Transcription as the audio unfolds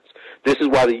This is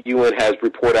why the UN has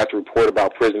report after report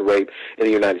about prison rape in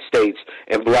the United States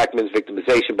and black men's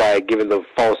victimization by giving the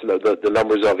false the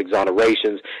numbers of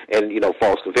exonerations and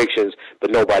false convictions,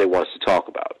 but nobody wants to talk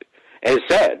about it. And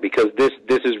it's sad because this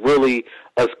is really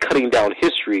us cutting down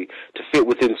history to fit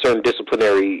within certain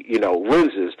disciplinary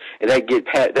lenses, and that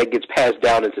gets passed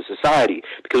down into society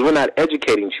because we're not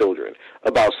educating children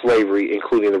about slavery,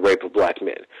 including the rape of black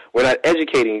men. We're not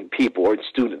educating people or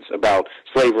students about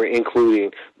slavery, including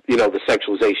the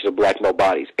sexualization of black male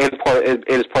bodies, and it's part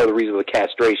of the reason of the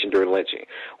castration during lynching.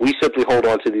 We simply hold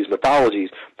on to these mythologies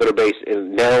that are based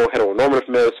in narrow heteronormative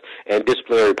myths and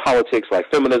disciplinary politics like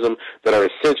feminism that are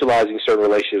essentializing certain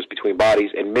relationships between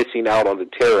bodies and missing out on the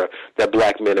terror that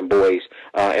black men and boys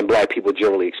and black people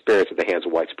generally experience at the hands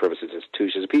of white supremacist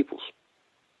institutions and peoples.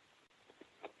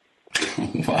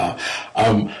 Wow.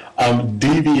 I'm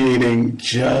deviating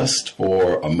just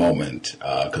for a moment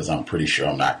because I'm pretty sure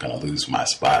I'm not going to lose my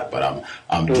spot, but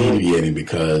I'm deviating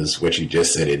because what you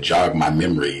just said, it jogged my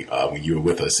memory when you were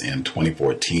with us in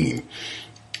 2014.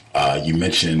 You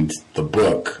mentioned the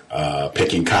book,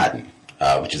 Picking Cotton,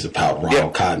 which is about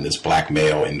Ronald Cotton, this black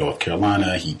male in North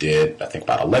Carolina. He did, I think,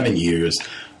 about 11 years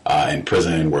in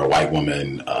prison where a white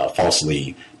woman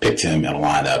falsely picked him in a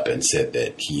lineup and said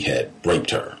that he had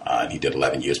raped her. And he did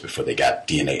 11 years before they got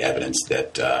DNA evidence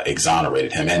that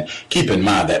exonerated him. And keep in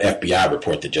mind that FBI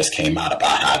report that just came out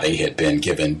about how they had been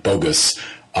given bogus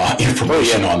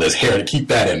information on this hair, to keep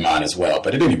that in mind as well.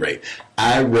 But at any rate,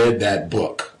 I read that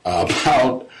book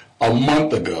about a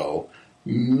month ago.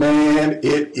 Man,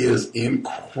 it is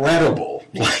incredible.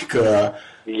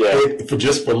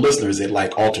 For listeners, it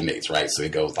alternates, right? So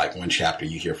it goes one chapter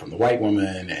you hear from the white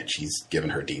woman and she's giving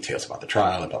her details about the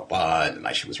trial and blah, blah, blah, and the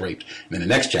night she was raped. And then the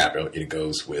next chapter, it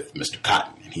goes with Mr.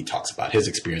 Cotton, and he talks about his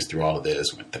experience through all of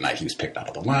this, the night he was picked out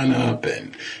of the lineup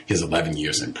and his 11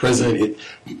 years in prison.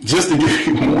 Just to give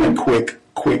you one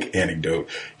quick anecdote,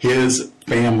 his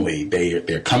family,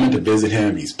 they're coming to visit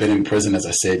him. He's been in prison, as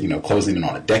I said, closing in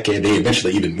on a decade. They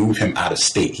eventually even move him out of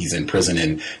state. He's in prison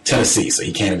in Tennessee, so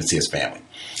he can't even see his family.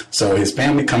 So his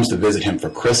family comes to visit him for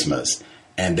Christmas,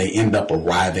 and they end up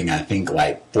arriving, I think,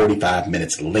 45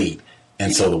 minutes late.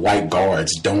 And so the white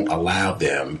guards don't allow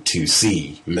them to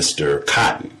see Mr.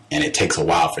 Cotton. And it takes a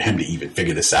while for him to even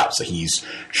figure this out. So he's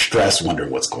stressed,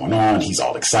 wondering what's going on. He's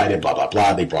all excited, blah, blah,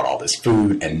 blah. They brought all this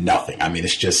food and nothing. I mean,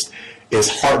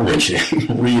 it's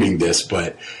heart-wrenching reading this,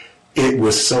 but it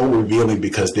was so revealing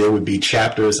because there would be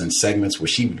chapters and segments where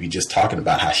she would be just talking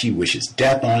about how she wishes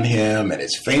death on him and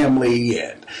his family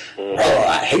and,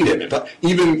 I hate him. But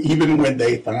even when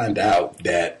they find out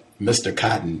that Mr.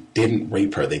 Cotton didn't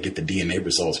rape her, they get the DNA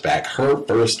results back, her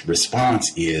first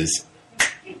response is,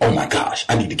 oh my gosh,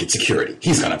 I need to get security.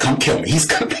 He's going to come kill me. He's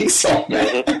going to be so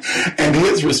mad. And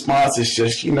his response is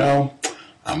just,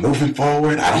 I'm moving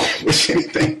forward. I don't wish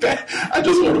anything back. I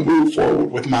just want to move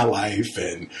forward with my life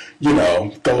and,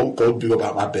 go do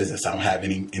about my business. I don't have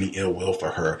any ill will for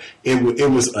her. It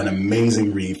was an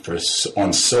amazing read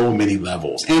on so many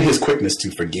levels, and his quickness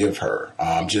to forgive her.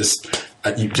 Just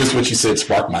what you said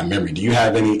sparked my memory. Do you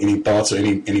have any thoughts or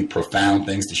any profound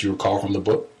things that you recall from the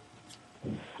book?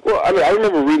 Well, I mean, I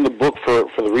remember reading the book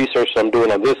for the research I'm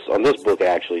doing on this book,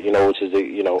 actually, which is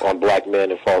on black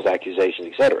men and false accusations,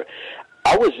 et cetera.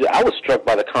 I was struck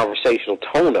by the conversational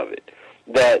tone of it,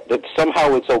 that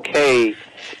somehow it's okay.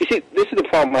 You see, this is the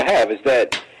problem I have, is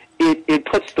that it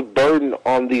puts the burden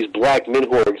on these black men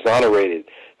who are exonerated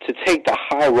to take the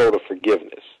high road of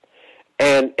forgiveness.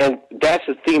 And that's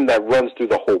a theme that runs through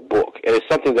the whole book, and it's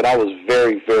something that I was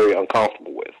very, very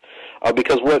uncomfortable with.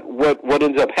 Because what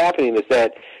ends up happening is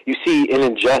that you see an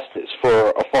injustice for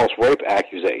a false rape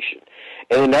accusation.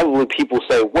 And inevitably people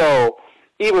say, well,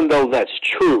 even though that's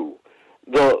true,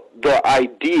 the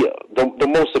idea, the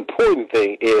most important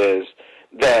thing is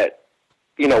that,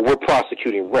 we're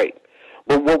prosecuting rape.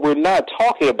 But what we're not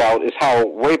talking about is how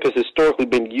rape has historically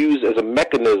been used as a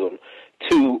mechanism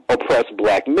to oppress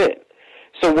black men.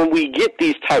 So when we get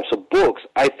these types of books,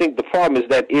 I think the problem is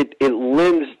that it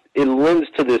lends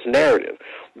to this narrative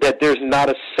that there's not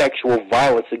a sexual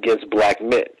violence against black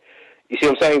men. You see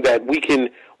what I'm saying? That we can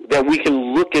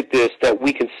look at this, that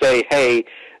we can say, hey,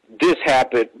 this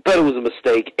happened, but it was a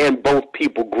mistake, and both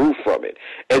people grew from it,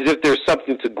 as if there's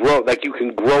something to grow, like you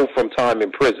can grow from time in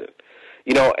prison.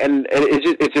 And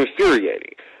it's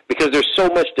infuriating because there's so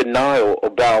much denial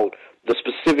about the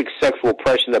specific sexual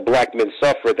oppression that black men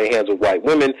suffer at the hands of white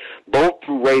women, both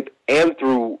through rape and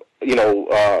through,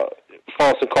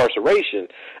 false incarceration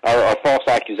or false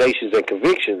accusations and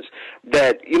convictions,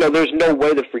 that, there's no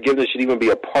way that forgiveness should even be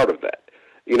a part of that.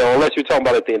 You know, unless you're talking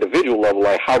about at the individual level,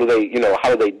 like how do they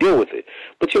deal with it?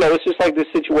 But you know, it's just like this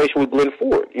situation with Glenn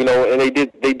Ford. You know, and they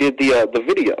did the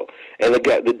video, and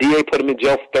the DA put him in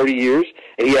jail for 30 years,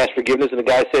 and he asked forgiveness, and the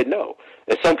guy said no.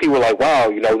 And some people are like, wow,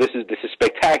 you know, this is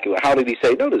spectacular. How did he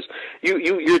say no?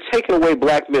 You're taking away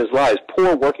black men's lives,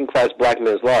 poor working class black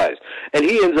men's lives, and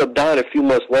he ends up dying a few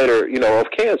months later, you know,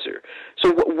 of cancer.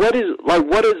 So what does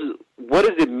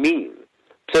it mean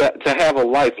to have a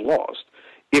life lost?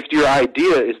 If your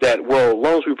idea is that, well, as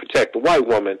long as we protect the white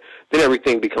woman, then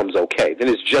everything becomes okay. Then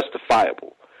it's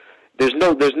justifiable. There's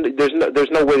no way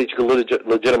that you can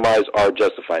legitimize or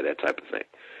justify that type of thing.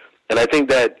 And I think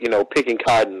that, you know, picking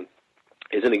cotton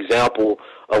is an example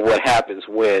of what happens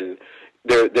when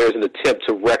there's an attempt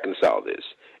to reconcile this,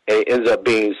 and it ends up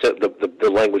being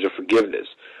the language of forgiveness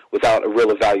without a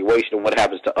real evaluation of what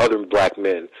happens to other black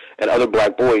men and other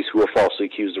black boys who are falsely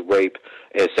accused of rape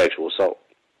and sexual assault.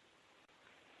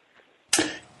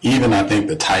 Even I think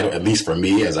the title, at least for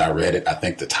me, as I read it, I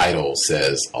think the title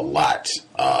says a lot.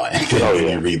 And then when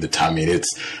you read I mean, it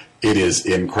is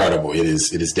incredible. It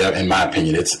is in my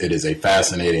opinion, it is a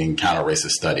fascinating counter-racist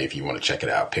study. If you want to check it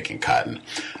out, Picking Cotton.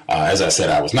 As I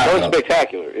said, I was not. It's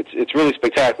spectacular. It's really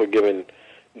spectacular given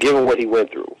what he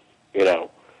went through. You know.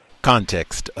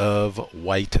 Context of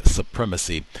white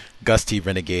supremacy. Gus T.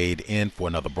 Renegade in for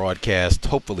another broadcast,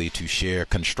 hopefully to share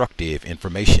constructive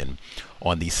information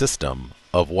on the system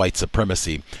of white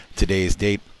supremacy. Today's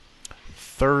date,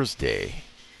 Thursday,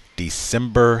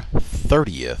 December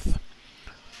 30th,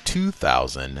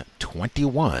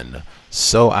 2021.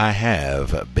 So I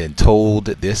have been told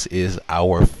this is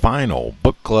our final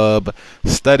book club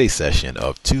study session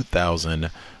of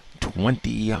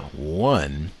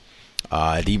 2021.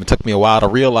 It even took me a while to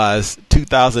realize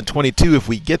 2022, if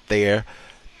we get there,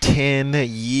 10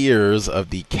 years of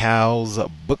the Cows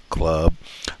Book Club.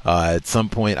 At some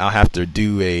point, I'll have to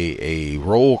do a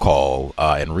roll call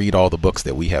and read all the books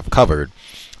that we have covered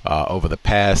over the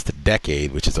past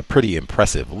decade, which is a pretty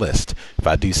impressive list, if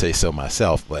I do say so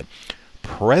myself. But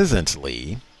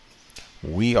presently,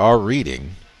 we are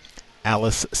reading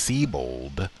Alice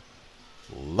Sebold,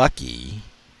 Lucky,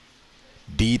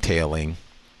 detailing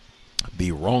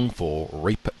the wrongful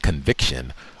rape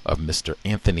conviction of Mr.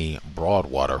 Anthony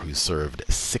Broadwater, who served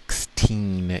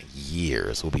 16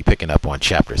 years. We'll be picking up on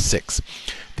Chapter 6.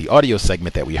 The audio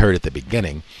segment that we heard at the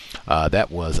beginning,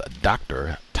 that was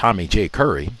Dr. Tommy J.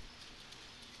 Curry,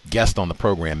 guest on the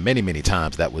program many, many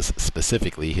times. That was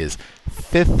specifically his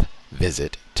 5th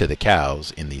visit to the Cows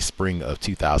in the spring of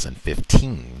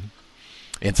 2015.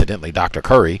 Incidentally, Dr.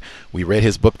 Curry, we read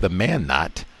his book, The Man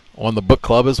Knot, on the book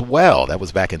club as well. That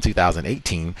was back in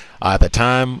 2018. At the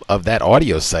time of that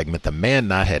audio segment, The Man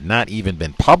Knot had not even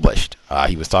been published.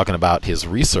 He was talking about his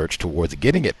research towards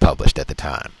getting it published at the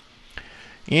time.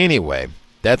 Anyway,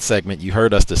 that segment, you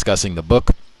heard us discussing the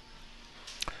book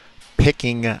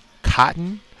Picking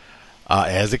Cotton.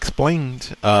 As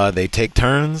explained, they take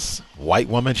turns. White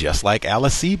woman, just like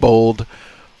Alice Sebold,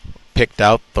 picked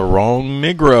out the wrong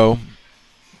Negro,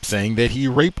 saying that he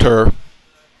raped her.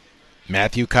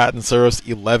 Matthew Cotton serves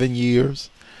 11 years.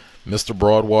 Mr.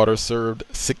 Broadwater served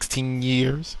 16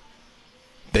 years.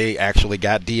 They actually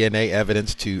got DNA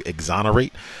evidence to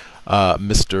exonerate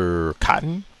Mr.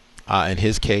 Cotton in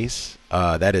his case.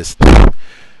 That is,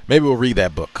 maybe we'll read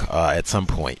that book at some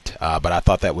point. But I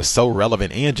thought that was so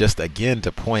relevant, and just again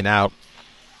to point out,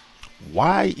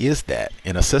 why is that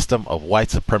in a system of white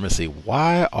supremacy?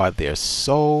 Why are there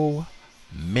so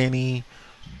many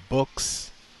books,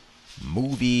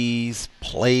 movies,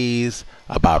 plays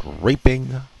about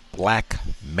raping black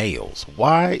males?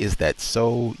 Why is that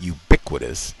so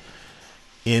ubiquitous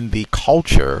in the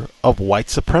culture of white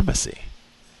supremacy?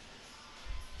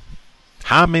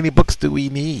 How many books do we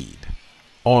need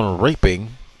on raping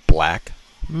black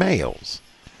males?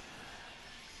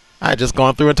 I had just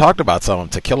gone through and talked about some of them.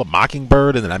 To Kill a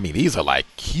Mockingbird, and I mean, these are like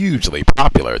hugely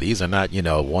popular. These are not,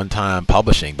 one-time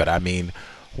publishing, but I mean,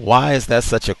 why is that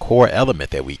such a core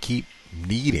element that we keep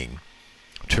needing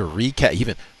to recap?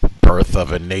 Even Birth of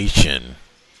a Nation.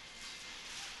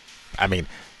 I mean,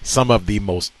 some of the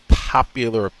most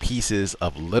popular pieces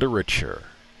of literature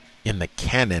in the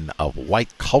canon of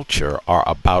white culture are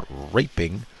about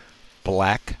raping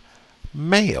black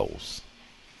males.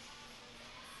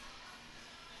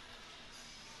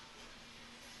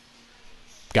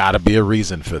 Gotta be a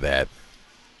reason for that.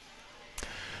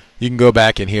 You can go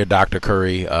back and hear Dr.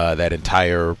 Curry, that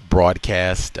entire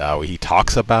broadcast where he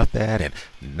talks about that, and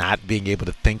not being able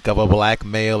to think of a black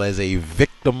male as a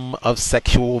victim of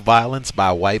sexual violence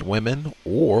by white women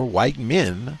or white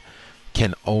men,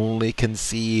 can only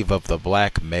conceive of the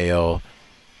black male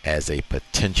as a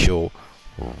potential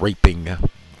raping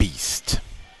beast.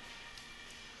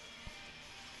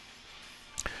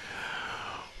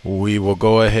 We will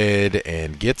go ahead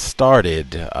and get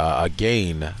started.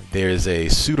 Again, there's a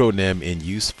pseudonym in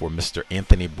use for Mr.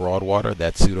 Anthony Broadwater.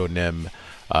 That pseudonym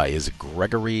is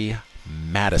Gregory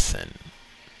Madison.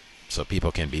 So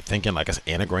people can be thinking, like, as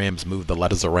anagrams, move the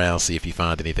letters around, see if you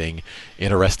find anything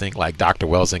interesting, like Dr.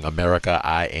 Welsing, America,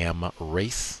 I am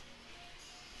race.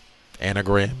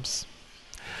 Anagrams.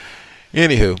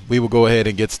 Anywho, we will go ahead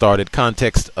and get started.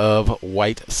 Context of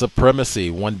white supremacy.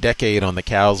 1 decade on the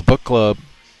Cows Book Club.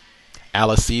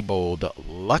 Alice Sebold,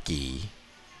 Lucky,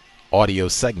 audio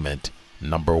segment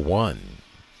number 1.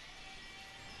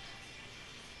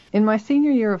 In my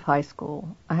senior year of high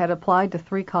school, I had applied to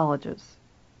 3 colleges: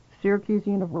 Syracuse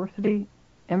University,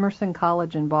 Emerson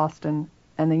College in Boston,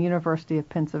 and the University of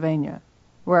Pennsylvania,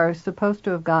 where I was supposed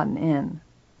to have gotten in,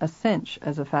 a cinch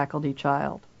as a faculty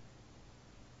child.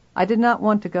 I did not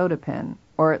want to go to Penn,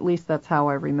 or at least that's how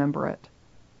I remember it.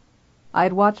 I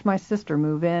had watched my sister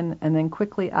move in and then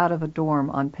quickly out of a dorm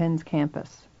on Penn's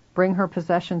campus, bring her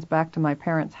possessions back to my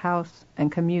parents' house,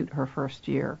 and commute her first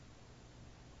year.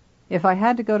 If I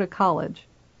had to go to college,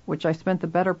 which I spent the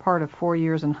better part of 4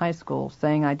 years in high school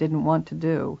saying I didn't want to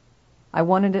do, I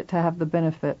wanted it to have the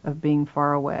benefit of being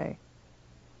far away.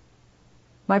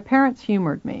 My parents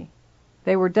humored me.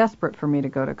 They were desperate for me to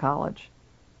go to college.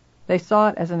 They saw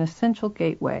it as an essential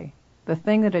gateway, the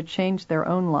thing that had changed their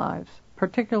own lives,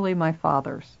 particularly my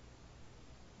father's.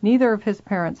 Neither of his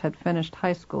parents had finished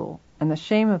high school, and the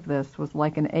shame of this was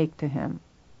like an ache to him.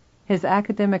 His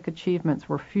academic achievements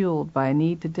were fueled by a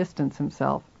need to distance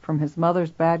himself from his mother's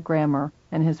bad grammar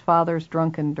and his father's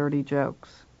drunken, dirty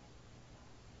jokes.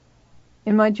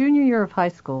 In my junior year of high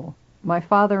school, my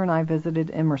father and I visited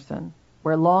Emerson,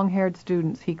 where long-haired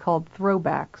students he called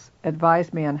throwbacks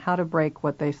advised me on how to break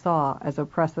what they saw as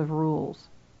oppressive rules.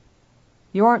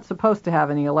 "You aren't supposed to have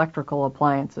any electrical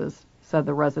appliances," said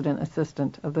the resident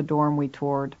assistant of the dorm we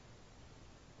toured.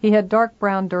 He had dark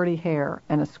brown dirty hair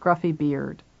and a scruffy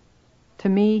beard. To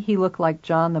me, he looked like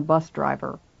John the bus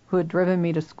driver, who had driven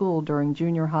me to school during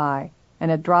junior high and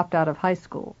had dropped out of high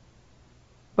school.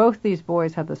 Both these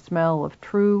boys had the smell of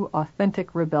true,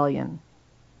 authentic rebellion.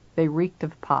 They reeked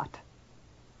of pot.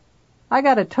 "I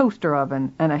got a toaster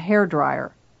oven and a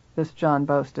hairdryer," this John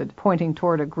boasted, pointing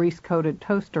toward a grease-coated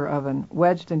toaster oven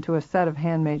wedged into a set of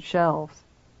handmade shelves.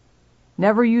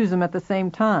 "Never use 'em at the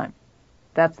same time.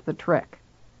 That's the trick."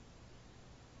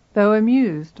 Though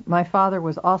amused, my father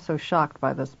was also shocked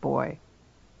by this boy.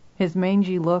 His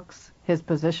mangy looks, his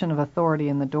position of authority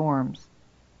in the dorms.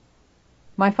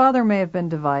 My father may have been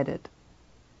divided.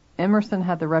 Emerson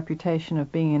had the reputation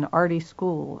of being an arty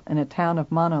school in a town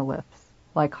of monoliths,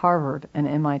 like Harvard and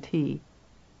MIT.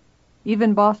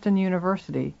 Even Boston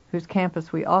University, whose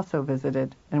campus we also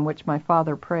visited and which my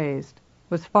father praised,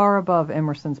 was far above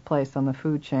Emerson's place on the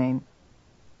food chain.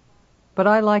 But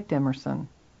I liked Emerson.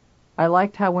 I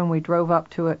liked how when we drove up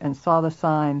to it and saw the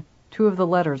sign, 2 of the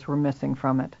letters were missing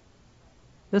from it.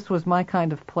 This was my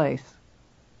kind of place.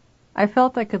 I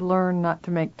felt I could learn not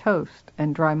to make toast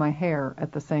and dry my hair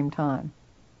at the same time.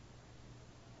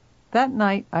 That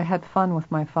night I had fun with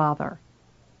my father.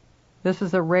 This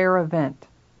is a rare event.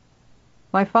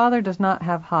 My father does not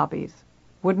have hobbies,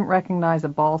 wouldn't recognize a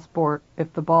ball sport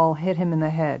if the ball hit him in the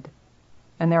head,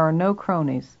 and there are no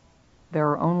cronies. There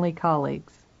are only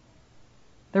colleagues.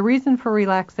 The reason for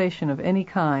relaxation of any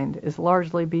kind is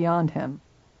largely beyond him.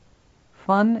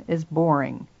 "Fun is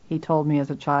boring," he told me as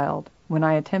a child, when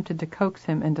I attempted to coax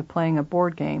him into playing a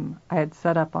board game I had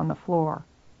set up on the floor.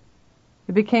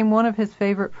 It became one of his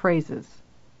favorite phrases.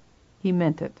 He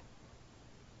meant it.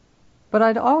 But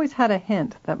I'd always had a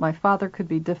hint that my father could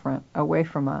be different away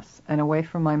from us and away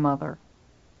from my mother,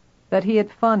 that he had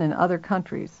fun in other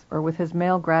countries or with his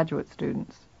male graduate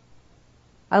students.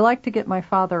 I liked to get my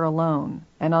father alone,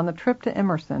 and on the trip to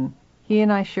Emerson, he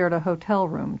and I shared a hotel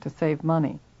room to save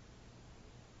money.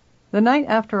 The night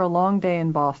after a long day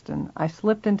in Boston, I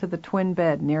slipped into the twin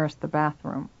bed nearest the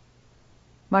bathroom.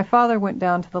 My father went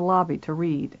down to the lobby to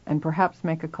read and perhaps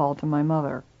make a call to my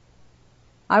mother.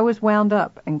 I was wound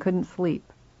up and couldn't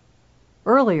sleep.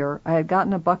 Earlier, I had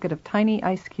gotten a bucket of tiny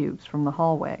ice cubes from the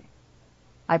hallway.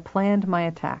 I planned my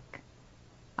attack.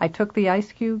 I took the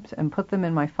ice cubes and put them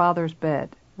in my father's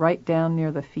bed, right down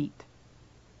near the feet.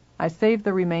 I saved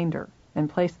the remainder and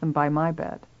placed them by my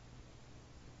bed.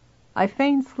 I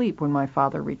feigned sleep when my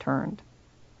father returned.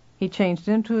 He changed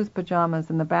into his pajamas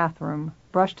in the bathroom,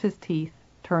 brushed his teeth,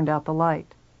 turned out the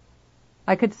light.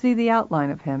 I could see the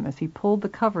outline of him as he pulled the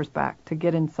covers back to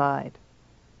get inside.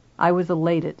 I was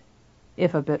elated,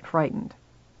 if a bit frightened.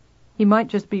 He might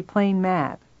just be plain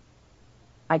mad.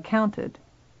 I counted,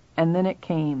 and then it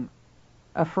came.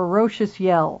 A ferocious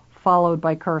yell, followed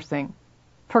by cursing.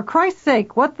 "For Christ's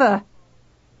sake, what the—"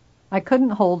 I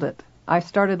couldn't hold it. I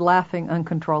started laughing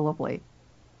uncontrollably.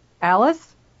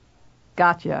 "Alice?"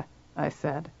 "Gotcha," I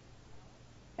said.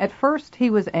 At first he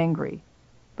was angry,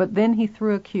 but then he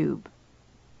threw a cube.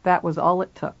 That was all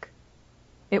it took.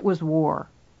 It was war.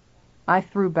 I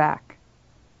threw back.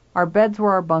 Our beds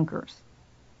were our bunkers.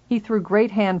 He threw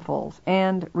great handfuls,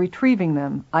 and, retrieving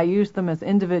them, I used them as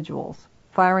individuals,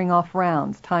 firing off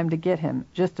rounds timed to get him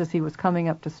just as he was coming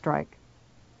up to strike.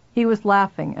 He was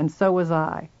laughing, and so was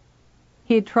I.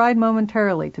 He had tried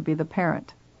momentarily to be the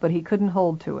parent, but he couldn't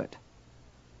hold to it.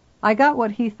 I got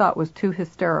what he thought was too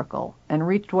hysterical, and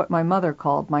reached what my mother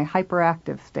called my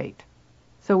hyperactive state.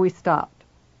 So we stopped.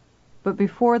 But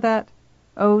before that,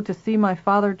 oh, to see my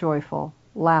father joyful,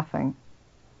 laughing.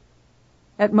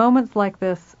 At moments like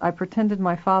this, I pretended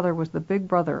my father was the big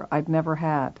brother I'd never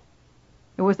had.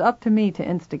 It was up to me to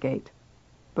instigate,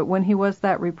 but when he was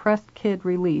that repressed kid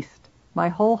released, my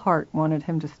whole heart wanted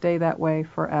him to stay that way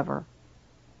forever.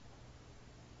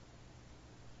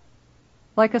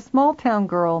 Like a small-town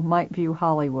girl might view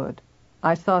Hollywood,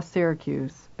 I saw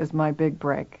Syracuse as my big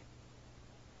break.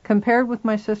 Compared with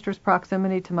my sister's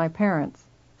proximity to my parents,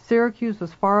 Syracuse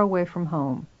was far away from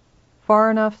home,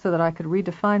 far enough so that I could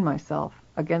redefine myself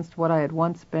against what I had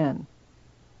once been.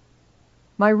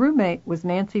 My roommate was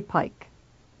Nancy Pike.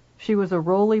 She was a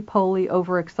roly-poly,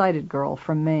 overexcited girl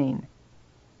from Maine.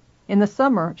 In the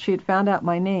summer, she had found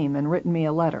out my name and written me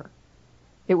a letter.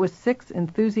 It was 6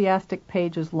 enthusiastic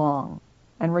pages long,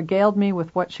 and regaled me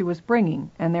with what she was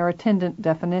bringing and their attendant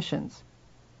definitions.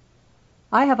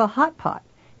 "I have a hot pot.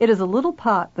 It is a little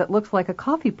pot that looks like a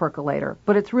coffee percolator,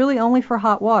 but it's really only for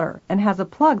hot water, and has a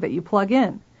plug that you plug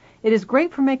in. It is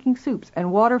great for making soups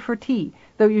and water for tea,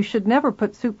 though you should never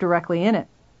put soup directly in it."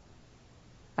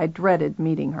 I dreaded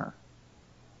meeting her.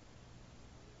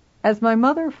 As my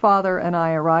mother, father, and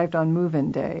I arrived on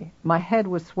move-in day, my head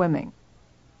was swimming.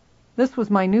 This was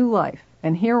my new life,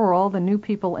 and here were all the new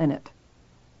people in it.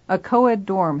 A co-ed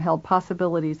dorm held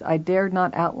possibilities I dared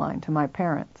not outline to my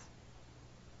parents.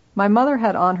 My mother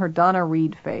had on her Donna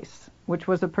Reed face, which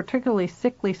was a particularly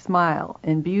sickly smile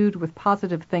imbued with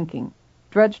positive thinking,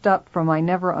 dredged up from I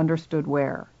never understood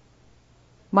where.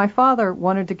 My father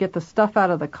wanted to get the stuff out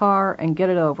of the car and get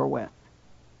it over with.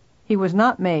 He was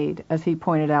not made, as he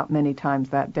pointed out many times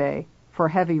that day, for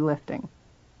heavy lifting.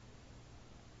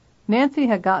 Nancy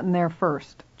had gotten there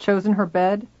first, chosen her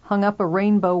bed, hung up a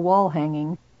rainbow wall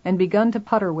hanging, and begun to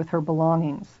putter with her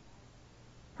belongings.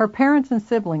 Her parents and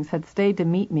siblings had stayed to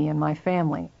meet me and my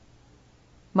family.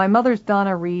 My mother's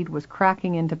Donna Reed was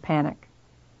cracking into panic.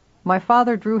 My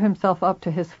father drew himself up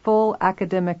to his full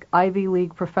academic Ivy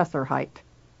League professor height,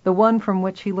 the one from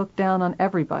which he looked down on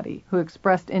everybody who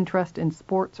expressed interest in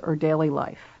sports or daily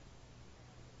life.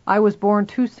 "I was born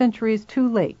 2 centuries too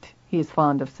late," he is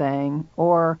fond of saying,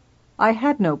 or, "I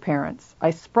had no parents. I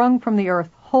sprung from the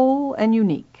earth whole and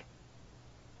unique."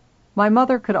 My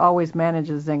mother could always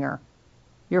manage a zinger.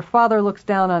 "Your father looks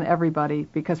down on everybody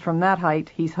because from that height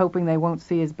he's hoping they won't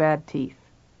see his bad teeth."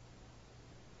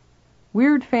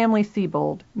 Weird Family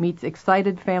Siebold meets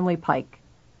Excited Family Pike.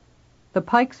 The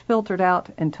Pikes filtered out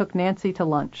and took Nancy to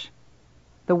lunch.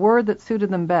 The word that suited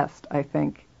them best, I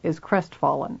think, is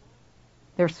crestfallen.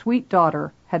 Their sweet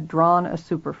daughter had drawn a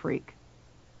super freak.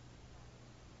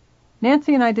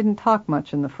 Nancy and I didn't talk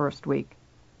much in the first week.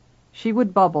 She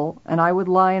would bubble, and I would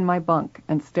lie in my bunk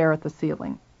and stare at the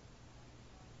ceiling.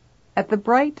 At the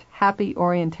bright, happy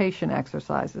orientation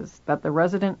exercises that the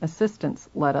resident assistants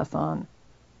led us on,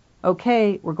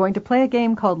 "Okay, we're going to play a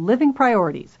game called Living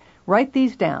Priorities. Write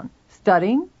these down.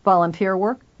 Studying, volunteer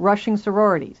work, rushing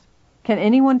sororities. Can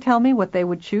anyone tell me what they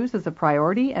would choose as a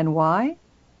priority and why?"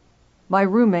 My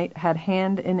roommate had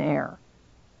hand in air.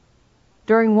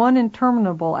 During one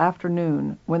interminable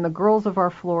afternoon, when the girls of our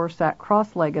floor sat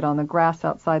cross-legged on the grass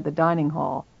outside the dining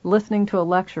hall, listening to a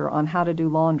lecture on how to do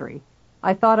laundry,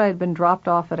 I thought I had been dropped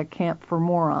off at a camp for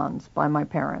morons by my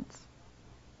parents.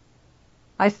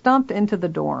 I stomped into the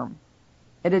dorm.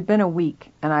 It had been a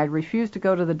week, and I had refused to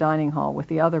go to the dining hall with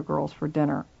the other girls for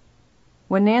dinner.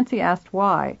 When Nancy asked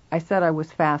why, I said I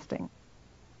was fasting.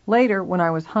 Later, when I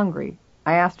was hungry,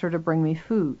 I asked her to bring me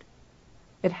food.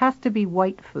 "It has to be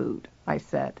white food," I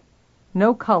said.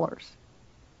 "No colors."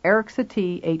 Eric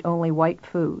Satie ate only white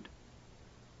food.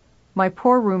 My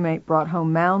poor roommate brought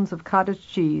home mounds of cottage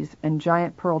cheese and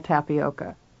giant pearl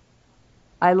tapioca.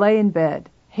 I lay in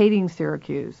bed, hating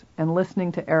Syracuse, and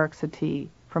listening to Eric Satie,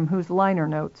 from whose liner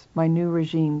notes my new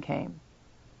regime came.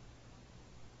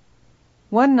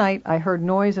 One night I heard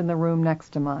noise in the room next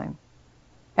to mine.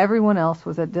 Everyone else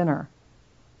was at dinner.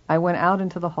 I went out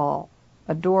into the hall.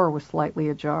 A door was slightly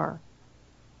ajar.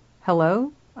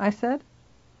 "Hello?" I said.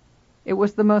 It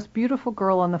was the most beautiful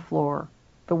girl on the floor,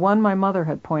 the one my mother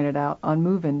had pointed out on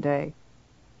move-in day.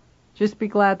 "Just be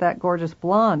glad that gorgeous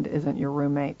blonde isn't your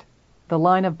roommate. The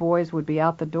line of boys would be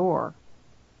out the door."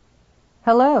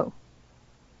 "Hello."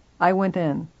 I went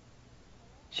in.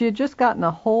 She had just gotten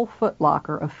a whole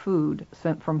foot-locker of food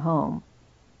sent from home.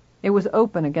 It was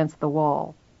open against the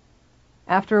wall.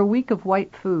 After a week of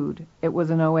white food, it was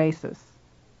an oasis.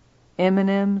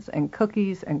 M&Ms and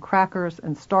cookies and crackers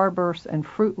and Starbursts and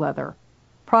fruit leather,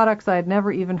 products I had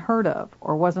never even heard of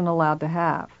or wasn't allowed to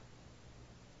have.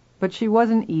 But she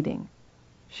wasn't eating.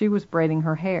 She was braiding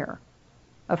her hair.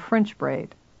 A French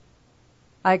braid.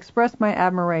 I expressed my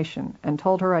admiration and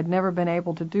told her I'd never been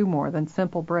able to do more than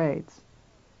simple braids.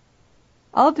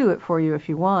 "I'll do it for you if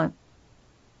you want."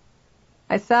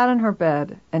 I sat on her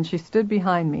bed, and she stood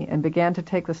behind me and began to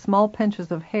take the small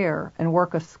pinches of hair and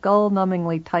work a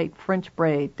skull-numbingly tight French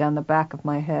braid down the back of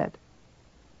my head.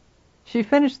 She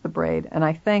finished the braid, and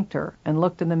I thanked her and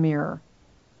looked in the mirror.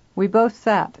 We both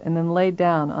sat and then laid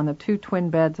down on the 2 twin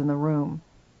beds in the room.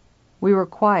 We were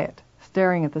quiet,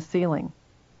 staring at the ceiling.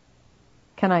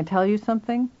 "Can I tell you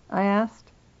something?" I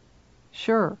asked.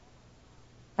 "Sure."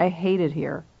 "I hate it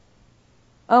here."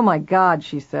 "Oh my God,"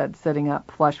 she said, sitting up,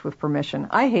 flushed with permission.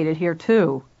 "I hate it here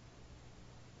too."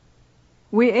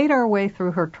 We ate our way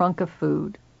through her trunk of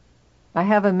food. I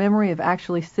have a memory of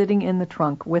actually sitting in the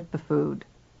trunk with the food.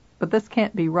 But this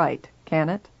can't be right, can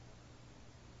it?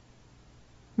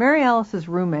 Mary Alice's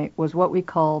roommate was what we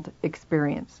called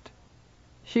experienced.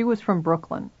 She was from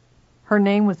Brooklyn. Her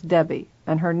name was Debbie,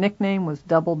 and her nickname was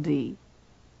Double D.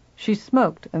 She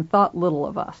smoked and thought little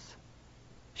of us.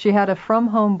 She had a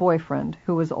from-home boyfriend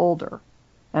who was older,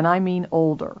 and I mean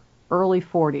older, early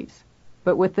 40s,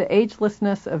 but with the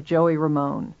agelessness of Joey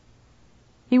Ramone.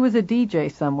 He was a DJ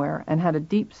somewhere and had a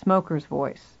deep smoker's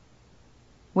voice.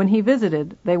 When he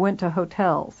visited, they went to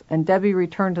hotels, and Debbie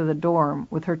returned to the dorm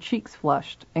with her cheeks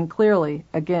flushed and clearly,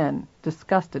 again,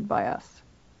 disgusted by us.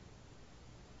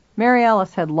 Mary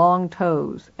Alice had long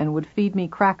toes and would feed me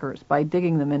crackers by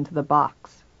digging them into the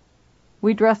box.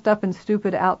 We dressed up in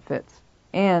stupid outfits,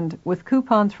 and, with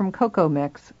coupons from Cocoa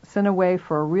Mix, sent away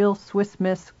for a real Swiss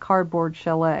Miss cardboard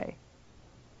chalet.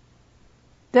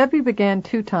 Debbie began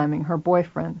two-timing her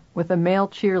boyfriend with a male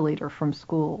cheerleader from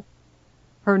school.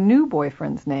 Her new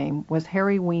boyfriend's name was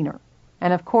Harry Weiner,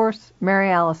 and of course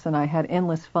Mary Alice and I had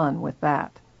endless fun with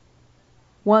that.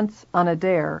 Once, on a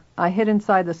dare, I hid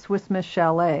inside the Swiss Miss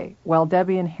chalet while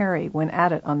Debbie and Harry went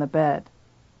at it on the bed.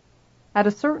 At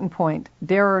a certain point,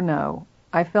 dare or no,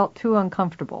 I felt too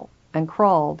uncomfortable and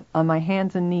crawled, on my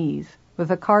hands and knees, with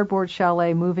the cardboard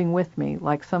chalet moving with me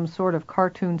like some sort of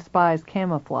cartoon spy's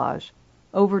camouflage,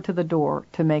 over to the door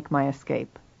to make my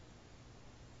escape.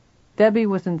 Debbie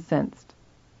was incensed.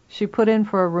 She put in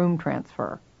for a room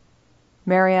transfer.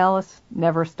 Mary Alice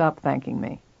never stopped thanking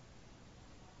me.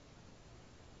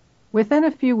 Within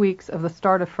a few weeks of the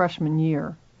start of freshman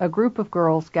year, a group of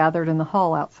girls gathered in the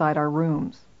hall outside our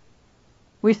rooms.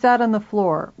 We sat on the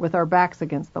floor with our backs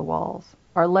against the walls,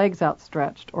 our legs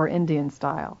outstretched or Indian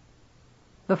style.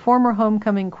 The former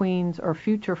homecoming queens or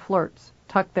future flirts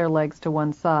tucked their legs to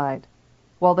one side,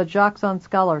 while the jocks on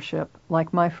scholarship,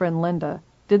 like my friend Linda,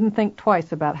 didn't think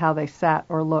twice about how they sat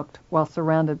or looked while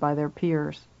surrounded by their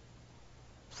peers.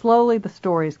 Slowly the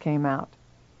stories came out.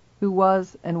 Who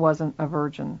was and wasn't a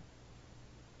virgin.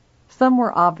 Some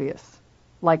were obvious,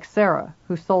 like Sarah,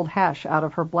 who sold hash out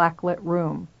of her black-lit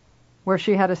room, where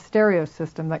she had a stereo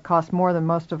system that cost more than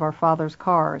most of our father's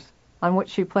cars, on which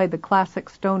she played the classic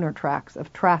stoner tracks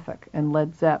of Traffic and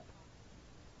Led Zepp.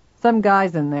 "Some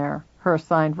guy's in there," her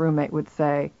assigned roommate would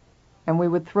say, and we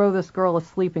would throw this girl a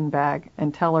sleeping bag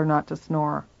and tell her not to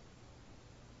snore.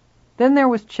 Then there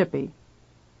was Chippy.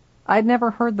 I'd never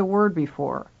heard the word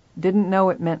before, didn't know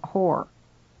it meant whore,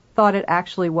 thought it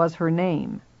actually was her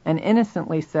name, and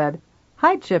innocently said,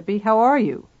 "Hi, Chippy, how are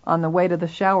you?" on the way to the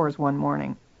showers one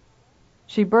morning.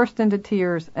 She burst into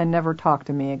tears and never talked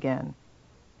to me again.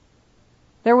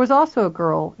 There was also a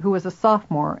girl who was a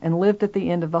sophomore and lived at the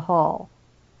end of the hall.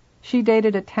 She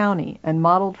dated a townie and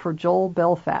modeled for Joel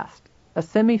Belfast, a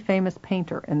semi-famous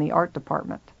painter in the art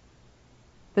department.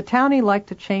 The townie liked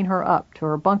to chain her up to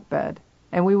her bunk bed,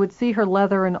 and we would see her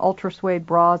leather and ultra-suede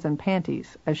bras and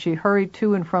panties as she hurried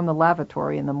to and from the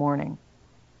lavatory in the morning.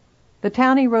 The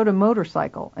townie rode a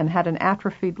motorcycle and had an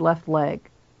atrophied left leg.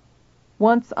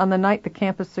 Once, on the night the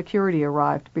campus security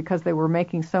arrived because they were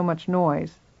making so much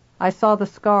noise, I saw the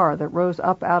scar that rose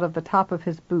up out of the top of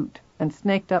his boot and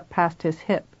snaked up past his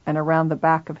hip and around the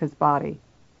back of his body.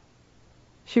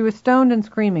 She was stoned and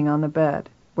screaming on the bed,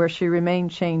 where she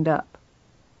remained chained up.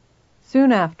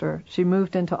 Soon after, she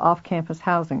moved into off-campus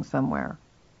housing somewhere.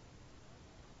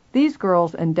 These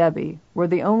girls and Debbie were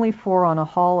the only 4 on a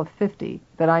hall of 50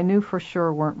 that I knew for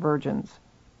sure weren't virgins.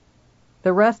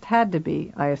 The rest had to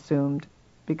be, I assumed,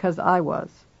 because I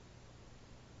was.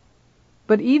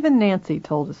 But even Nancy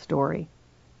told a story.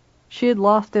 She had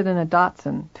lost it in a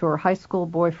Datsun to her high school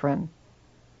boyfriend,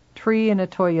 Tree in a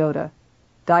Toyota,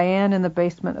 Diane in the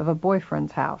basement of a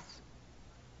boyfriend's house.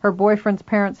 Her boyfriend's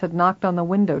parents had knocked on the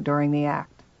window during the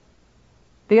act.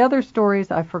 The other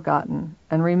stories I've forgotten,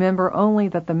 and remember only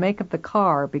that the make of the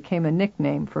car became a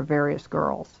nickname for various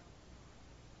girls.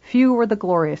 Few were the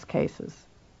glorious cases.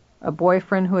 A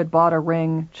boyfriend who had bought a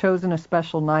ring, chosen a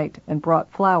special night, and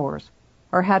brought flowers,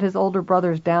 or had his older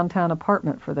brother's downtown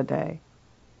apartment for the day.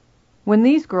 When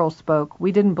these girls spoke,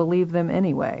 we didn't believe them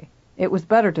anyway. It was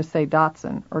better to say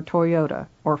Datsun, or Toyota,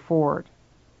 or Ford.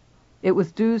 It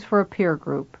was dues for a peer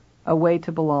group, a way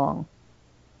to belong.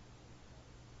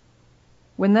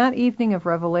 When that evening of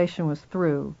revelation was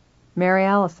through, Mary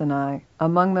Alice and I,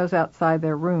 among those outside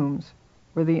their rooms,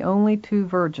 were the only 2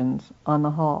 virgins on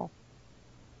the hall.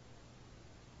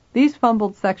 These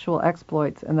fumbled sexual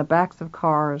exploits in the backs of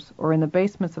cars or in the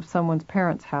basements of someone's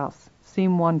parents' house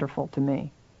seem wonderful to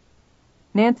me.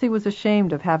 Nancy was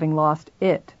ashamed of having lost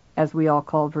it, as we all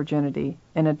called virginity,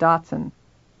 in a Datsun,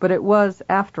 but it was,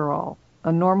 after all,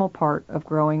 a normal part of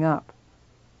growing up.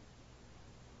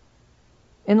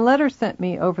 In letters sent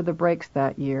me over the breaks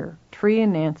that year, Tree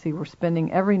and Nancy were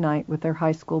spending every night with their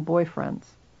high school boyfriends.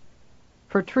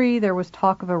 For Tree, there was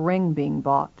talk of a ring being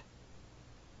bought.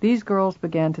 These girls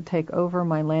began to take over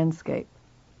my landscape.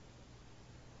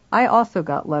 I also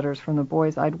got letters from the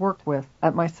boys I'd worked with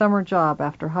at my summer job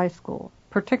after high school,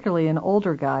 particularly an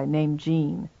older guy named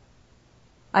Gene.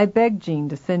 I begged Gene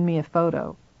to send me a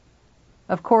photo.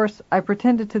 Of course, I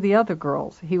pretended to the other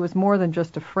girls he was more than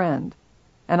just a friend,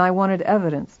 and I wanted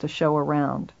evidence to show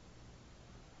around.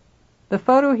 The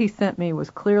photo he sent me was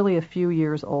clearly a few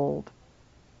years old.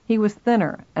 He was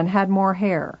thinner and had more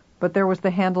hair, but there was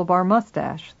the handlebar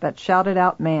mustache that shouted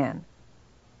out man.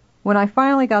 When I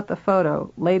finally got the photo,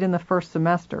 late in the first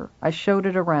semester, I showed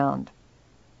it around.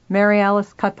 Mary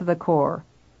Alice cut to the core.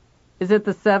 "Is it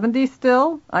the 70s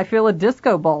still? I feel a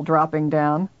disco ball dropping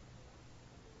down."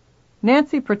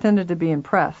 Nancy pretended to be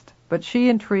impressed, but she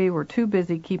and Tree were too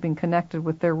busy keeping connected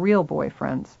with their real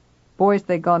boyfriends, boys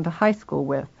they'd gone to high school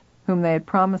with, whom they had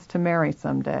promised to marry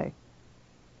someday.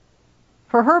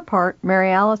 For her part, Mary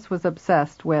Alice was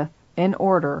obsessed with, in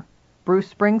order,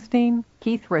 Bruce Springsteen,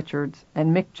 Keith Richards,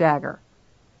 and Mick Jagger.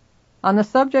 On the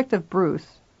subject of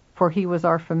Bruce, for he was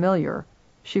our familiar,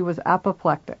 she was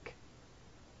apoplectic.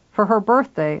 For her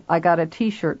birthday, I got a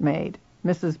T-shirt made,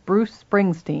 Mrs. Bruce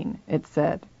Springsteen, it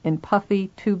said, in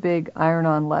puffy, too big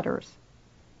iron-on letters.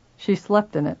 She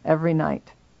slept in it every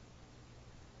night.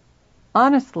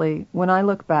 Honestly, when I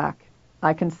look back,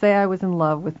 I can say I was in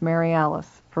love with Mary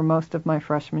Alice for most of my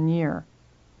freshman year.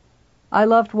 I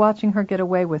loved watching her get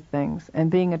away with things and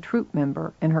being a troop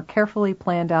member in her carefully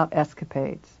planned-out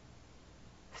escapades.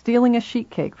 Stealing a sheet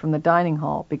cake from the dining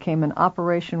hall became an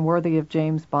operation worthy of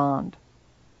James Bond.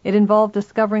 It involved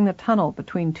discovering the tunnel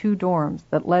between 2 dorms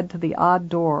that led to the odd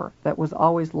door that was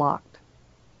always locked.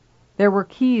 There were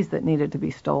keys that needed to be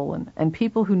stolen, and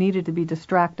people who needed to be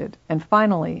distracted, and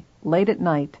finally, late at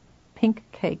night, pink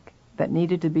cake that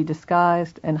needed to be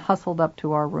disguised and hustled up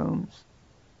to our rooms.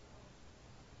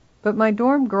 But my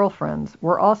dorm girlfriends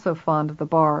were also fond of the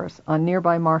bars on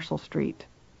nearby Marshall Street,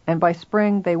 and by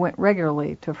spring they went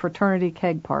regularly to fraternity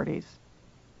keg parties.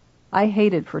 I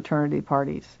hated fraternity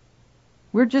parties.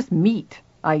 "We're just meat,"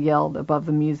 I yelled above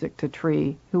the music to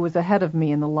Tree, who was ahead of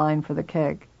me in the line for the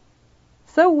keg.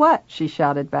 "So what?" she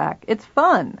shouted back. "It's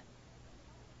fun."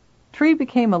 Tree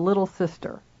became a little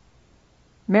sister.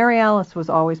 Mary Alice was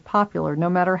always popular, no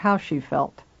matter how she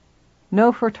felt.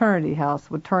 No fraternity house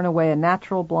would turn away a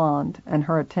natural blonde and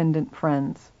her attendant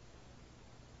friends.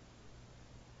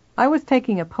 I was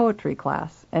taking a poetry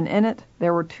class, and in it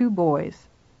there were 2 boys,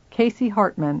 Casey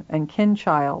Hartman and Ken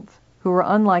Childs, who were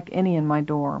unlike any in my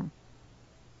dorm.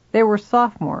 They were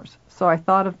sophomores, so I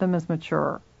thought of them as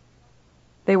mature.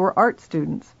 They were art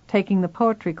students, taking the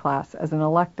poetry class as an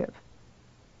elective.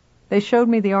 They showed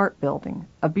me the art building,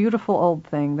 a beautiful old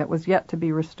thing that was yet to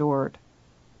be restored.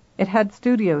 It had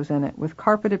studios in it with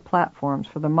carpeted platforms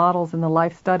for the models in the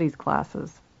life studies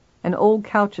classes, and old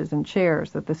couches and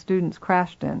chairs that the students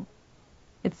crashed in.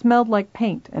 It smelled like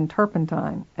paint and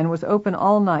turpentine, and was open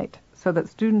all night so that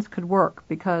students could work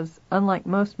because, unlike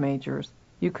most majors,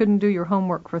 you couldn't do your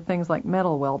homework for things like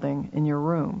metal welding in your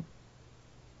room.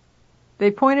 They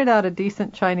pointed out a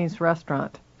decent Chinese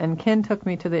restaurant, and Ken took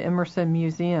me to the Emerson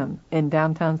Museum in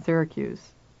downtown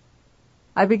Syracuse.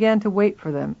 I began to wait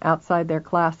for them outside their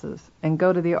classes and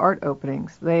go to the art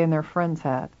openings they and their friends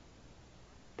had.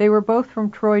 They were both from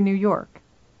Troy, New York.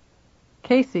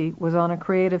 Casey was on a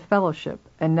creative fellowship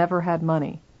and never had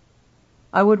money.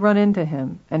 I would run into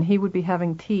him, and he would be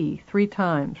having tea 3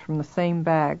 times from the same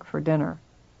bag for dinner.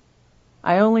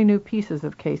 I only knew pieces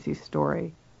of Casey's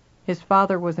story. His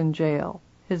father was in jail.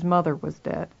 His mother was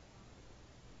dead.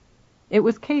 It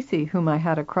was Casey whom I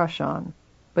had a crush on,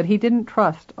 but he didn't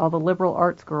trust all the liberal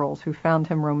arts girls who found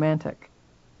him romantic.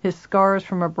 His scars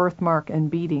from a birthmark and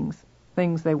beatings,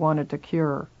 things they wanted to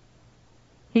cure.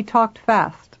 He talked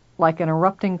fast, like an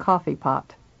erupting coffee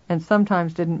pot, and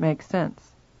sometimes didn't make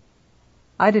sense.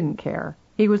 I didn't care.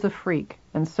 He was a freak,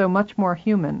 and so much more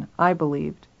human, I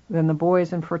believed, than the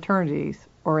boys in fraternities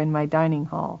or in my dining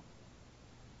hall.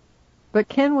 But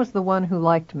Ken was the one who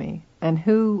liked me, and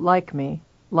who, like me,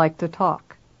 liked to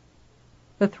talk.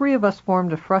 The 3 of us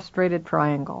formed a frustrated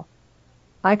triangle.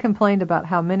 I complained about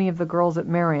how many of the girls at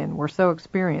Marion were so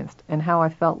experienced and how I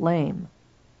felt lame.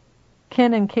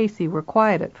 Ken and Casey were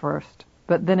quiet at first,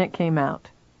 but then it came out.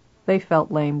 They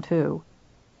felt lame too.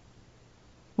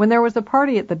 When there was a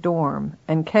party at the dorm,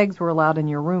 and kegs were allowed in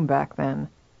your room back then,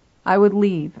 I would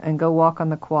leave and go walk on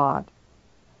the quad.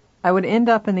 I would end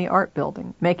up in the art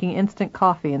building, making instant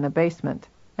coffee in the basement,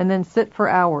 and then sit for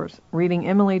hours reading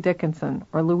Emily Dickinson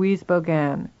or Louise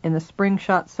Bogan in the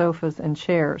spring-shot sofas and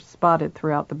chairs spotted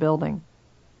throughout the building.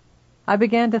 I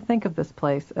began to think of this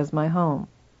place as my home.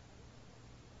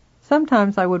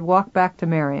 Sometimes I would walk back to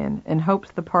Marion in hopes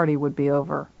the party would be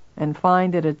over, and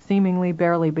find it had seemingly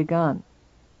barely begun.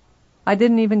 I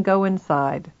didn't even go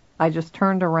inside. I just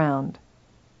turned around.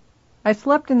 I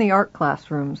slept in the art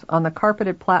classrooms on the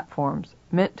carpeted platforms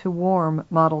meant to warm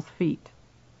models' feet.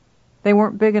 They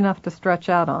weren't big enough to stretch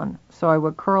out on, so I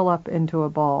would curl up into a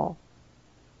ball.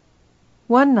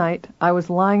 One night, I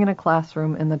was lying in a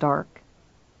classroom in the dark.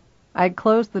 I had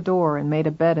closed the door and made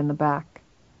a bed in the back.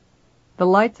 The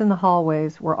lights in the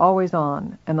hallways were always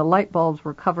on, and the light bulbs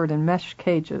were covered in mesh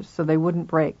cages so they wouldn't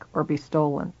break or be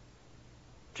stolen.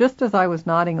 Just as I was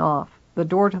nodding off, the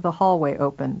door to the hallway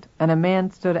opened, and a man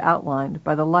stood outlined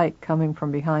by the light coming from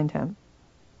behind him.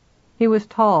 He was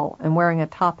tall and wearing a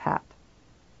top hat.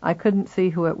 I couldn't see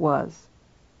who it was.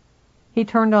 He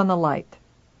turned on the light.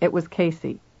 It was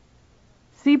Casey.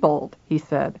 "Siebold," he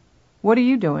said, "what are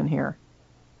you doing here?"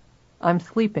 "I'm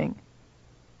sleeping."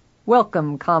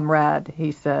 "Welcome, comrade,"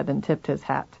 he said, and tipped his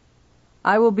hat.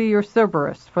 "I will be your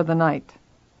Cerberus for the night."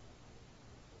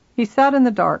 He sat in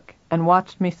the dark and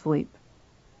watched me sleep.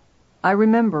 I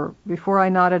remember, before I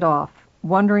nodded off,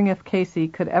 wondering if Casey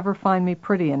could ever find me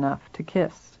pretty enough to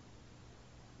kiss.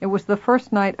 It was the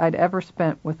first night I'd ever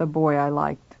spent with a boy I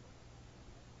liked.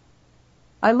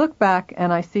 I look back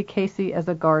and I see Casey as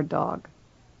a guard dog.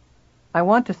 I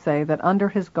want to say that under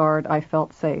his guard I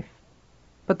felt safe,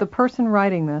 but the person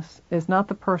writing this is not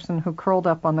the person who curled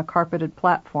up on the carpeted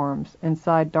platforms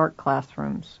inside dark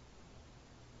classrooms.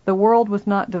 The world was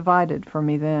not divided for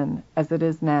me then, as it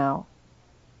is now.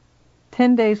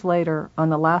 10 days later, on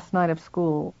the last night of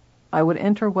school, I would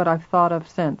enter what I've thought of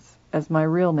since as my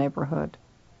real neighborhood,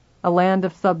 a land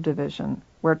of subdivision,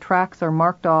 where tracks are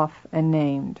marked off and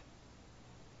named.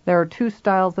 There are 2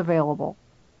 styles available,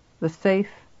 the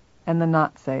safe and the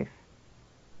not safe.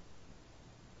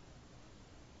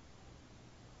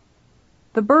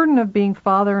 The burden of being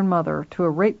father and mother to a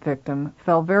rape victim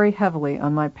fell very heavily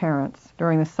on my parents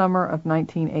during the summer of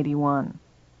 1981.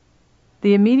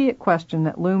 The immediate question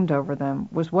that loomed over them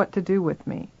was what to do with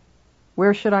me.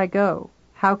 Where should I go?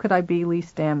 How could I be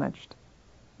least damaged?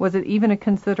 Was it even a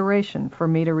consideration for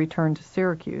me to return to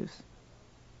Syracuse?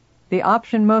 The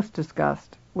option most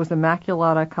discussed was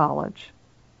Immaculata College.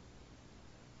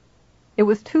 It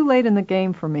was too late in the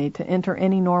game for me to enter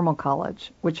any normal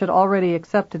college, which had already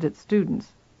accepted its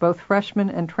students, both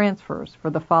freshmen and transfers, for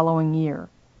the following year.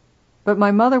 But my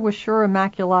mother was sure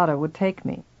Immaculata would take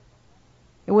me.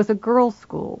 It was a girls'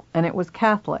 school, and it was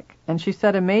Catholic, and she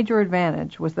said a major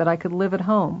advantage was that I could live at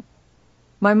home.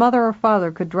 My mother or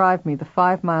father could drive me the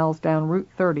 5 miles down Route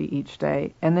 30 each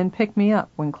day and then pick me up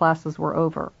when classes were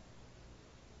over.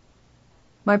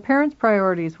 My parents'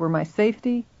 priorities were my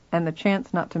safety and the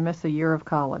chance not to miss a year of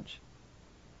college.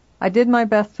 I did my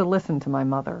best to listen to my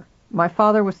mother. My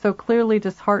father was so clearly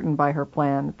disheartened by her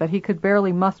plan that he could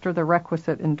barely muster the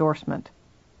requisite endorsement.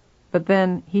 But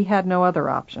then he had no other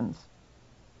options.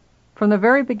 From the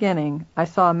very beginning, I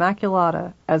saw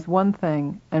Immaculata as one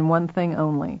thing and one thing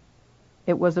only.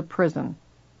 It was a prison.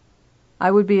 I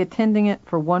would be attending it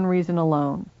for one reason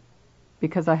alone.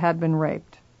 because I had been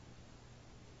raped.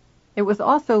 It was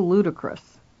also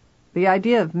ludicrous. The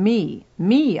idea of me,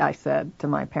 I said to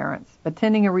my parents,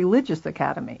 attending a religious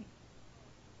academy.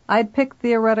 I had picked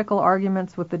theoretical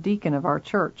arguments with the deacon of our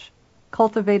church,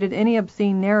 cultivated any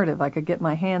obscene narrative I could get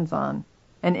my hands on,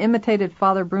 and imitated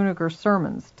Father Bruniger's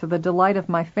sermons to the delight of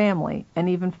my family and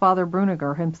even Father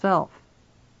Bruniger himself.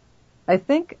 I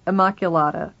think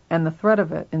Immaculata and the threat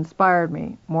of it inspired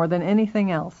me more than anything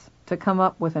else to come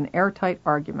up with an airtight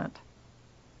argument.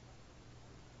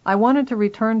 I wanted to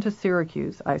return to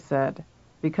Syracuse, I said,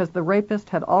 because the rapist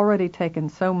had already taken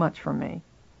so much from me.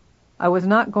 I was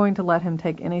not going to let him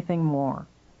take anything more.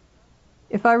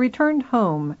 If I returned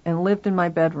home and lived in my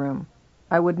bedroom,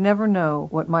 I would never know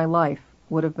what my life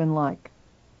would have been like.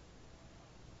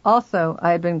 Also,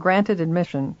 I had been granted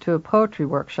admission to a poetry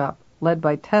workshop led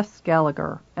by Tess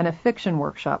Gallagher and a fiction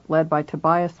workshop led by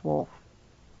Tobias Wolff.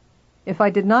 If I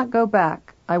did not go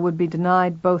back, I would be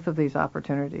denied both of these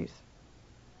opportunities.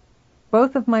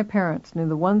 Both of my parents knew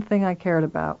the one thing I cared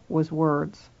about was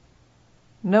words.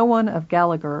 No one of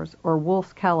Gallagher's or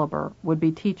Wolff's caliber would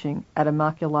be teaching at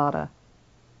Immaculata.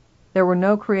 There were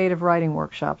no creative writing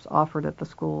workshops offered at the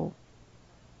school.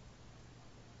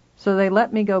 So they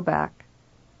let me go back.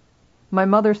 My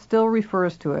mother still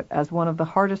refers to it as one of the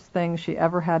hardest things she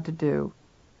ever had to do,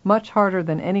 much harder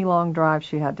than any long drive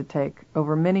she had to take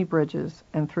over many bridges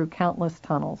and through countless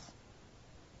tunnels.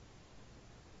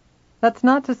 That's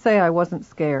not to say I wasn't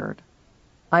scared.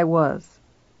 I was.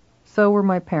 So were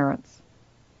my parents.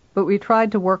 But we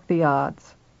tried to work the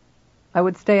odds. I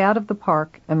would stay out of the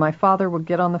park, and my father would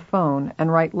get on the phone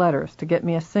and write letters to get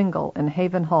me a single in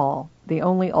Haven Hall, the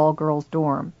only all-girls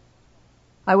dorm.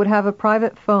 I would have a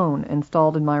private phone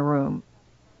installed in my room.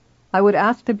 I would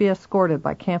ask to be escorted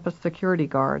by campus security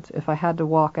guards if I had to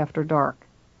walk after dark.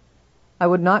 I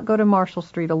would not go to Marshall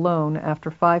Street alone after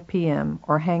 5 p.m.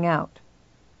 or hang out.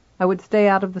 I would stay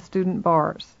out of the student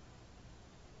bars.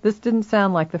 This didn't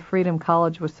sound like the freedom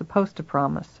college was supposed to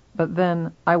promise, but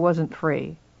then I wasn't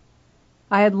free.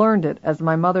 I had learned it, as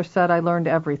my mother said I learned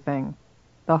everything,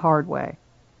 the hard way.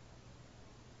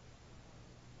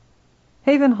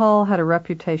 Haven Hall had a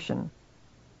reputation.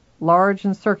 Large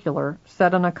and circular,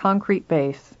 set on a concrete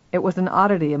base, it was an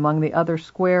oddity among the other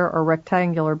square or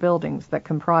rectangular buildings that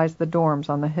comprised the dorms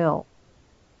on the hill.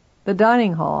 The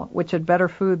dining hall, which had better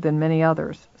food than many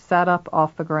others, sat up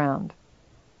off the ground.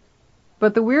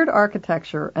 But the weird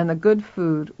architecture and the good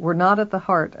food were not at the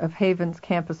heart of Haven's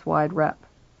campus-wide rep.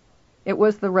 It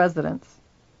was the residents.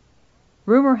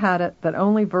 Rumor had it that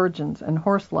only virgins and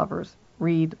horse lovers,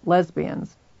 read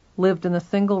lesbians, lived in the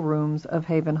single rooms of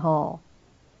Haven Hall.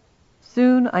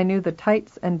 Soon I knew the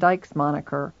Tights and Dykes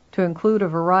moniker to include a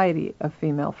variety of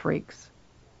female freaks.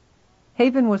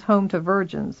 Haven was home to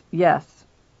virgins, yes,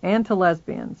 and to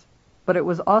lesbians, but it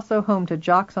was also home to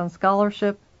jocks on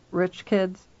scholarship, rich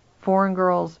kids, foreign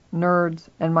girls, nerds,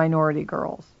 and minority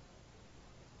girls.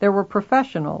 There were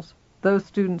professionals, those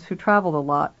students who traveled a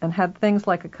lot and had things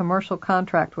like a commercial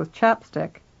contract with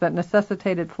Chapstick that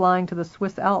necessitated flying to the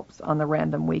Swiss Alps on the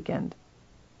random weekend.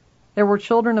 There were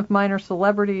children of minor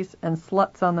celebrities and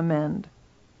sluts on the mend,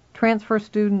 transfer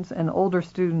students and older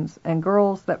students and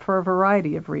girls that for a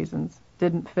variety of reasons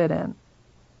didn't fit in.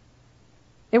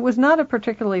 It was not a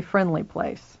particularly friendly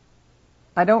place.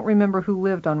 I don't remember who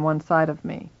lived on one side of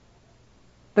me.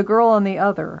 The girl on the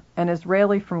other, an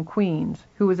Israeli from Queens,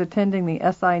 who was attending the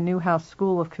S.I. Newhouse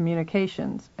School of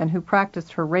Communications and who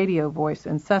practiced her radio voice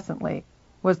incessantly,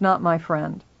 was not my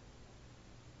friend.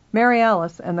 Mary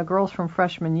Alice and the girls from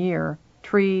freshman year,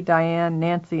 Tree, Diane,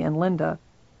 Nancy, and Linda,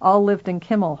 all lived in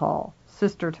Kimmel Hall,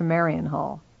 sister to Marion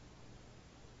Hall.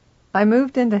 I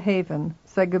moved into Haven,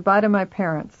 said goodbye to my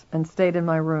parents, and stayed in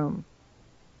my room.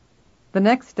 The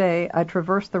next day I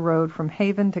traversed the road from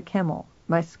Haven to Kimmel,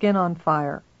 my skin on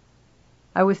fire.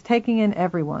 I was taking in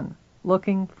everyone,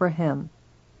 looking for him.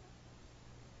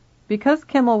 Because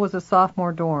Kimmel was a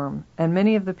sophomore dorm, and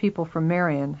many of the people from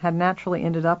Marion had naturally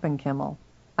ended up in Kimmel,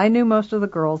 I knew most of the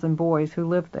girls and boys who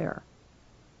lived there.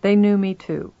 They knew me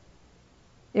too.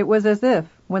 It was as if,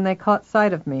 when they caught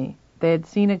sight of me, they had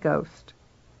seen a ghost.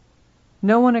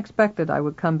 No one expected I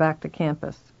would come back to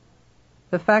campus.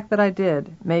 The fact that I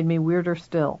did made me weirder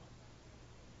still.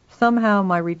 Somehow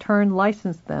my return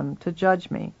licensed them to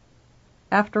judge me.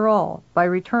 After all, by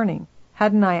returning,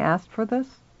 hadn't I asked for this?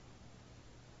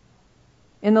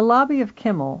 In the lobby of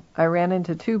Kimmel, I ran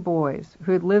into 2 boys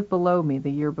who had lived below me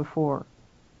the year before.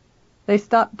 They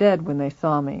stopped dead when they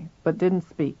saw me, but didn't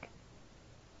speak.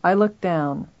 I looked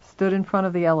down, stood in front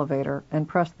of the elevator, and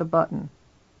pressed the button.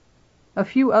 A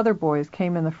few other boys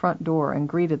came in the front door and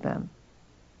greeted them.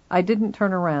 I didn't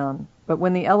turn around, but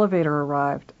when the elevator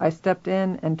arrived, I stepped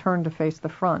in and turned to face the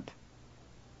front.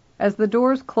 As the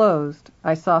doors closed,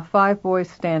 I saw 5 boys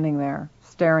standing there,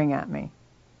 staring at me.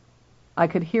 I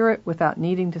could hear it without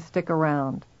needing to stick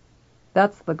around.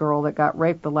 "That's the girl that got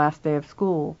raped the last day of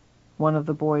school," one of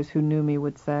the boys who knew me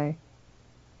would say.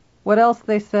 What else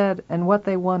they said and what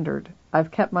they wondered, I've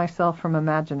kept myself from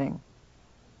imagining.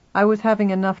 I was having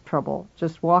enough trouble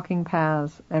just walking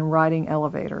paths and riding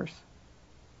elevators.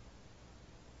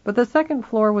 But the second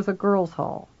floor was a girls'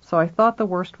 hall, so I thought the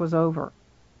worst was over.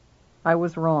 I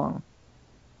was wrong.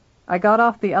 I got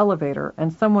off the elevator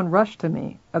and someone rushed to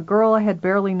me, a girl I had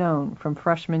barely known from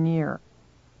freshman year.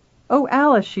 "Oh,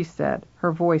 Alice," she said,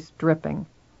 her voice dripping.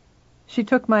 She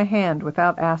took my hand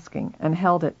without asking and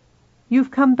held it.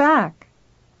 "You've come back."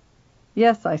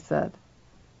 "Yes," I said.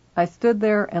 I stood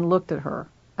there and looked at her.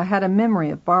 I had a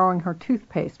memory of borrowing her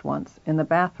toothpaste once in the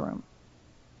bathroom.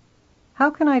 How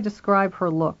can I describe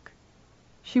her look?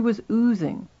 She was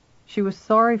oozing. She was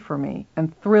sorry for me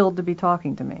and thrilled to be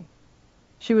talking to me.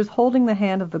 She was holding the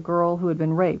hand of the girl who had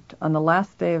been raped on the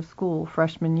last day of school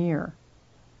freshman year.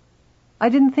 "I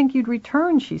didn't think you'd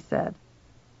return," she said.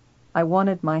 I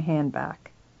wanted my hand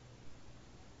back.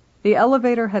 The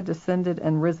elevator had descended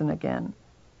and risen again.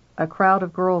 A crowd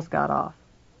of girls got off.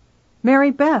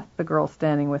 "Mary Beth," the girl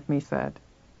standing with me said.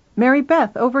 "Mary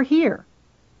Beth, over here."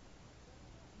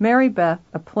 Mary Beth,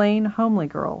 a plain, homely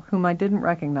girl whom I didn't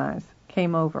recognize,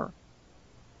 came over.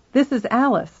 "This is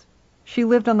Alice. She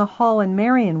lived on the hall in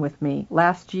Marion with me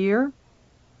last year."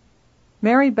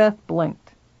 Mary Beth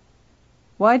blinked.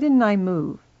 Why didn't I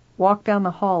move, walk down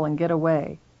the hall and get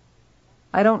away?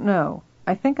 I don't know.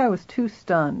 I think I was too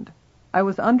stunned. I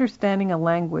was understanding a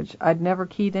language I'd never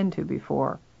keyed into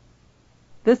before.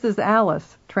 "This is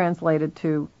Alice," translated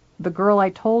to, "the girl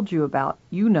I told you about,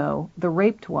 you know, the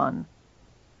raped one."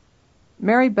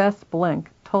 Mary Beth's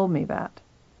blink told me that.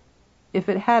 If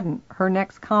it hadn't, her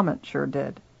next comment sure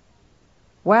did.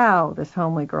 "Wow," this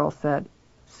homely girl said.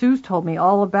 "Sue's told me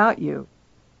all about you."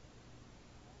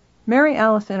 Mary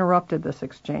Alice interrupted this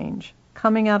exchange,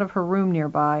 coming out of her room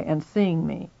nearby and seeing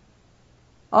me.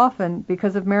 Often,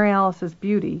 because of Mary Alice's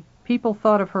beauty, people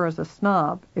thought of her as a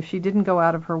snob if she didn't go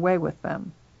out of her way with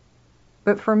them.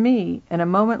 But for me, in a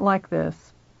moment like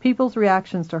this, people's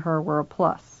reactions to her were a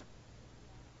plus.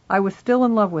 I was still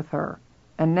in love with her,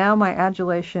 and now my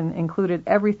adulation included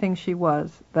everything she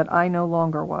was that I no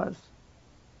longer was.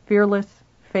 Fearless,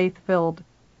 faith-filled,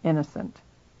 innocent.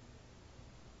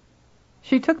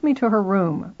 She took me to her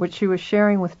room, which she was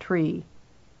sharing with Tree.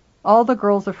 All the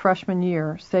girls of freshman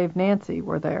year, save Nancy,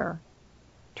 were there.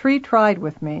 Tree tried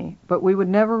with me, but we would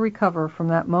never recover from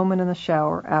that moment in the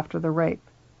shower after the rape.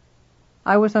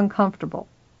 I was uncomfortable.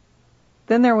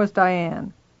 Then there was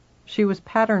Diane. She was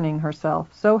patterning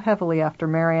herself so heavily after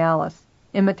Mary Alice,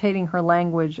 imitating her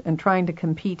language and trying to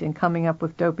compete in coming up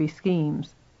with dopey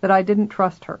schemes, that I didn't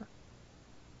trust her.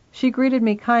 She greeted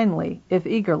me kindly, if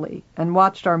eagerly, and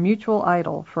watched our mutual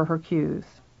idol for her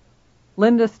cues.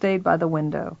 Linda stayed by the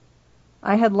window.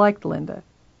 I had liked Linda.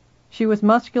 She was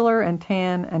muscular and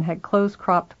tan and had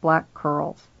close-cropped black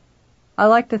curls. I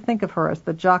liked to think of her as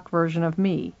the jock version of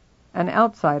me, an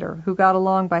outsider who got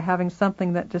along by having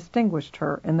something that distinguished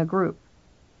her in the group.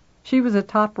 She was a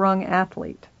top-rung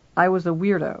athlete. I was a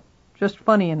weirdo, just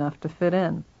funny enough to fit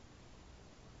in.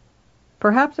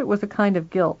 Perhaps it was a kind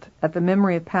of guilt at the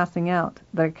memory of passing out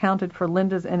that accounted for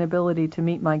Linda's inability to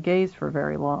meet my gaze for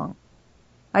very long.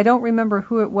 I don't remember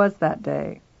who it was that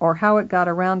day, or how it got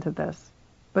around to this,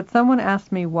 but someone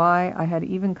asked me why I had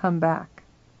even come back.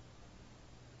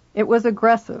 It was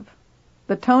aggressive.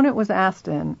 The tone it was asked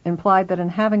in implied that in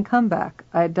having come back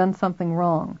I had done something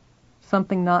wrong,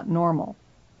 something not normal.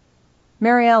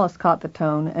 Mary Alice caught the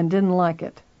tone and didn't like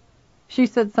it. She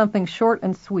said something short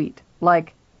and sweet,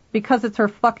 like, "Because it's her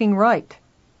fucking right,"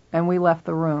 and we left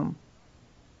the room.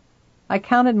 I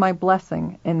counted my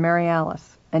blessing in Mary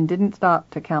Alice and didn't stop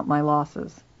to count my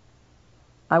losses.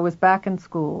 I was back in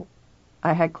school.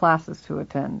 I had classes to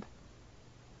attend.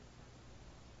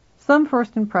 Some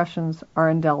first impressions are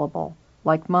indelible,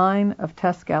 like mine of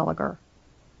Tess Gallagher.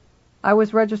 I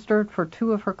was registered for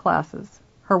 2 of her classes,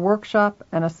 her workshop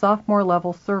and a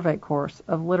sophomore-level survey course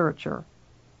of literature.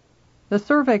 The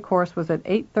survey course was at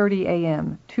 8:30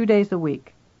 a.m., 2 days a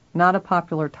week, not a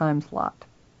popular time slot.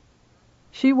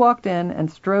 She walked in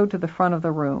and strode to the front of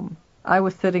the room. I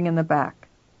was sitting in the back.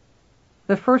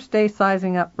 The first day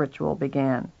sizing up ritual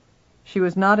began. She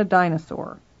was not a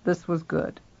dinosaur. This was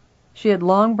good. She had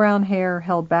long brown hair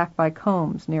held back by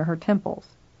combs near her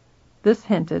temples. This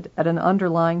hinted at an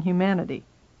underlying humanity.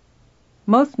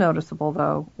 Most noticeable,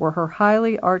 though, were her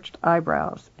highly arched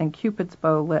eyebrows and Cupid's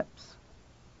bow lips.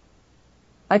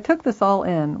 I took this all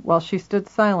in while she stood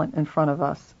silent in front of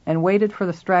us and waited for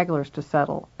the stragglers to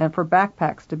settle and for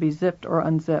backpacks to be zipped or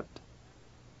unzipped.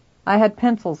 I had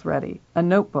pencils ready, a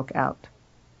notebook out.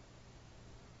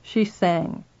 She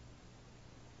sang.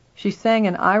 She sang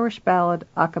an Irish ballad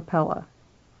a cappella.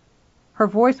 Her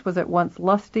voice was at once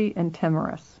lusty and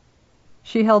timorous.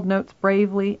 She held notes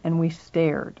bravely, and we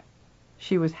stared.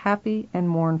 She was happy and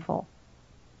mournful.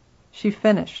 She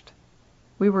finished.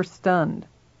 We were stunned.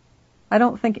 I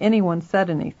don't think anyone said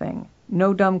anything,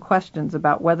 no dumb questions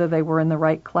about whether they were in the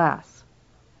right class.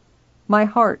 My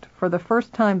heart, for the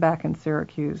first time back in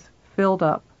Syracuse, filled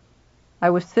up. I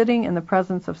was sitting in the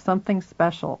presence of something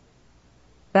special.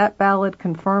 That ballad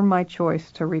confirmed my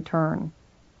choice to return.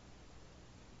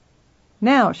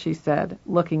 "Now," she said,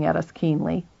 looking at us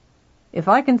keenly, "if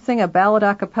I can sing a ballad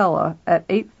a cappella at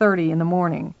 8:30 in the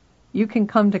morning, you can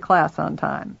come to class on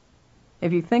time.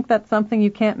 If you think that's something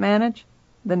you can't manage,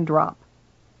 then drop."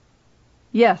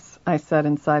 "Yes," I said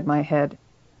inside my head.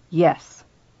 "Yes."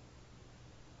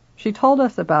 She told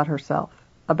us about herself,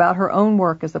 about her own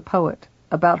work as a poet,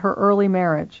 about her early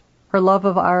marriage, her love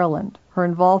of Ireland, her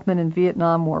involvement in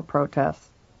Vietnam War protests,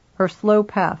 her slow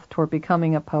path toward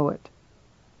becoming a poet.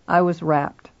 I was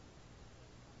rapt.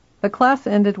 The class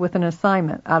ended with an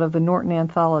assignment out of the Norton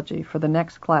Anthology for the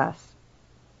next class.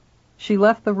 She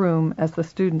left the room as the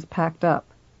students packed up.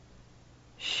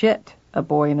 "Shit," a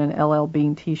boy in an LL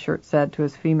Bean t-shirt said to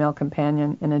his female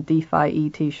companion in a Defy-E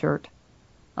t-shirt.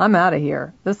 "I'm out of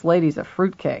here. This lady's a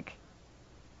fruitcake."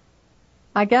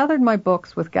 I gathered my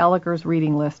books with Gallagher's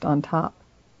reading list on top.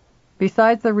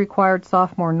 Besides the required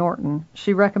sophomore Norton,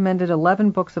 she recommended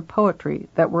 11 books of poetry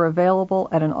that were available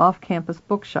at an off-campus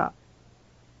bookshop.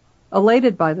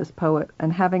 Elated by this poet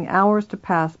and having hours to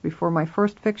pass before my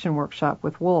first fiction workshop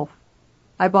with Woolf,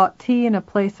 I bought tea in a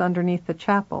place underneath the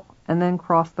chapel and then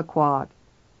crossed the quad.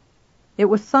 It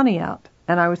was sunny out,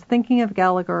 and I was thinking of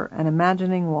Gallagher and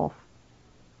imagining Woolf.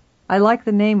 I liked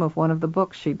the name of one of the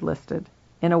books she'd listed,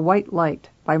 In a White Light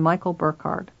by Michael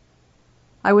Burkhardt.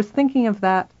 I was thinking of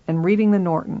that and reading the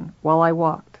Norton while I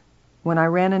walked, when I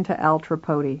ran into Al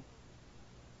Tripodi.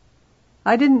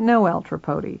 I didn't know Al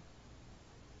Tripodi.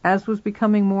 As was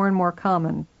becoming more and more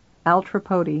common, Al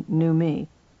Tripodi knew me.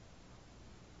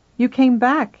 "You came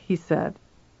back," he said.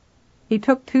 He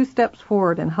took 2 steps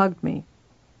forward and hugged me.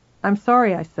 "I'm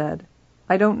sorry," I said.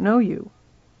 "I don't know you."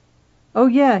 "Oh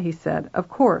yeah," he said, "of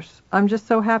course. I'm just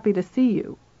so happy to see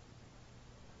you."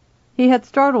 He had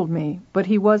startled me, but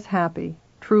he was happy,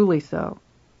 truly so.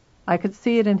 I could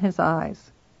see it in his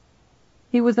eyes.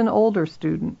 He was an older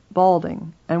student,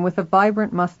 balding, and with a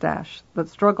vibrant mustache that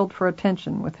struggled for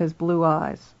attention with his blue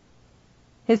eyes.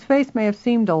 His face may have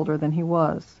seemed older than he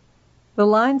was. The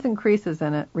lines and creases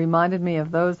in it reminded me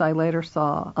of those I later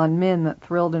saw on men that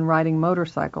thrilled in riding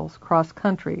motorcycles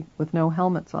cross-country with no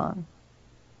helmets on.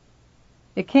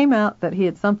 It came out that he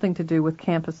had something to do with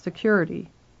campus security,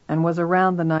 and was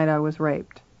around the night I was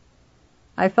raped.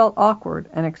 I felt awkward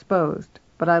and exposed,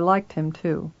 but I liked him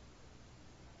too.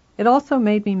 It also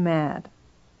made me mad.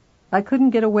 I couldn't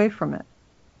get away from it.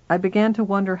 I began to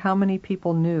wonder how many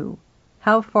people knew,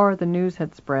 how far the news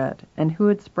had spread, and who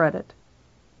had spread it.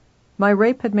 My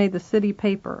rape had made the city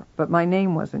paper, but my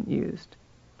name wasn't used.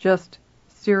 Just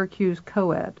Syracuse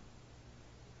Co-ed.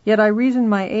 Yet I reasoned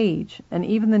my age, and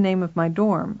even the name of my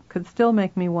dorm, could still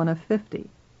make me one of 50.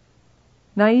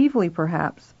 Naively,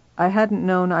 perhaps, I hadn't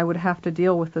known I would have to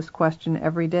deal with this question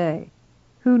every day.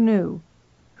 Who knew?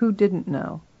 Who didn't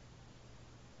know?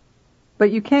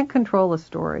 But you can't control a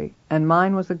story, and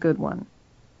mine was a good one.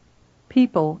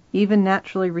 People, even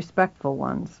naturally respectful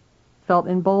ones, felt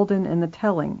emboldened in the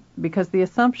telling because the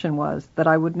assumption was that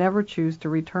I would never choose to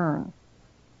return.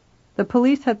 The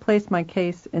police had placed my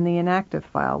case in the inactive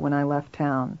file when I left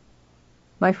town.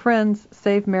 My friends,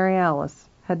 save Mary Alice,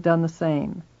 had done the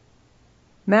same.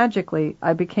 Magically,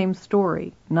 I became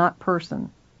story, not person,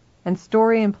 and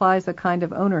story implies a kind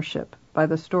of ownership by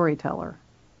the storyteller.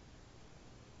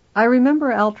 I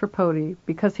remember Al Tripodi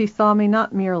because he saw me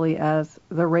not merely as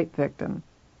the rape victim.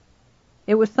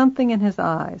 It was something in his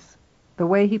eyes, the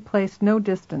way he placed no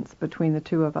distance between the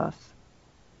two of us.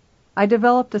 I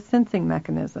developed a sensing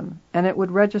mechanism, and it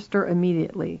would register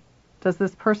immediately. Does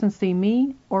this person see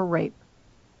me or rape?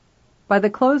 By the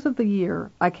close of the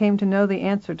year, I came to know the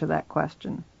answer to that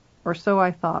question, or so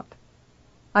I thought.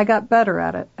 I got better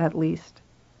at it, at least.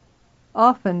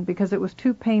 Often, because it was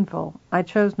too painful, I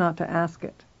chose not to ask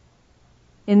it.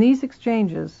 In these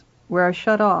exchanges, where I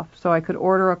shut off so I could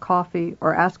order a coffee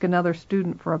or ask another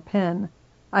student for a pen,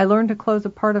 I learned to close a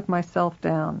part of myself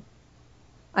down.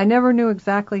 I never knew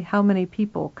exactly how many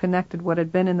people connected what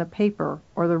had been in the paper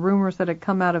or the rumors that had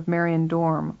come out of Marion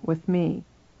dorm with me.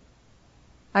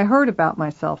 I heard about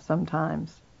myself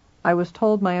sometimes. I was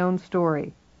told my own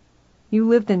story. "You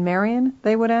lived in Marion?"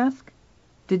 they would ask.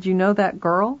 "Did you know that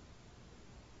girl?"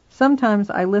 Sometimes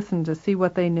I listened to see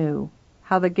what they knew,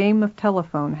 how the game of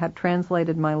telephone had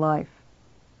translated my life.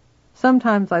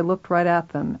 Sometimes I looked right at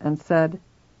them and said,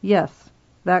 "Yes,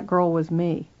 that girl was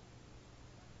me."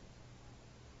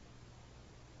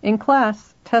 In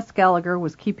class, Tess Gallagher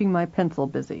was keeping my pencil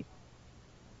busy.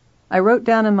 I wrote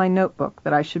down in my notebook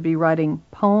that I should be writing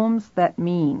poems that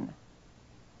mean.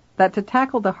 That to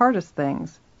tackle the hardest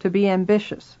things, to be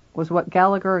ambitious, was what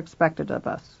Gallagher expected of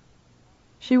us.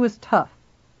 She was tough.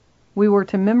 We were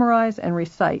to memorize and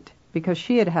recite, because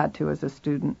she had had to as a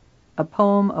student, a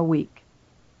poem a week.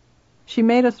 She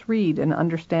made us read and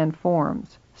understand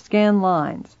forms, scan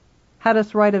lines, had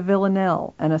us write a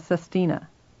villanelle and a sestina.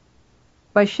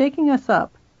 By shaking us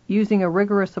up, using a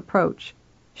rigorous approach,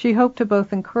 she hoped to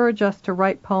both encourage us to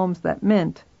write poems that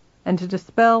meant, and to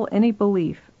dispel any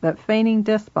belief that feigning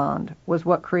despond was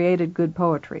what created good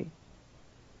poetry.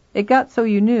 It got so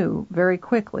you knew, very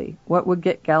quickly, what would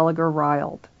get Gallagher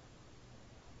riled.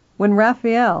 When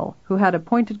Raphael, who had a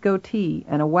pointed goatee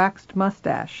and a waxed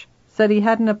mustache, said he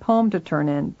hadn't a poem to turn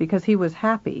in because he was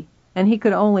happy, and he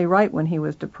could only write when he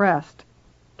was depressed,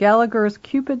 Gallagher's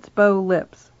Cupid's bow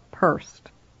lips pursed.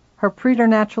 Her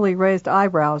preternaturally raised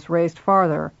eyebrows raised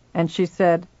farther, and she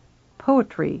said,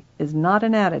 "Poetry is not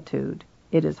an attitude,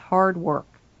 it is hard work."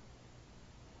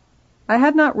 I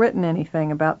had not written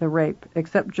anything about the rape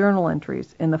except journal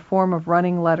entries in the form of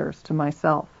running letters to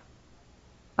myself.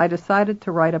 I decided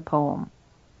to write a poem.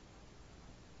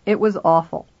 It was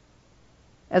awful.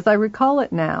 As I recall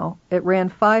it now, it ran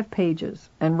 5 pages,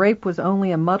 and rape was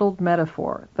only a muddled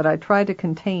metaphor that I tried to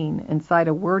contain inside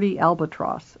a wordy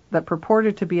albatross that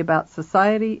purported to be about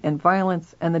society and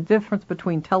violence and the difference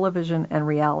between television and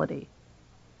reality.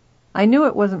 I knew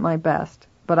it wasn't my best,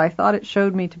 but I thought it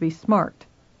showed me to be smart,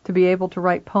 to be able to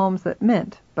write poems that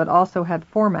meant, but also had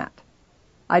format.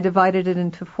 I divided it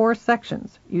into 4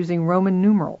 sections, using Roman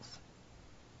numerals.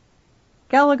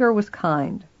 Gallagher was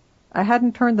kind. I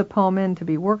hadn't turned the poem in to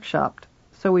be workshopped,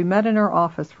 so we met in her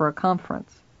office for a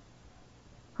conference.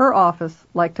 Her office,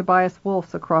 like Tobias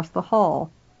Wolff's across the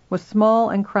hall, was small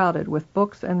and crowded with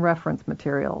books and reference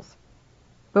materials.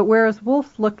 But whereas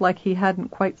Wolff's looked like he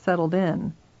hadn't quite settled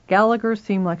in, Gallagher's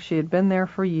seemed like she had been there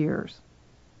for years.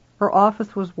 Her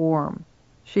office was warm.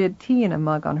 She had tea in a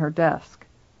mug on her desk.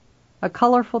 A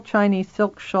colorful Chinese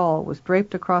silk shawl was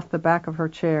draped across the back of her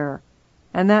chair,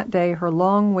 and that day her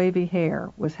long wavy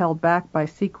hair was held back by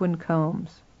sequined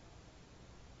combs.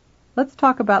 "Let's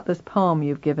talk about this poem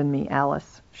you've given me,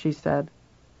 Alice," she said.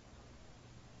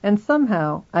 And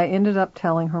somehow I ended up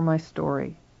telling her my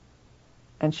story.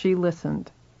 And she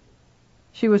listened.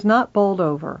 She was not bowled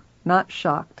over, not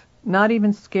shocked, not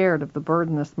even scared of the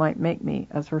burden this might make me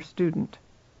as her student.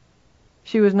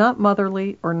 She was not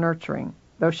motherly or nurturing,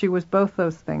 though she was both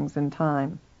those things in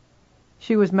time.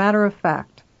 She was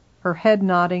matter-of-fact, her head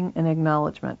nodding in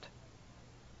acknowledgement.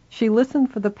 She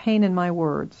listened for the pain in my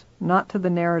words, not to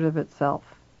the narrative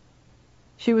itself.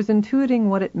 She was intuiting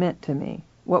what it meant to me,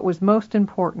 what was most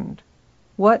important,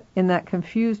 what, in that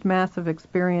confused mass of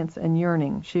experience and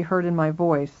yearning she heard in my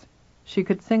voice, she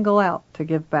could single out to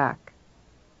give back.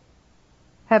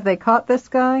 "Have they caught this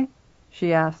guy?"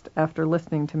 she asked after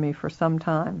listening to me for some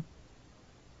time.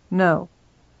 "No."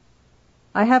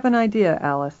 "I have an idea,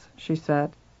 Alice," she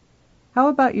said. "How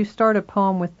about you start a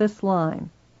poem with this line?"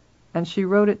 And she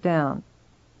wrote it down.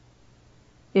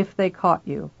 "If they caught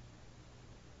you."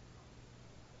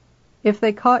 If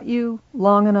they caught you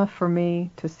long enough for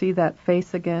me to see that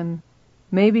face again,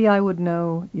 maybe I would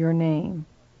know your name.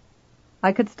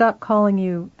 I could stop calling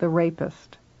you the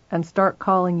rapist and start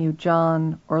calling you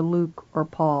John or Luke or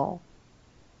Paul.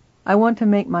 I want to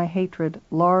make my hatred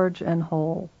large and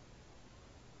whole.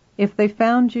 If they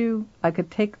found you, I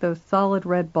could take those solid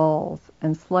red balls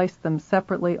and slice them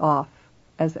separately off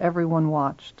as everyone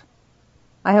watched.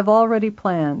 I have already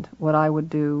planned what I would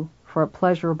do for a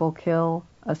pleasurable kill,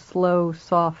 a slow,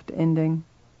 soft ending.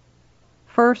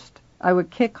 First, I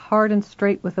would kick hard and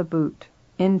straight with a boot,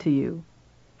 into you,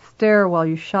 stare while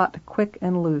you shot quick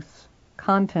and loose,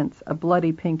 contents a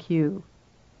bloody pink hue.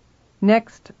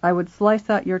 Next, I would slice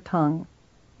out your tongue.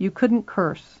 You couldn't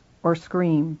curse or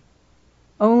scream.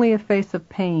 Only a face of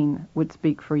pain would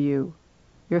speak for you,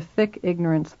 your thick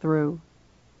ignorance through.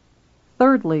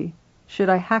 Thirdly, should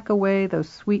I hack away those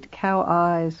sweet cow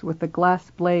eyes with the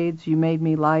glass blades you made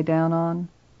me lie down on?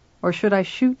 Or should I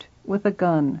shoot with a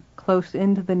gun close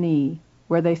into the knee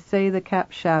where they say the cap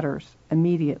shatters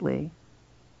immediately.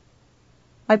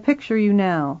 I picture you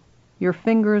now, your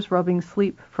fingers rubbing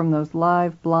sleep from those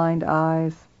live, blind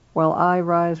eyes, while I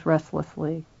rise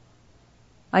restlessly.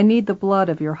 I need the blood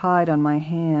of your hide on my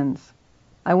hands.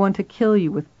 I want to kill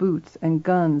you with boots and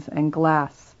guns and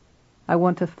glass. I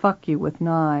want to fuck you with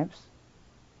knives.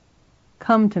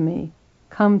 Come to me,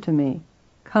 come to me,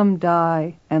 come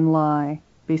die and lie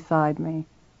beside me.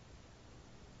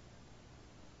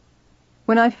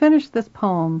 When I finished this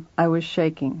poem, I was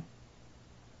shaking.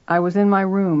 I was in my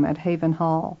room at Haven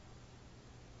Hall.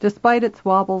 Despite its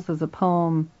wobbles as a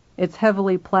poem, its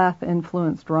heavily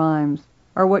Plath-influenced rhymes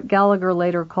are what Gallagher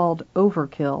later called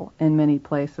overkill in many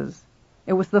places.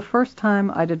 It was the first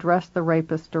time I'd addressed the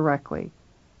rapist directly.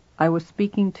 I was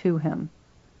speaking to him.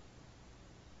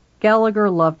 Gallagher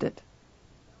loved it.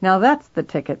 Now that's the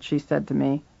ticket, she said to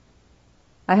me.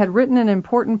 I had written an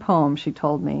important poem, she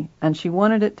told me, and she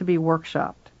wanted it to be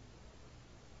workshopped.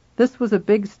 This was a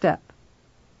big step.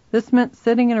 This meant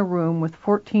sitting in a room with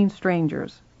 14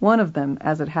 strangers, one of them,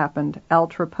 as it happened, Al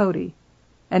Tripodi,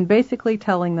 and basically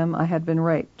telling them I had been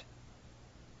raped.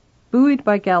 Buoyed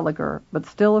by Gallagher, but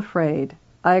still afraid,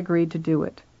 I agreed to do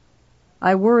it.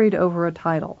 I worried over a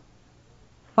title.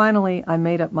 Finally, I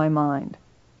made up my mind.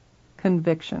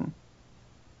 Conviction.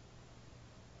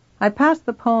 I passed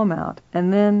the poem out,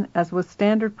 and then, as was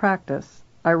standard practice,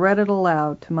 I read it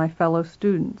aloud to my fellow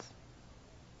students.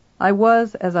 I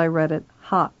was, as I read it,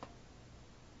 hot.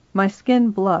 My skin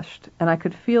blushed, and I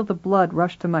could feel the blood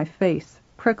rush to my face,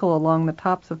 prickle along the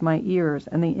tops of my ears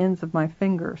and the ends of my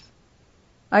fingers.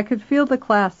 I could feel the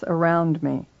class around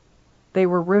me. They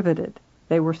were riveted.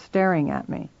 They were staring at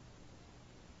me.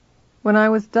 When I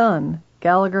was done,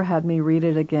 Gallagher had me read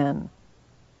it again.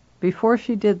 Before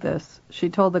she did this, she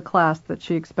told the class that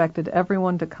she expected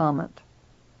everyone to comment.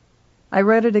 I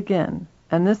read it again,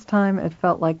 and this time it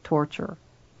felt like torture,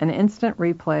 an instant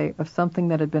replay of something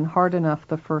that had been hard enough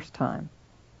the first time.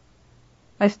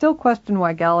 I still question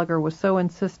why Gallagher was so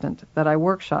insistent that I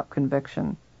workshop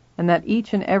conviction, and that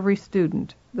each and every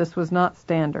student, this was not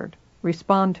standard,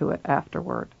 respond to it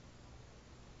afterward.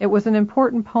 It was an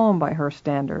important poem by her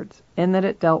standards, in that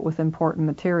it dealt with important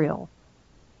material.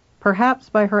 Perhaps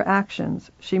by her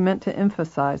actions she meant to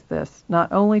emphasize this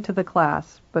not only to the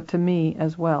class, but to me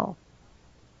as well.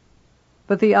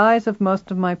 But the eyes of most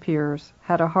of my peers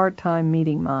had a hard time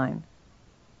meeting mine.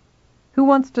 "Who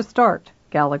wants to start?"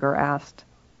 Gallagher asked.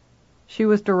 She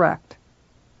was direct.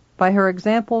 By her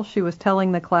example, she was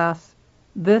telling the class,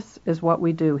 "This is what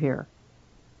we do here."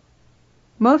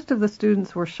 Most of the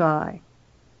students were shy.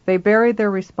 They buried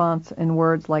their response in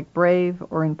words like brave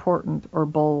or important or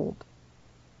bold.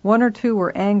 One or two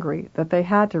were angry that they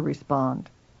had to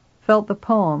respond, felt the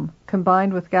poem,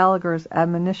 combined with Gallagher's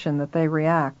admonition that they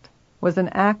react, was an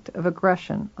act of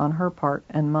aggression on her part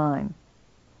and mine.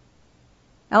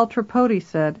 Al Tripodi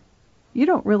said, "You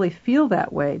don't really feel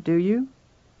that way, do you?"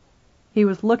 He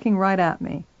was looking right at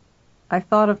me. I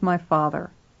thought of my father.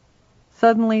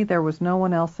 Suddenly there was no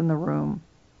one else in the room.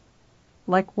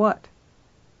 Like what?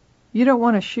 You don't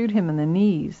want to shoot him in the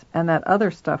knees and that other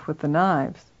stuff with the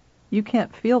knives. You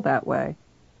can't feel that way.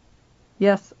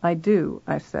 Yes, I do,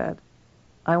 I said.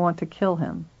 I want to kill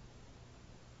him.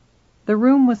 The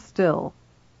room was still.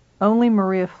 Only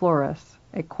Maria Flores,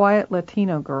 a quiet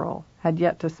Latino girl, had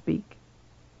yet to speak.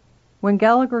 When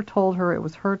Gallagher told her it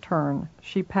was her turn,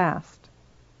 she passed.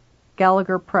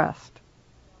 Gallagher pressed.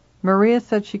 Maria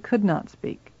said she could not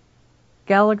speak.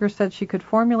 Gallagher said she could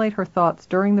formulate her thoughts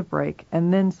during the break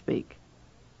and then speak.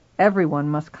 Everyone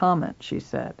must comment, she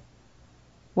said.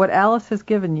 What Alice has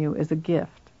given you is a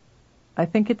gift. I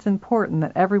think it's important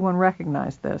that everyone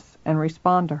recognize this and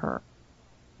respond to her.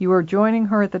 You are joining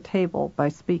her at the table by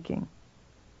speaking.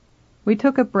 We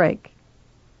took a break.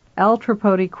 Al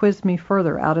Tripodi quizzed me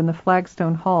further out in the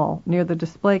flagstone hall near the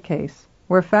display case,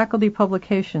 where faculty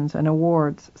publications and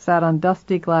awards sat on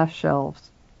dusty glass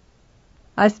shelves.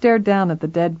 I stared down at the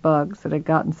dead bugs that had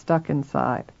gotten stuck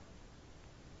inside.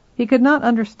 He could not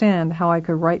understand how I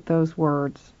could write those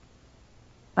words.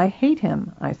 "I hate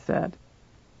him," I said.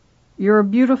 "You're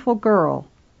a beautiful girl."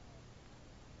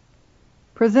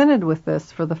 Presented with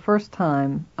this for the first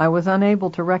time, I was unable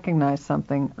to recognize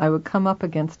something I would come up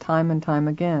against time and time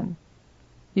again.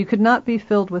 You could not be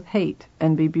filled with hate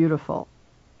and be beautiful.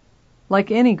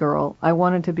 Like any girl, I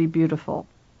wanted to be beautiful,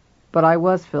 but I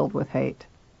was filled with hate.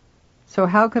 So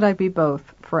how could I be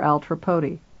both for Al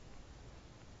Tripodi?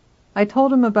 I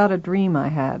told him about a dream I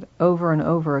had over and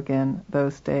over again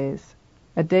those days.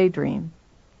 A daydream.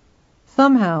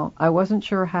 Somehow, I wasn't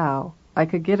sure how, I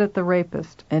could get at the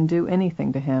rapist and do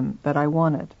anything to him that I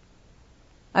wanted.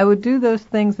 I would do those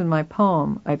things in my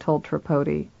poem, I told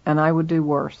Tripodi, and I would do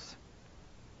worse.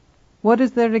 What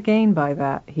is there to gain by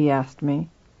that? He asked me.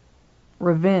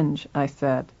 Revenge, I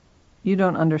said. You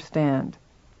don't understand.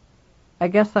 I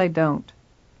guess I don't.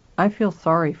 I feel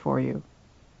sorry for you.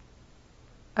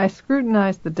 I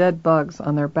scrutinized the dead bugs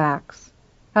on their backs,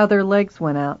 how their legs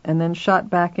went out and then shot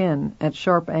back in at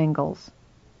sharp angles,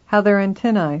 how their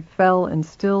antennae fell in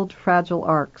stilled, fragile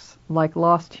arcs like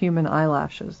lost human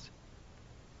eyelashes.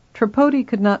 Tripodi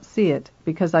could not see it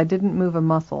because I didn't move a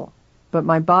muscle, but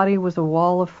my body was a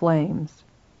wall of flames.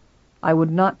 I would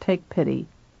not take pity,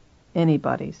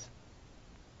 anybody's.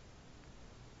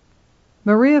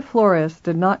 Maria Flores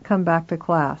did not come back to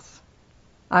class.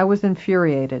 I was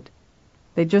infuriated.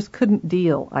 They just couldn't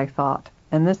deal, I thought,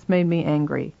 and this made me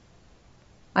angry.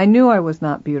 I knew I was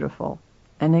not beautiful,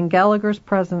 and in Gallagher's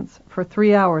presence for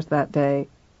 3 hours that day,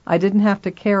 I didn't have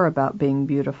to care about being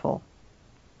beautiful.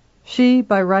 She,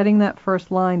 by writing that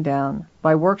first line down,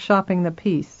 by workshopping the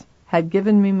piece, had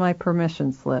given me my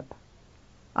permission slip.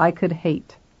 I could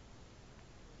hate.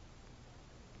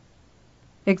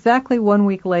 Exactly 1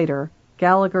 week later,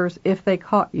 Gallagher's If They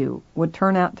Caught You would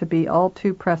turn out to be all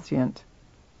too prescient.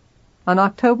 On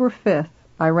October 5th,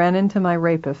 I ran into my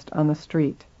rapist on the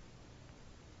street.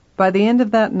 By the end of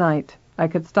that night, I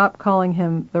could stop calling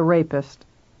him the rapist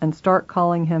and start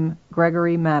calling him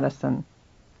Gregory Madison.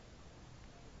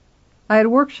 I had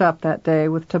workshopped that day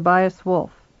with Tobias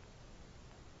Wolff.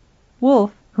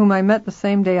 Wolff, whom I met the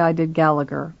same day I did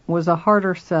Gallagher, was a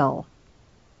harder sell.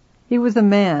 He was a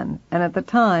man, and at the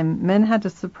time, men had to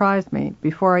surprise me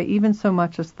before I even so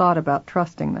much as thought about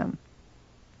trusting them.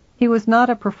 He was not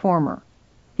a performer.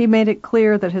 He made it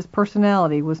clear that his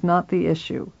personality was not the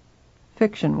issue.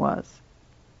 Fiction was.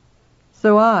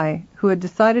 So I, who had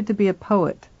decided to be a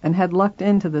poet and had lucked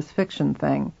into this fiction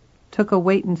thing, took a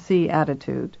wait-and-see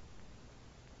attitude.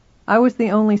 I was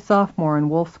the only sophomore in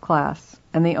Wolff's class,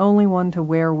 and the only one to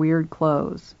wear weird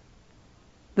clothes.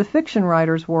 The fiction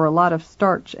writers wore a lot of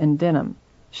starch and denim,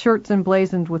 shirts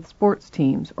emblazoned with sports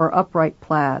teams or upright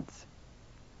plaids.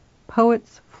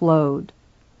 Poets flowed.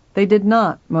 They did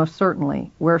not, most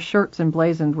certainly, wear shirts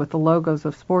emblazoned with the logos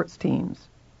of sports teams.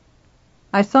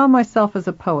 I saw myself as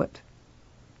a poet.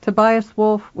 Tobias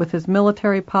Wolff, with his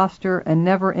military posture and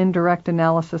never indirect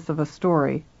analysis of a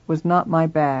story, was not my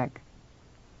bag.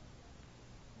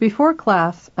 Before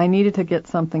class, I needed to get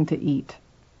something to eat.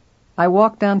 I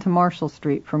walked down to Marshall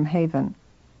Street from Haven.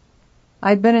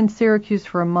 I'd been in Syracuse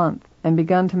for a month and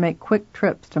begun to make quick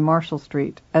trips to Marshall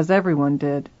Street, as everyone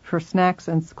did, for snacks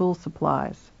and school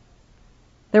supplies.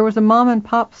 There was a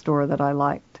mom-and-pop store that I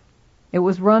liked. It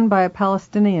was run by a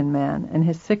Palestinian man in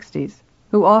his 60s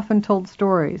who often told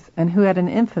stories and who had an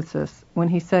emphasis when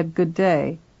he said good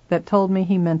day that told me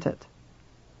he meant it.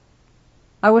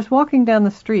 I was walking down the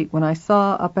street when I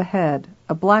saw up ahead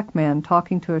a black man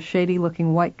talking to a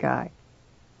shady-looking white guy.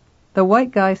 The white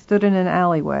guy stood in an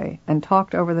alleyway and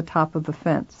talked over the top of the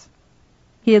fence.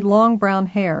 He had long brown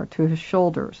hair to his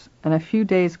shoulders and a few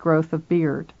days' growth of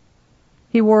beard.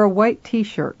 He wore a white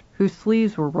T-shirt whose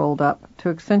sleeves were rolled up to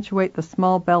accentuate the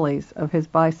small bellies of his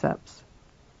biceps.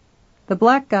 The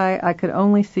black guy I could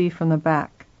only see from the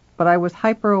back, but I was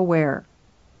hyper-aware.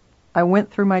 I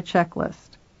went through my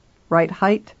checklist. Right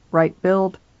height, right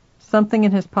build, something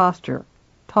in his posture,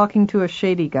 talking to a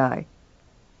shady guy.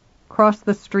 Cross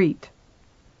the street.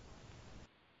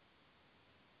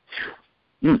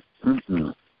 That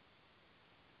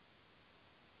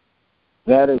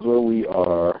is where we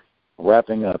are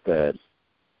wrapping up at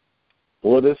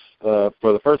for the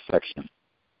first section.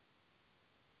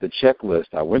 The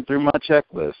checklist. I went through my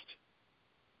checklist.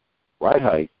 Right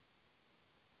height,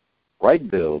 right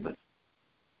build,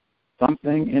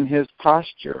 something in his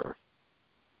posture,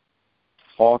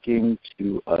 talking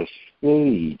to a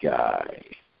shady guy,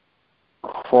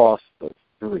 cross the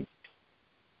street.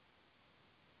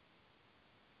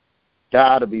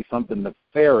 Gotta be something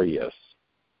nefarious.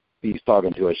 He's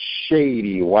talking to a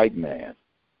shady white man.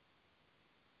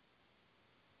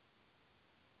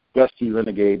 Gusty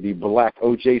Renegade, the Black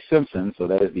O.J. Simpson, so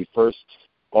that is the first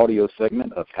audio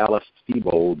segment of Alice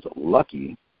Sebold's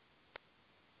Lucky.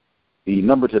 The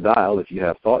number to dial, if you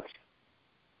have thoughts,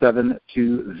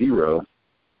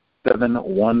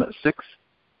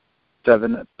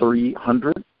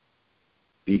 720-716-7300.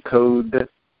 The code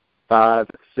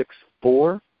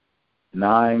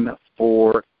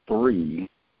 564-943#.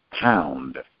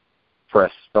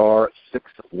 Press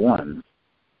 *61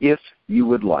 if you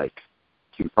would like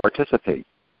to participate.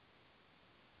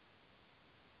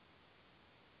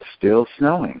 Still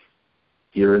snowing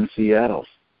here in Seattle.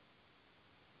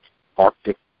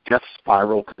 Arctic Death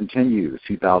spiral continues.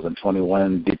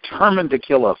 2021, determined to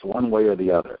kill us one way or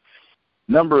the other.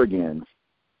 Number again,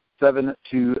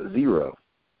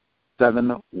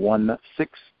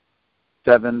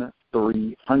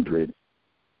 720-716-7300.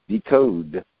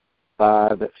 Decode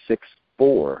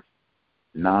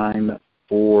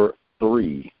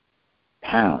 564943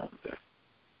 pound.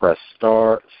 Press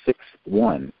star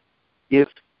 61 if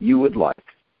you would like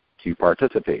to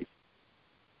participate.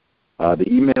 The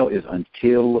email is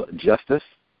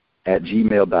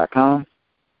untiljustice@gmail.com.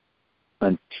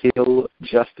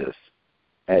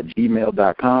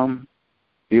 Untiljustice@gmail.com.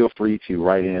 Feel free to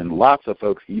write in. Lots of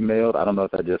folks emailed. I don't know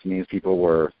if that just means people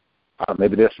were,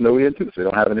 maybe they're snowed in too, so they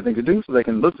don't have anything to do, so they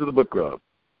can listen to the book club.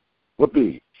 Would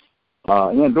be.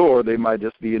 And or they might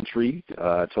just be intrigued.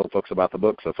 I told folks about the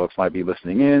book, so folks might be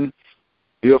listening in.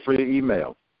 Feel free to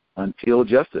email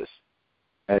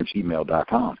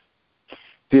untiljustice@gmail.com.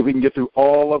 See if we can get through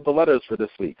all of the letters for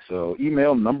this week. So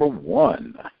email number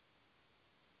 1.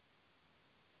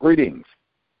 Greetings.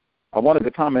 I wanted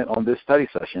to comment on this study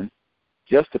session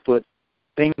just to put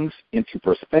things into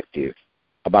perspective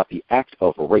about the act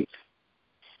of rape.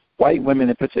 White women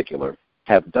in particular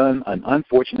have done an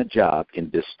unfortunate job in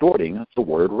distorting the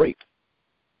word rape.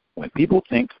 When people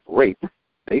think rape,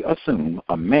 they assume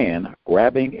a man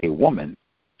grabbing a woman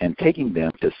and taking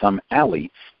them to some alley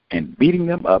and beating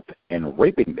them up and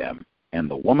raping them, and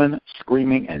the woman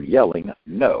screaming and yelling,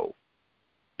 no.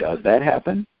 Does that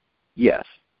happen? Yes.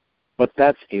 But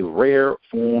that's a rare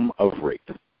form of rape.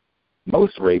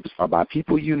 Most rapes are by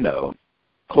people you know,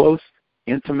 close,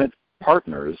 intimate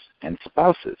partners and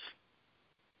spouses.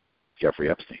 Jeffrey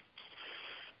Epstein.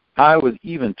 I was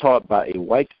even taught by a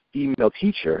white female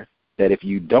teacher that if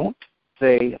you don't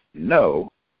say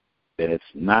no, then it's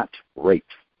not rape.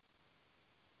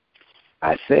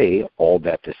 I say all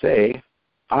that to say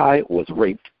I was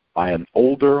raped by an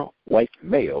older white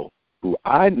male who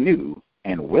I knew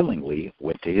and willingly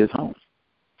went to his home.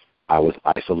 I was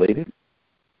isolated.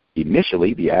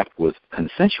 Initially, the act was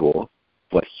consensual,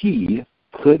 but he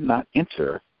could not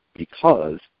enter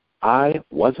because I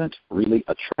wasn't really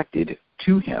attracted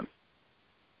to him.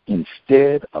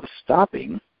 Instead of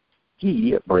stopping,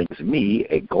 he brings me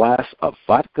a glass of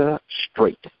vodka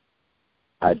straight.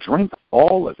 I drink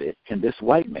all of it, and this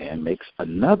white man makes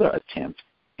another attempt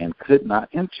and could not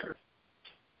enter.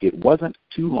 It wasn't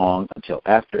too long until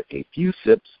after a few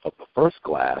sips of the first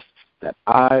glass that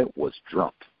I was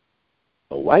drunk.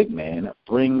 The white man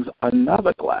brings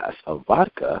another glass of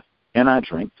vodka, and I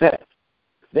drink that,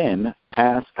 then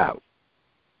pass out.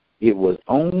 It was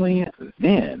only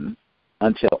then,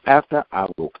 until after I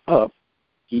woke up,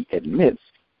 he admits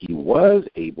he was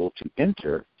able to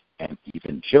enter and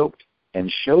even joked and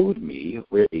showed me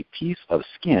where a piece of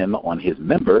skin on his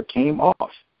member came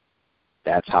off.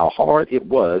 That's how hard it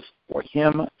was for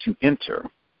him to enter.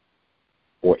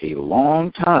 For a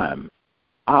long time,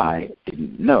 I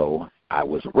didn't know I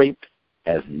was raped,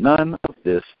 as none of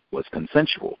this was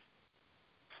consensual.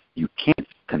 You can't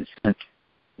consent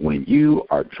when you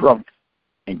are drunk,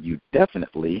 and you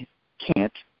definitely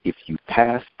can't if you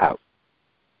pass out.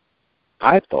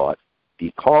 I thought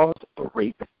because the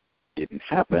rape didn't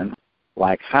happen,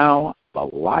 like how the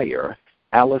liar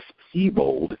Alice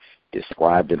Sebold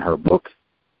described in her book,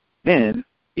 then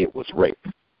it was rape.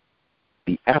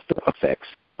 The after effects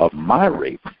of my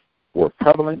rape were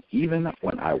prevalent even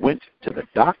when I went to the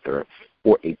doctor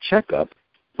for a checkup,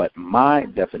 but my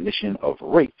definition of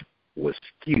rape was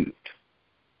skewed.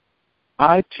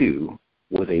 I, too,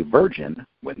 was a virgin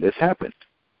when this happened.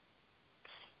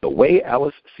 The way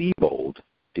Alice Sebold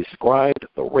described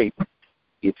the rape,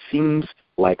 it seems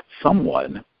like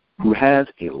someone who has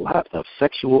a lot of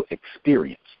sexual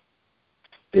experience.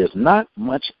 There's not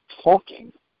much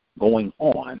talking going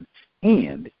on,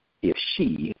 and if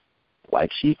she, like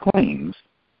she claims,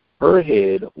 her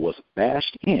head was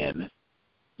bashed in,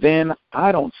 then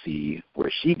I don't see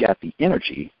where she got the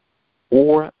energy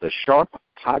or the sharp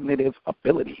cognitive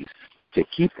abilities to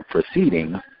keep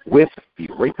proceeding with the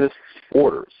rapist's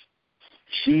orders.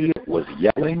 She was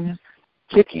yelling,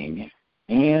 kicking,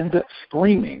 and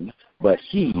screaming, but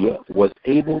he was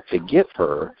able to get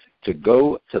her to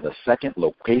go to the second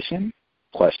location?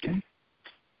 Question.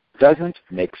 Doesn't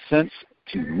make sense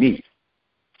to me.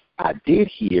 I did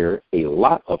hear a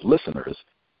lot of listeners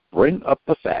bring up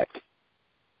the fact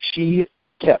she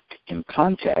kept in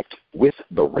contact with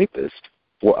the rapist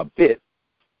for a bit,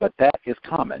 but that is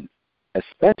common,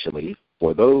 especially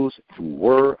for those who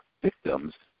were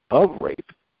victims of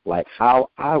rape, like how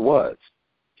I was.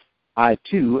 I,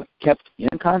 too, kept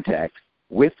in contact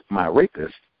with my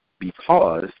rapist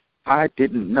because I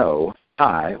didn't know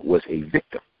I was a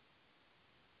victim.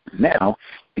 Now,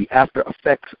 the after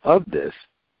effects of this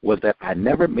was that I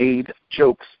never made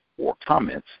jokes or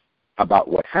comments about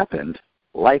what happened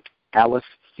like Alice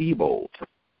Sebold.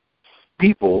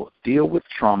 People deal with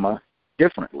trauma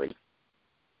differently,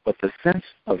 but the sense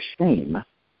of shame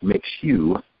makes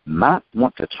you not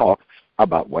want to talk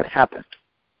about what happened.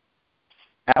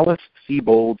 Alice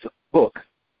Sebold's book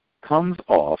comes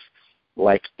off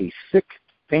like a sick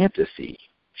fantasy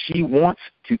she wants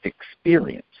to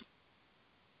experience.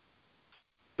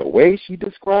 The way she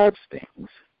describes things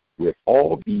with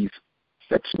all these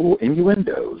sexual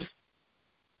innuendos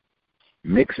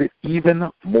makes it even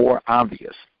more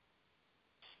obvious.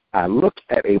 I look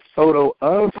at a photo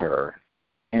of her,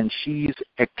 and she's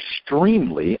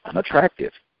extremely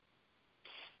unattractive.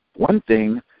 One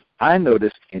thing I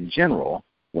noticed in general,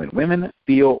 when women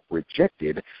feel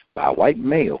rejected by white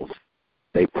males,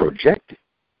 they project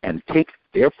and take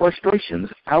their frustrations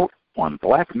out on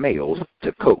black males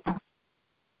to cope.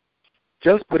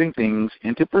 Just putting things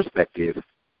into perspective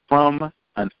from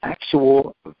an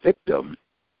actual victim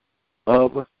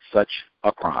of such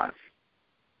a crime.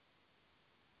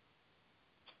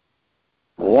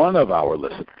 One of our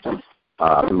listeners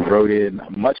who wrote in,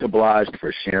 much obliged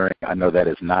for sharing. I know that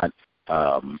is not,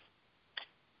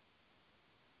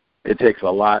 it takes a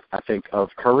lot, I think, of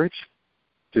courage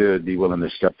to be willing to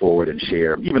step forward and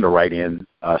share, even to write in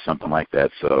something like that.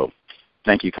 So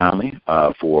thank you kindly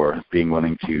for being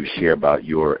willing to share about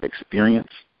your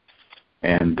experience.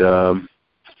 And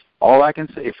all I can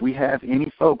say, if we have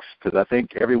any folks, because I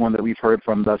think everyone that we've heard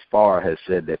from thus far has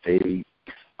said that they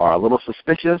are a little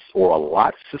suspicious or a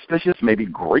lot suspicious, maybe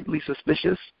greatly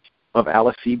suspicious of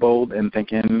Alice Sebold and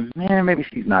thinking, maybe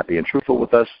she's not being truthful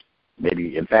with us.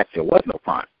 Maybe, in fact, there was no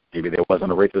crime. Maybe there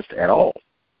wasn't a rapist at all,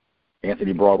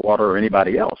 Anthony Broadwater or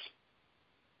anybody else.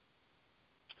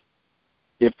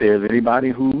 If there's anybody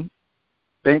who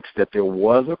thinks that there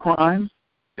was a crime,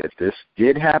 that this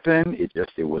did happen, it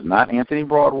was not Anthony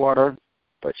Broadwater,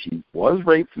 but she was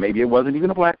raped. Maybe it wasn't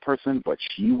even a black person, but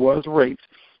she was raped.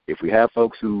 If we have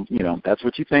folks who, that's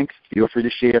what you think, feel free to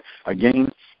share.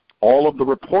 Again, all of the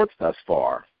reports thus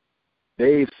far,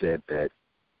 they've said that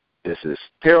this is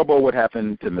terrible what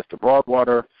happened to Mr.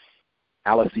 Broadwater.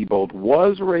 Alice Sebold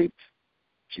was raped.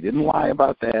 She didn't lie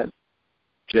about that.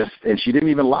 And she didn't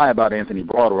even lie about Anthony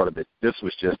Broadwater, that this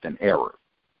was just an error.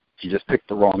 She just picked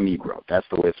the wrong Negro. That's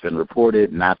the way it's been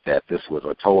reported, not that this was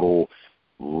a total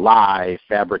lie,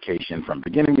 fabrication from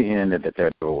beginning to end, that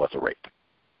there was a rape.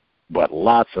 But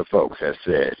lots of folks have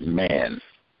said, man,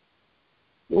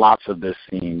 lots of this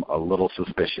seem a little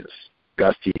suspicious,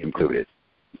 Gusty included.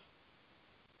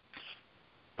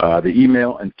 The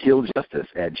email,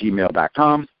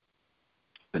 untiljustice@gmail.com.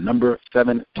 The number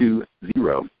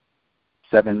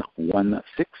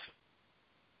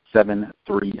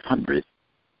 720-716-7300.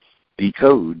 The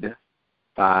code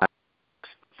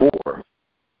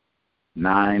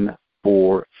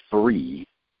 54943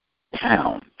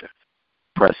 pound.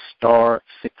 Press star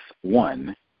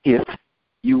 61 if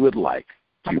you would like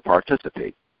to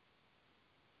participate.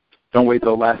 Don't wait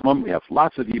till the last moment. We have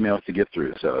lots of emails to get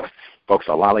through. So if folks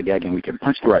are lollygagging, we can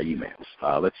punch through our emails.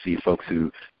 Let's see folks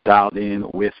who dialed in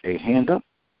with a hand up.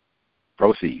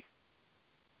 Proceed.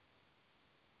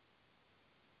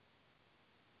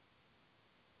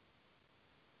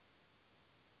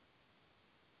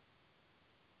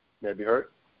 May I be heard?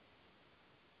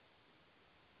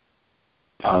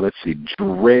 Let's see.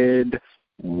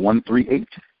 Dread138.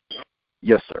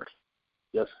 Yes, sir.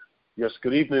 Yes.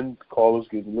 Good evening, callers.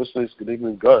 Good evening, listeners. Good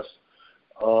evening, Gus.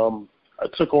 I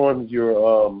took on your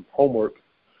homework,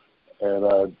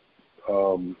 and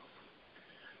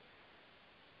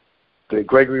the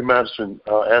Gregory Madison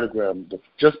anagram.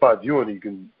 Just by viewing it, you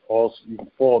can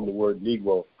form the word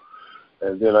Negro,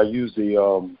 and then I used the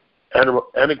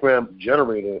anagram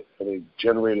generator, and it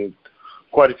generated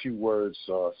quite a few words: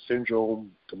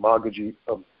 syndrome, demagogy.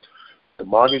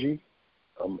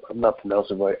 I'm not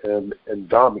pronouncing it right, and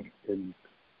endogamy,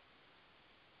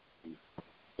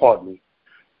 ENDOGMEAY,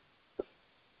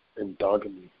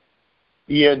 ENDOGAMY,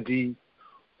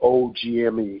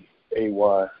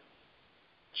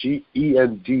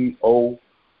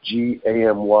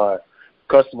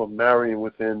 custom of marrying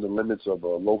within the limits of a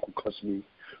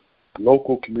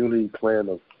local community, clan,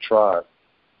 or tribe,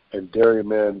 and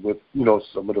dairyman with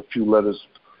some of the few letters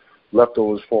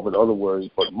leftovers forming other words.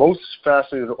 But most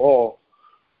fascinating of all,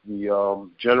 the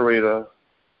generator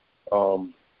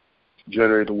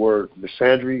generated the word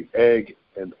misandry, egg,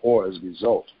 and or as a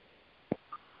result.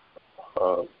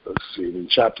 Let's see, in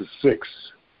chapter 6,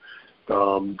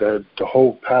 the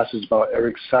whole passage about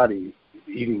Eric Satie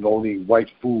eating only white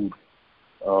food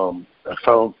I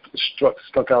found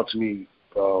stuck out to me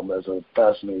as a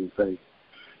fascinating thing.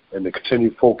 And the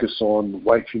continued focus on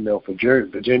white female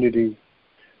virginity,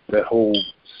 that whole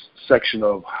section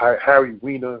of Harry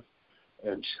Weiner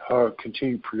and her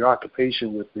continued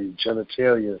preoccupation with the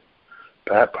genitalia,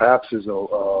 perhaps is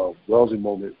a Wellesley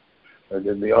moment. And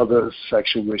then the other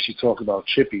section where she talks about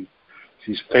Chippy,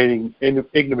 she's feigning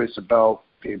ignorance about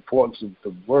the importance of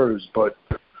the words, but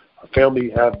her family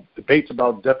have debates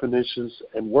about definitions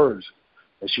and words,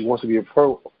 and she wants to be a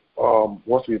poet,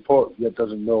 yet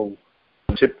doesn't know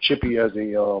Chippy as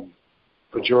a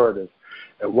pejorative.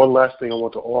 And one last thing I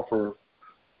want to offer,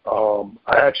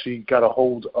 I actually got a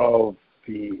hold of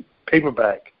the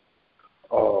paperback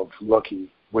of Lucky,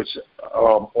 which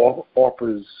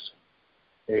offers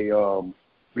a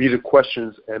reader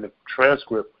questions and a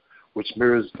transcript, which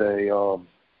mirrors the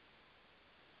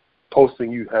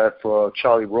posting you had for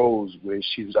Charlie Rose, where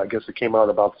I guess it came out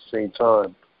about the same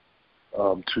time,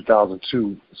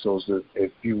 2002. So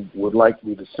if you would like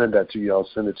me to send that to you, I'll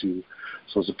send it to you.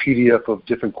 So it's a PDF of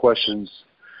different questions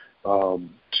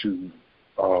to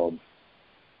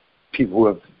people who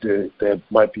have that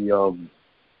might be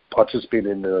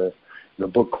participating in the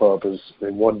book club,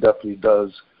 and one definitely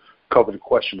does cover the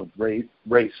question of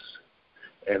race,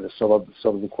 and some of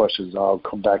the questions. I'll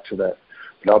come back to that,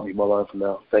 but that'll be my line for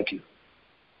now. Thank you.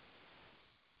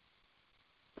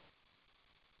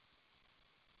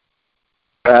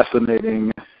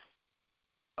 Fascinating.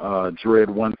 Dread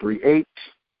 138,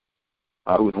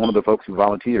 who was one of the folks who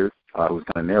volunteered, who was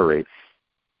going to narrate.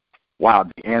 Wow,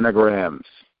 the anagrams.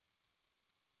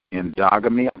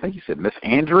 Endogamy, I think you said Miss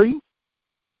Andre.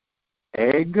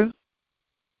 Egg.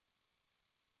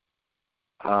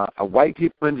 White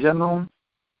people in general.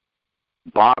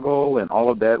 Boggle and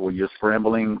all of that, where you're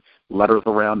scrambling letters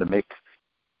around to make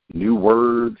new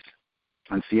words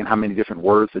and seeing how many different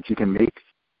words that you can make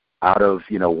out of,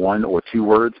 one or two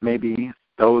words maybe.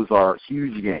 Those are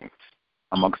huge games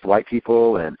amongst white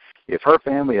people. And if her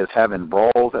family is having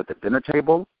brawls at the dinner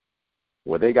table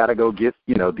where they got to go get,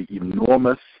 the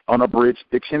enormous unabridged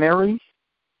dictionary,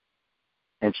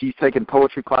 and she's taking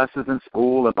poetry classes in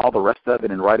school and all the rest of it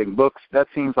and writing books, that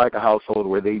seems like a household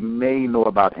where they may know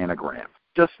about anagrams.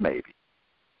 Just maybe.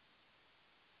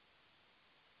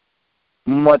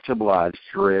 Much obliged,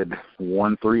 Dread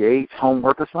 138,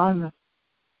 homework assignment.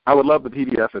 I would love the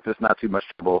PDF if it's not too much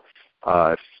trouble.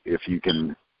 If you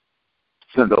can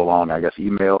send it along, I guess,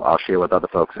 email. I'll share with other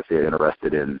folks if they're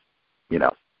interested in,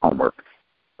 homework.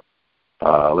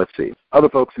 Let's see. Other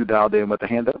folks who dialed in with the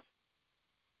hand up.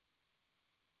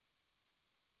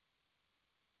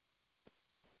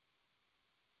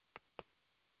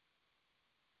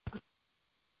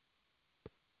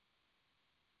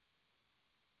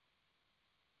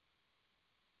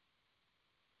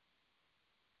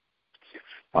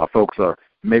 Folks are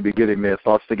maybe getting their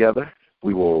thoughts together.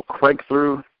 We will crank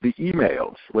through the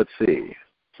emails. Let's see.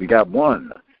 We got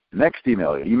one. Next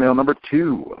email number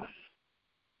 2.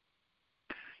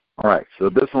 All right, so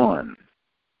this one.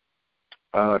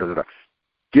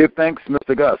 Give thanks,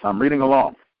 Mr. Gus. I'm reading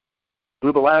along.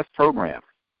 Through the last program,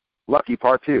 Lucky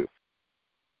Part 2.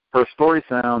 Her story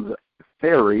sounds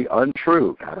very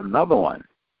untrue. Got another one.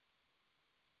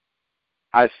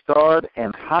 I starred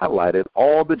and highlighted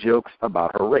all the jokes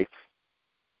about her rape.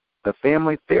 The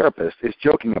family therapist is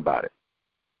joking about it.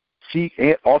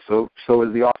 So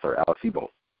is the author, Alex Ebo.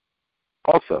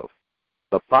 Also,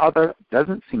 the father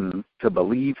doesn't seem to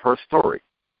believe her story.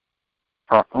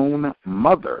 Her own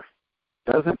mother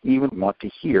doesn't even want to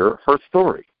hear her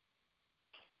story.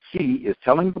 She is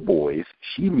telling the boys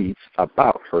she meets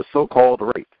about her so-called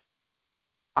rape.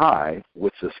 I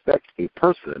would suspect a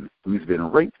person who's been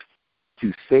raped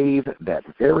to save that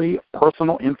very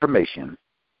personal information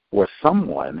for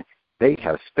someone they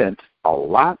have spent a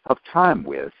lot of time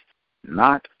with,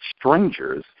 not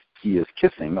strangers he is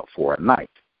kissing for a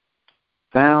night.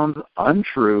 Sounds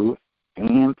untrue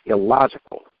and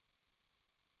illogical.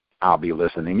 I'll be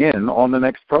listening in on the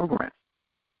next program.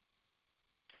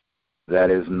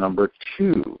 That is number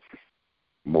 2.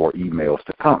 More emails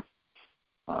to come.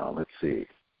 Let's see.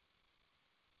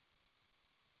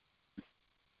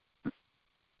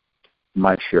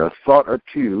 Might share a thought or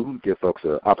two, give folks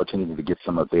an opportunity to get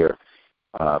some of their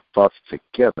thoughts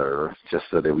together, just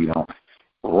so that we don't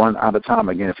run out of time.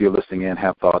 Again, if you're listening in,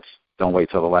 have thoughts, don't wait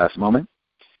till the last moment.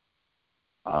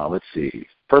 Let's see.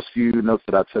 First few notes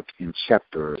that I took in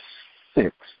chapter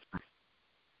 6.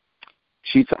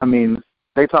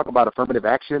 They talk about affirmative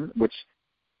action, which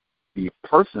the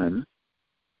person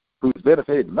who's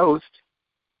benefited most,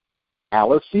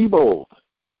 Alice Sebold,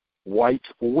 white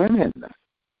women.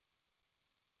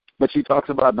 But she talks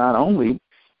about not only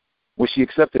when she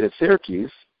accepted at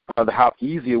Syracuse, how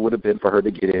easy it would have been for her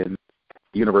to get in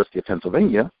the University of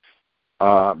Pennsylvania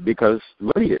because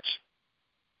lineage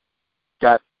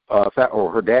got,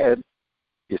 or her dad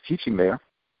is teaching there.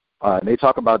 And they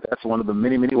talk about that's one of the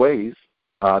many, many ways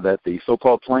that the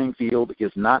so-called playing field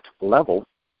is not level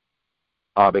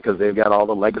because they've got all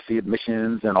the legacy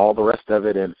admissions and all the rest of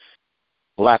it, and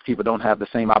black people don't have the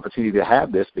same opportunity to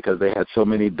have this because they had so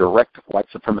many direct white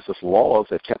supremacist laws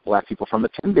that kept black people from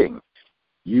attending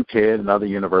UPenn and other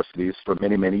universities for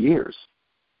many, many years,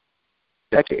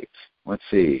 decades. Let's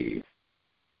see.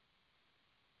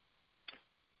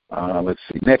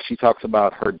 Next, she talks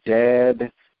about her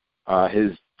dad,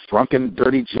 his drunken,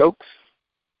 dirty jokes.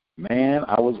 Man,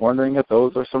 I was wondering if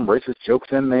those are some racist jokes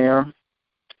in there.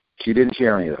 She didn't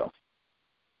share any, though.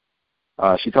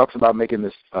 She talks about making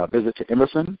this visit to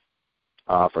Emerson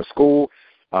for school.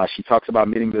 She talks about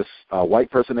meeting this white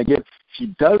person. Again, she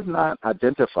does not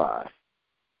identify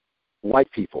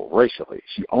white people racially.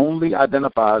 She only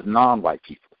identifies non-white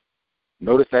people.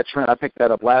 Notice that trend. I picked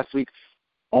that up last week.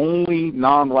 Only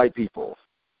non-white people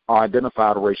are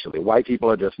identified racially. White people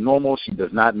are just normal. She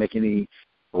does not make any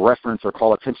reference or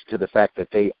call attention to the fact that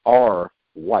they are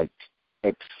white,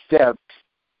 except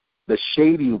the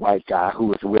shady white guy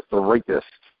who is with the rapist.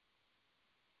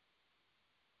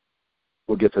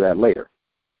 We'll get to that later.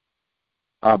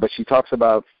 But she talks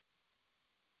about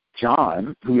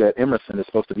John, who at Emerson is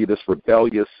supposed to be this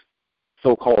rebellious,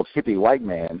 so-called hippie white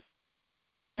man,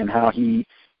 and how he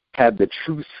had the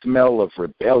true smell of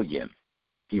rebellion.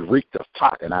 He reeked of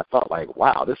pot, and I thought, like,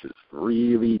 wow, this is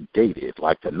really dated.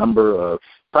 Like the number of,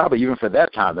 probably even for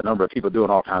that time, the number of people doing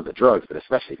all kinds of drugs, but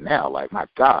especially now, like, my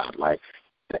God, like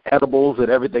the edibles and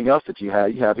everything else that you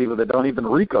have people that don't even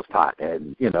reek of pot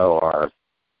and, you know, are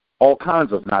all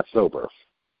kinds of not sober.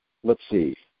 Let's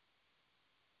see.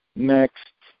 Next,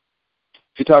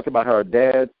 she talked about how her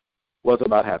dad was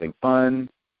about having fun,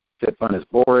 said fun is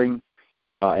boring,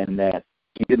 and that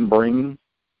he didn't bring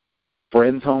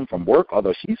friends home from work,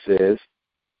 although she says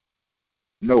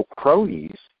no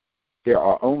cronies, there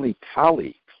are only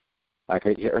colleagues. Like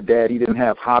her dad, he didn't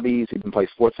have hobbies, he didn't play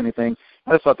sports, anything.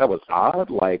 I just thought that was odd,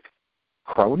 like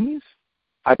cronies?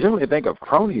 I generally think of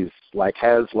cronies like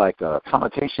has like a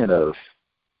connotation of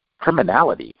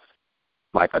criminality,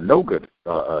 like a no-good,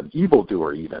 an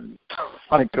evildoer even.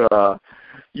 Like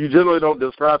you generally don't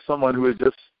describe someone who is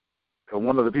just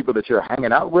one of the people that you're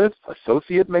hanging out with,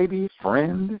 associate maybe,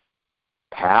 friend,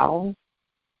 pal,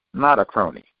 not a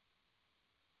crony.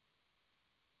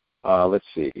 Let's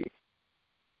see.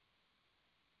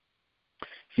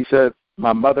 She said,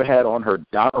 my mother had on her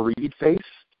Donna Reed face.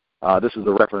 This is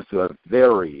a reference to a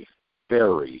very,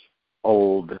 very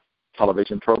old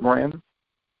television program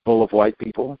full of white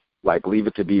people, like Leave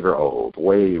It to Beaver old,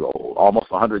 way old,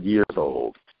 almost 100 years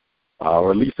old,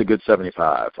 or at least a good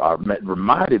 75.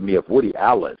 Reminded me of Woody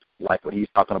Allen, like when he's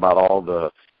talking about all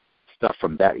the stuff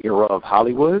from that era of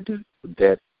Hollywood,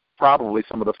 that probably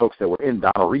some of the folks that were in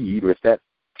Donna Reed, if that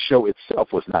show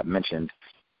itself was not mentioned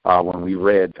when we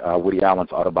read Woody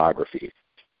Allen's autobiography.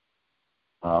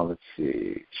 Let's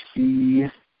see.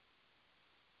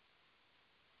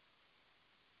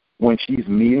 When she's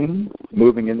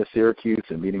moving into Syracuse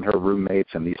and meeting her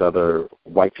roommates and these other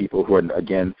white people who are,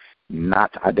 again,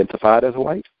 not identified as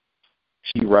white,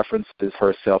 she references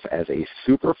herself as a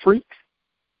super freak.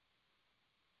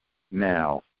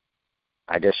 Now,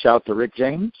 I guess shout to Rick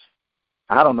James.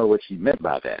 I don't know what she meant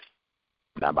by that.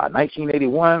 Now, by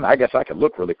 1981, I guess I could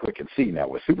look really quick and see. Now,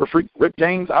 with super freak Rick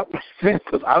James,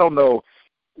 because I don't know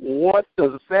what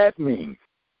does that mean.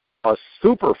 A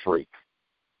super freak.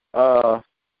 Does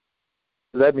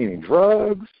that mean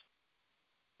drugs?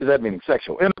 Does that mean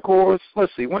sexual intercourse?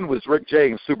 Let's see. When was Rick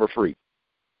James super freak?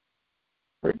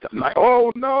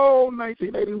 Oh no,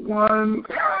 1981.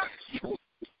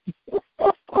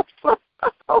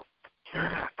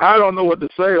 I don't know what to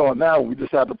say on that. We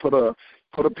just have to put a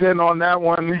pin on that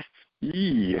one.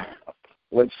 Yeah.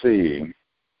 Let's see.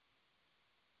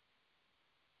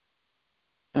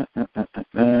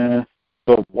 The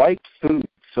white food.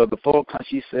 So the full,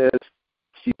 she says,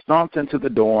 she stomped into the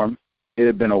dorm. It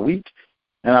had been a week,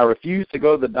 and I refused to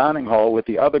go to the dining hall with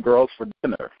the other girls for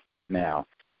dinner. Now,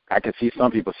 I could see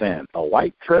some people saying, a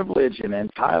white privilege and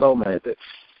entitlement.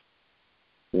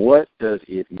 What does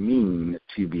it mean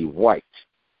to be white?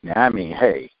 Now, I mean,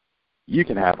 hey, you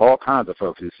can have all kinds of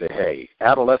folks who say, hey,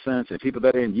 adolescents and people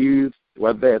that are in youth,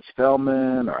 whether they're at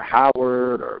Spelman or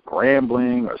Howard or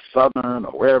Grambling or Southern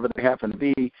or wherever they happen to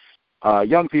be,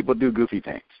 young people do goofy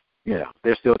things. You know,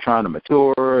 they're still trying to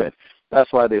mature, and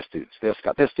that's why they're students.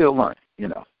 They're still learning, you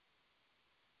know.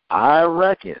 I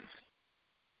reckon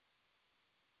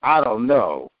I don't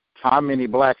know how many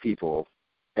black people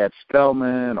at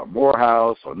Spelman or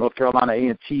Morehouse or North Carolina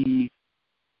A&T.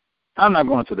 I'm not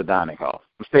going to the dining hall.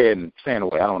 I'm staying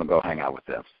away. I don't want to go hang out with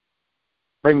them.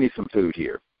 Bring me some food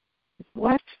here.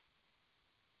 What?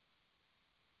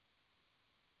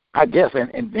 I guess.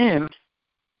 And then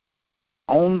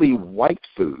only white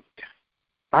food.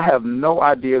 I have no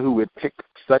idea who would pick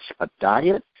such a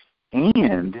diet.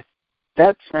 And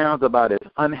that sounds about as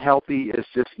unhealthy as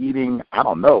just eating, I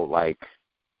don't know, like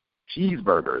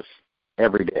cheeseburgers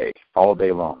every day, all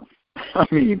day long. I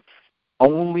mean,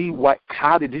 only white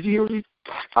cottage. Did you hear me?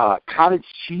 Cottage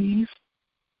cheese,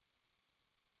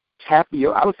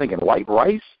 tapioca. I was thinking white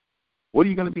rice. What are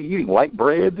you going to be eating? White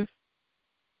bread?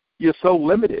 You're so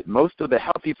limited. Most of the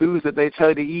healthy foods that they tell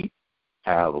you to eat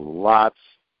have lots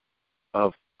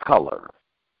of color.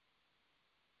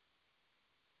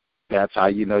 That's how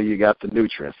you know you got the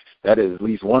nutrients. That is at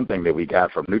least one thing that we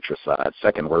got from Nutricide.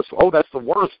 Second worst. Oh, that's the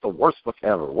worst book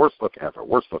ever.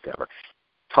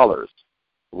 Colors.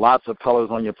 Lots of colors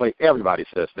on your plate. Everybody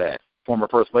says that. Former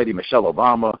First Lady Michelle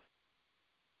Obama,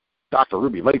 Dr.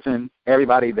 Ruby Layton,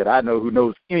 everybody that I know who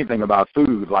knows anything about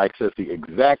food says the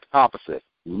exact opposite.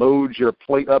 Load your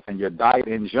plate up and your diet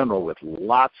in general with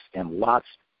lots and lots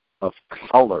of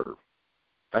color,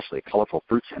 especially colorful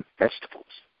fruits and vegetables.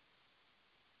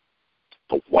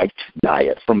 The white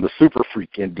diet from the super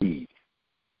freak, indeed.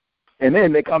 And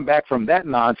then they come back from that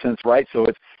nonsense, right? So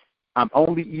it's, I'm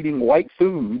only eating white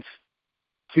foods,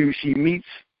 to she meets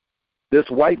this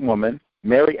white woman,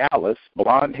 Mary Alice,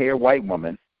 blonde-haired white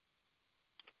woman,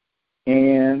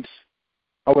 and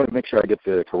I want to make sure I get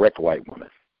the correct white woman.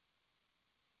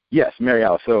 Yes, Mary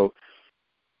Alice. So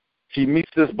she meets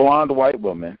this blonde white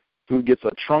woman who gets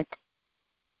a trunk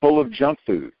full of junk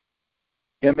food,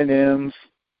 M&Ms.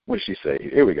 What did she say?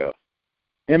 Here we go.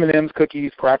 M&Ms,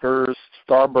 cookies, crackers,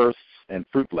 Starbursts, and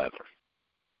fruit leather.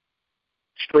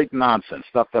 Straight nonsense,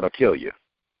 stuff that'll kill you.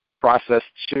 Processed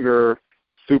sugar,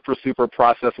 super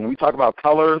processed. When we talk about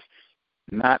colors,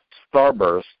 not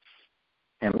Starbursts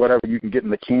and whatever you can get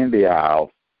in the candy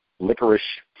aisle, licorice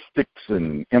sticks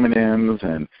and M&Ms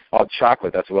and all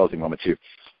chocolate, that's well as you want me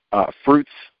to.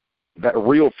 Fruits, that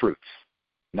real fruits,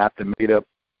 not the made-up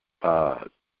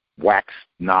wax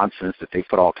nonsense that they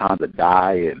put all kinds of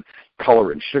dye and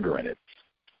color and sugar in it.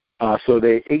 So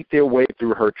they ate their way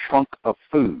through her trunk of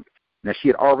food. Now, she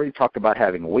had already talked about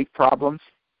having weight problems,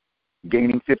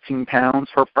 gaining 15 pounds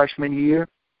her freshman year.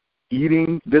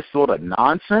 Eating this sort of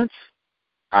nonsense,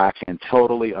 I can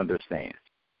totally understand.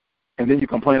 And then you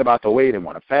complain about the weight and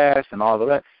want to fast and all of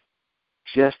that.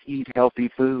 Just eat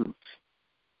healthy foods.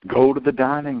 Go to the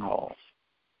dining hall.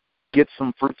 Get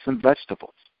some fruits and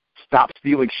vegetables. Stop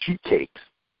stealing sheet cakes.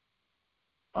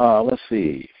 Let's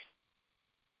see.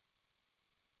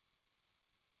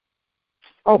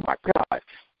 Oh, my God.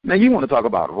 Now, you want to talk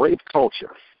about rape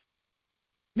culture.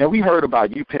 Now, we heard about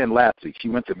UPenn last week. She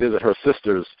went to visit her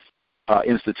sister's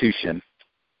institution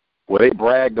where they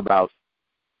bragged about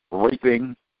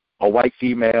raping a white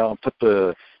female, put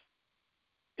the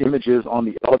images on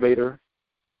the elevator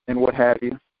and what have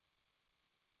you.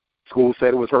 School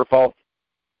said it was her fault.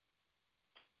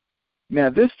 Now,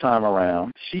 this time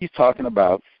around, she's talking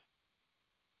about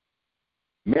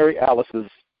Mary Alice's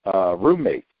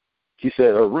roommate. She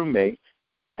said her roommate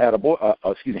had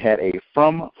a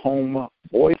from-home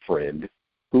boyfriend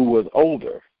who was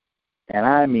older, and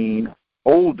I mean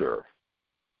older,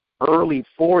 early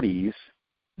 40s,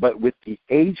 but with the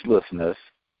agelessness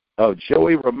of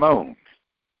Joey Ramone.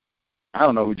 I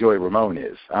don't know who Joey Ramone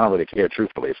is. I don't really care,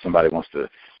 truthfully, if somebody wants to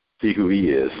see who he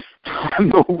is. I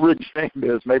know who Rick James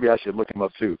is. Maybe I should look him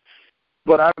up, too.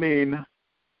 But, I mean,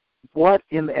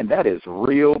 and that is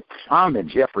real common.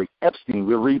 Jeffrey Epstein,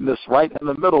 we're reading this right in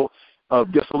the middle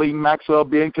of Ghislaine Maxwell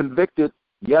being convicted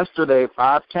yesterday,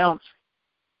 5 counts,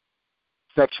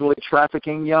 sexually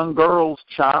trafficking young girls,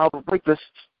 child rapists.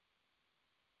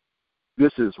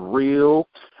 This is real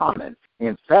common.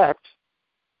 In fact,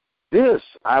 this,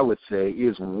 I would say,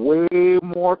 is way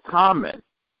more common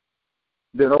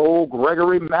than old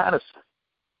Gregory Madison,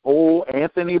 old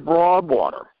Anthony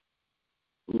Broadwater,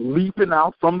 leaping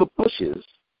out from the bushes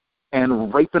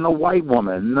and raping a white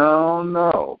woman.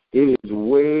 No. It is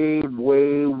way,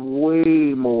 way,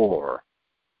 way more.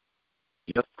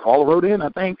 Just caller wrote in, I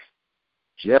think.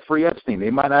 Jeffrey Epstein. They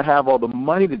might not have all the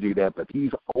money to do that, but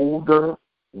these older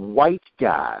white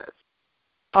guys,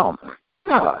 oh, my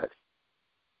God,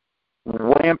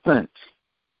 rampant.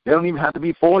 They don't even have to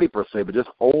be 40 per se, but just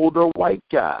older white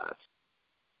guys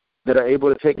that are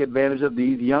able to take advantage of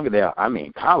these younger, I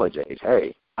mean, college age.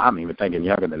 Hey, I'm even thinking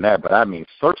younger than that, but I mean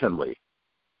certainly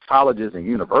colleges and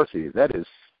universities. That is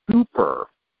super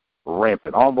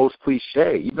rampant, almost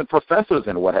cliche. Even professors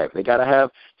and what have you, they got to have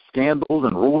scandals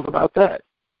and rules about that.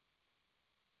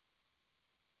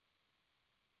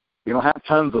 You don't have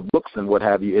tons of books and what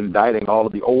have you indicting all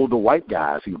of the older white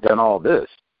guys who've done all this.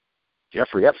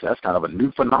 Jeffrey Epstein, that's kind of a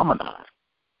new phenomenon.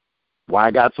 Why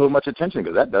it got so much attention?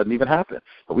 Because that doesn't even happen.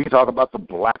 But we talk about the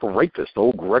black rapist,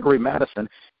 old Gregory Madison,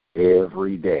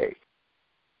 every day.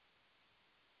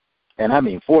 And I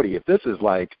mean, 40, if this is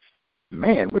like,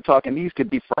 man, we're talking these could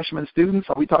be freshman students.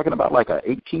 Are we talking about like a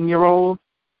 18-year-old?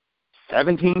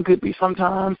 17 could be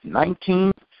sometimes,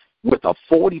 19, with a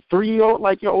 43-year-old,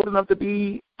 like you're old enough to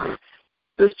be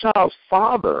this child's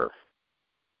father.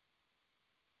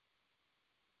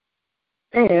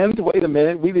 And wait a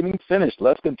minute, we didn't even finish.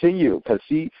 Let's continue, because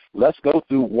see, let's go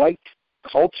through white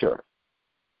culture.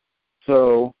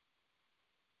 So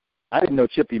I didn't know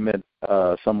Chippy meant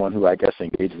someone who I guess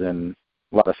engages in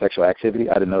a lot of sexual activity.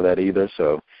 I didn't know that either,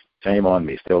 so shame on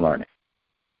me, still learning.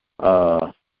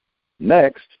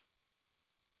 Next,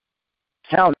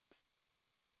 town.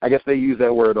 I guess they use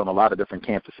that word on a lot of different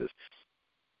campuses.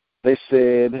 They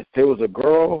said there was a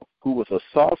girl who was a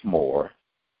sophomore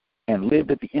and lived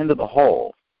at the end of the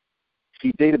hall.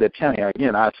 She dated a townie.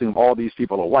 Again, I assume all these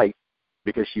people are white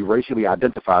because she racially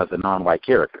identifies the non-white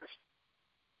characters.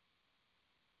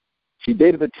 She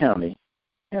dated a townie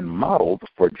and modeled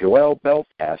for Joel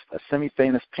Belfast, a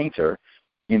semi-famous painter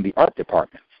in the art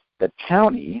department. The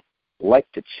townie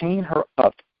liked to chain her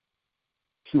up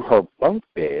to her bunk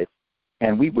bed,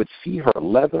 and we would see her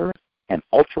leather and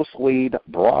ultra-suede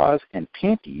bras and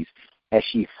panties as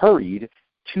she hurried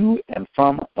to and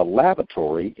from the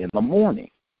lavatory in the morning.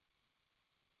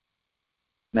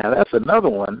 Now, that's another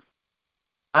one.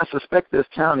 I suspect this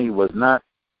townie was not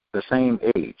the same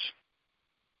age.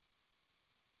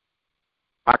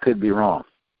 I could be wrong.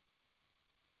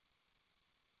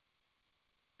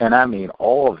 And I mean,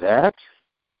 all that,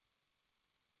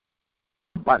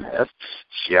 but that's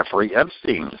Jeffrey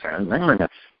Epstein,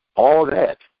 all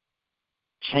that,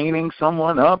 chaining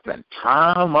someone up and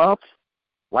tying them up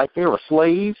like they were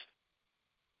slaves.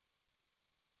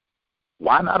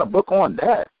 Why not a book on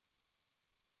that?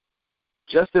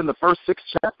 Just in the first 6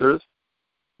 chapters,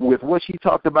 with what she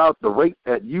talked about, the rape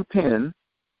at UPenn,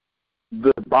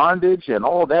 the bondage and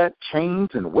all that, chains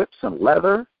and whips and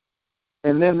leather,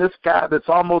 and then this guy that's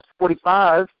almost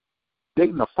 45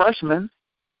 dating a freshman,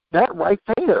 that right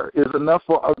there is enough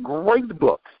for a great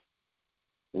book.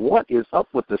 What is up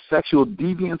with the sexual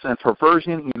deviance and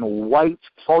perversion in white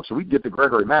culture? We get to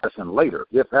Gregory Madison later,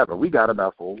 if ever. We got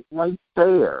enough right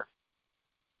there.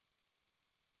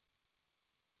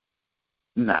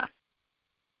 Nah.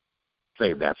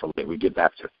 Save that for later. We get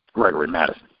back to Gregory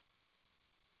Madison.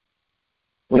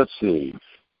 Let's see.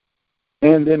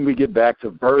 And then we get back to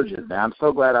virgin. Now, I'm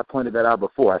so glad I pointed that out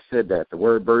before. I said that. The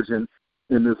word virgin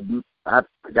in this, I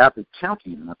forgot the count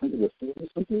even. I think it was 40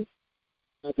 something.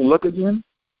 I can look again.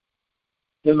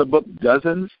 In the book,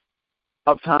 dozens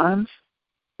of times.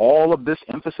 All of this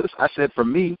emphasis. I said, for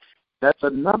me, that's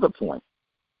another point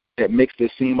that makes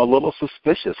this seem a little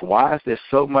suspicious. Why is there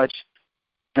so much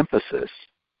emphasis,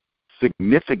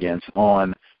 significance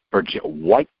on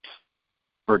white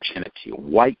virginity,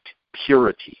 white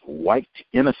purity, white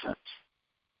innocence?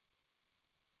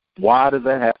 Why does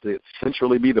that have to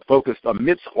centrally be the focus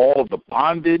amidst all of the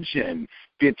bondage and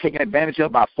being taken advantage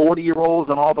of by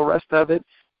 40-year-olds and all the rest of it?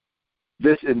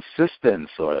 This insistence,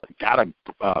 or got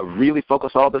to really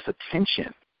focus all this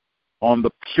attention on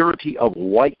the purity of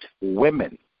white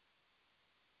women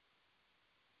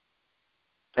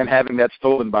and having that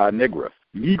stolen by a Negro,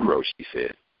 she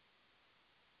said.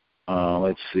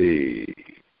 Let's see.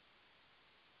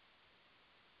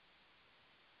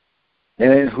 And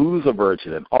then who's a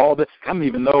virgin and all this. I don't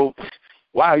even know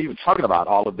why are you even talking about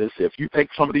all of this. If you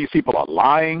think some of these people are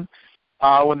lying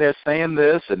when they're saying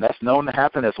this, and that's known to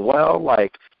happen as well,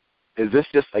 like, is this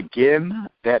just, again,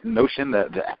 that notion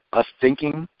that us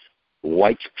thinking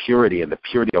white purity and the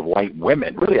purity of white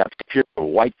women, really the purity of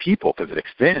white people, because it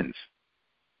extends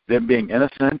them being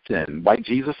innocent and white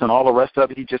Jesus and all the rest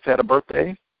of it, he just had a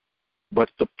birthday, but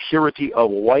the purity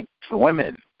of white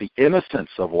women, the innocence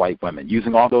of white women,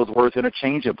 using all those words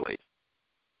interchangeably.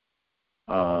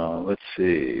 Let's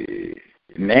see.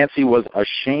 Nancy was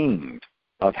ashamed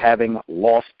of having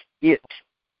lost it,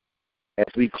 as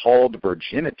we called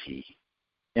virginity,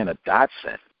 in a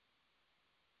Dotson.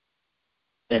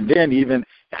 And then even,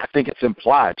 I think it's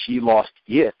implied, she lost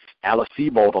it, Alice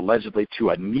Sebold, allegedly to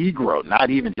a Negro,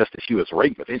 not even just that she was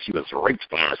raped, but then she was raped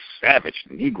by a savage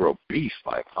Negro beast.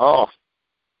 Like, oh,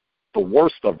 the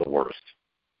worst of the worst.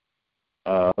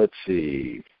 Let's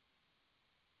see.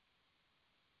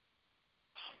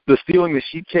 The stealing the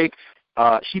sheet cake,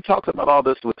 she talks about all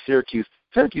this with Syracuse.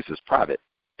 Syracuse is private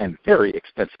and very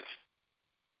expensive.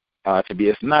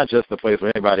 It's not just a place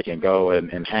where anybody can go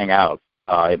and hang out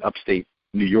in upstate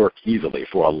New York easily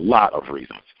for a lot of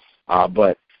reasons.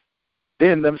 But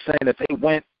then them saying that they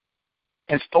went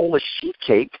and stole a sheet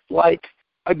cake, like,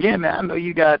 again, I know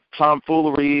you got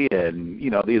tomfoolery and,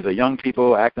 these are young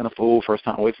people acting a fool, first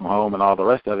time away from home and all the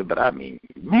rest of it, but I mean,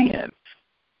 man,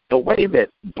 the way that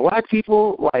black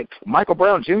people like Michael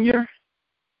Brown Jr.,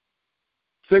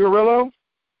 Cigarillo,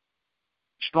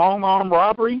 strong-arm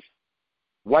robbery,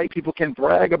 white people can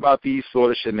brag about these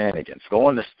sort of shenanigans,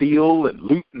 going to steal and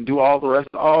loot and do all the rest.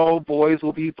 Oh, boys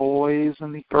will be boys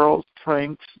and the girls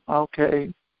pranks.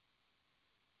 Okay.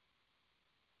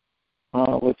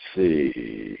 Let's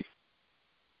see.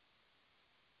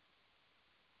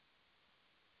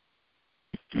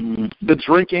 The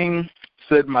drinking,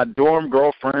 said my dorm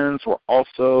girlfriends were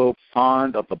also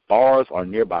fond of the bars on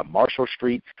nearby Marshall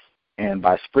Street, and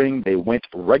by spring they went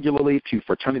regularly to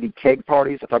fraternity keg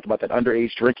parties. I talked about that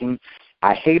underage drinking.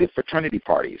 I hated fraternity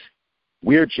parties.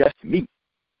 We're just me.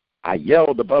 I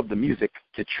yelled above the music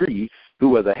to Tree, who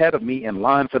was ahead of me in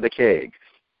line for the keg.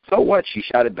 So what? She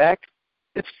shouted back.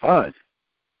 It's fun.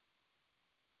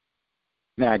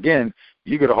 Now, again,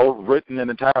 you could have written an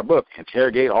entire book,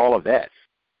 interrogate all of that.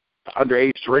 The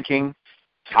underage drinking,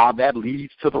 how that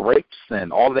leads to the rapes,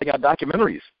 and all they got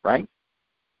documentaries, right?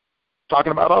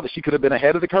 Talking about all this. She could have been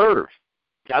ahead of the curve.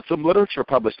 Got some literature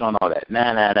published on all that.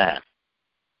 Nah.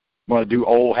 Want to do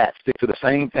old hat, stick to the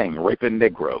same thing, raping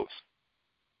Negroes.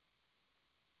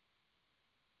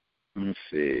 Let's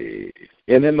see.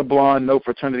 And in the blonde, no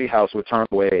fraternity house would turn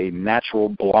away a natural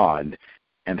blonde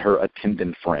and her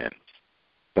attendant friend.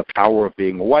 The power of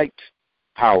being white,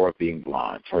 power of being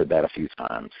blonde. Heard that a few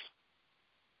times.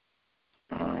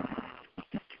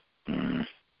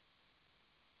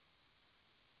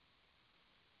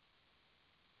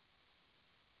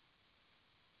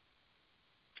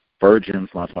 Virgins,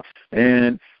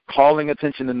 and calling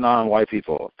attention to non-white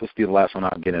people. This will be the last one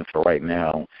I'll get in for right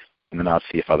now, and then I'll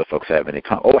see if other folks have any.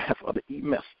 I have other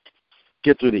emails.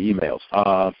 Get through the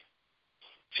emails.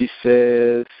 She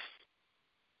says,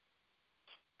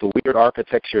 the weird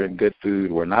architecture and good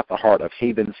food were not the heart of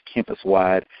Haven's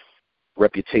campus-wide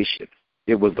reputation.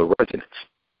 It was the residents.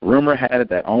 Rumor had it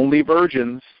that only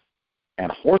virgins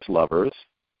and horse lovers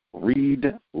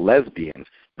read lesbians.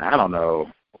 Now, I don't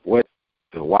know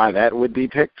why that would be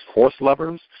picked, horse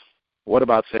lovers. What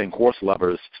about saying horse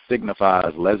lovers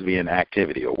signifies lesbian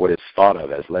activity, or what is thought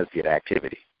of as lesbian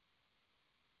activity?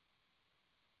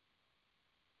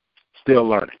 Still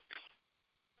learning.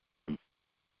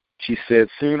 She said,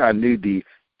 soon I knew the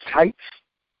tights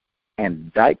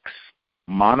and dykes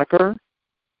moniker,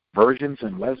 virgins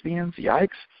and lesbians, yikes,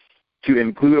 to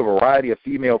include a variety of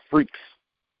female freaks.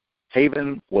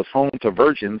 Haven was home to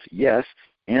virgins, yes,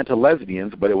 and to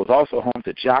lesbians, but it was also home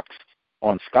to jocks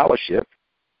on scholarship,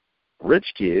 rich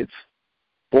kids,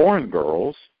 foreign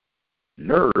girls,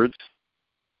 nerds,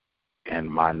 and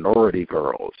minority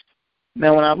girls.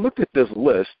 Now, when I looked at this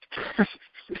list,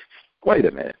 wait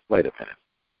a minute.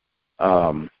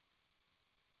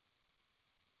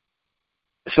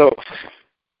 So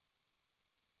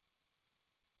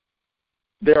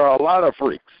there are a lot of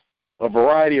freaks, a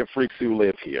variety of freaks who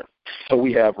live here. So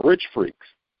we have rich freaks,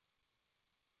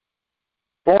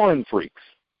 foreign freaks,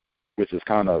 which is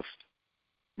kind of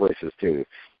racist too,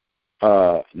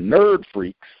 nerd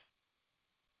freaks,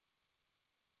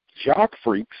 jock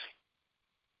freaks,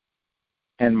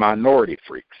 and minority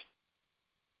freaks.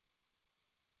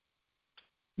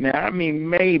 Now, I mean,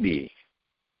 maybe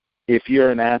if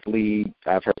you're an athlete,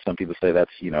 I've heard some people say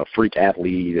that's, freak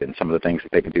athlete and some of the things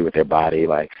that they can do with their body,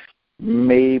 like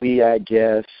maybe, I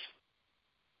guess,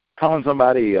 calling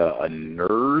somebody a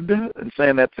nerd and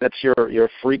saying that's your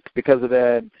freak because of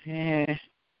that,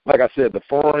 like I said, the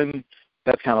foreign,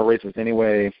 that's kind of racist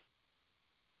anyway.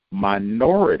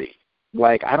 Minority,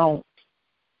 like how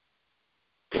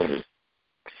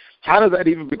does that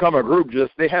even become a group?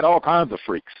 Just, they had all kinds of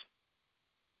freaks.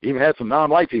 Even had some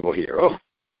non-white people here. Oh,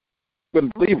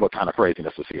 couldn't believe what kind of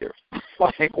craziness was here.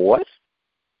 Like, what?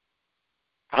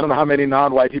 I don't know how many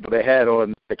non-white people they had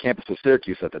on the campus of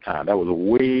Syracuse at the time. That was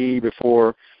way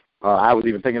before I was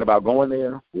even thinking about going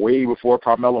there, way before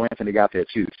Carmelo Anthony got there,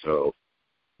 too. So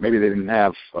maybe they didn't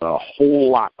have a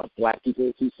whole lot of black people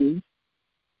at UC,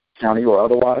 county or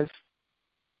otherwise.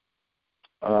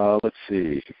 Let's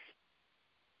see.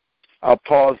 I'll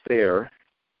pause there.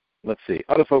 Let's see.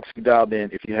 Other folks who dialed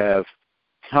in, if you have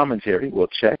commentary, we'll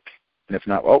check. And if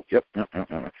not, yep.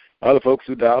 Other folks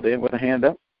who dialed in with a hand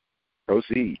up,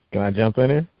 proceed. Can I jump in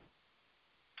here?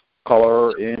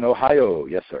 Caller in Ohio.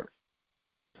 Yes, sir.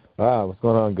 What's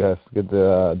going on, Gus? Good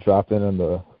to drop in on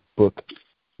the book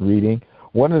reading.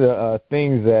 One of the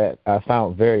things that I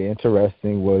found very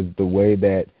interesting was the way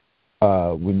that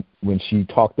when she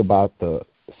talked about the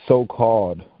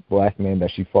so-called black man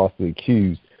that she falsely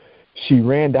accused, she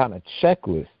ran down a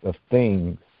checklist of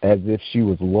things as if she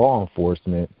was law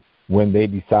enforcement when they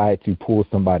decide to pull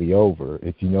somebody over.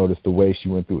 If you notice the way she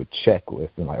went through a checklist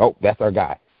and like, oh, that's our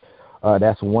guy.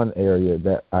 That's one area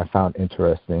that I found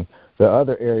interesting. The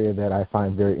other area that I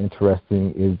find very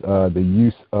interesting is the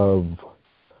use of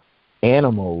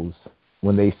animals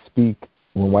when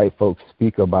white folks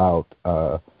speak about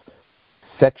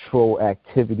sexual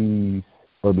activities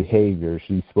or behavior.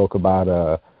 She spoke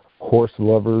about horse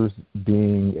lovers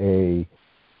being a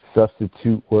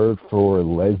substitute word for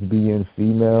lesbian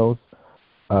females.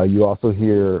 You also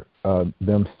hear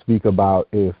them speak about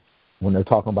when they're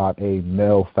talking about a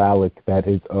male phallic that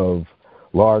is of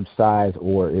large size,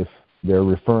 or if they're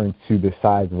referring to the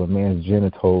size of a man's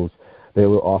genitals, they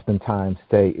will oftentimes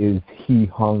say, is he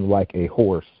hung like a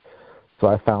horse? So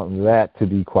I found that to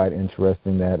be quite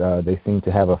interesting, that they seem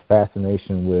to have a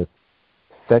fascination with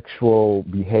sexual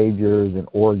behaviors and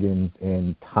organs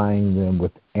and tying them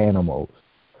with animals.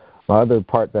 My other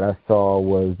part that I saw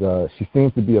was she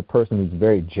seems to be a person who's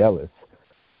very jealous.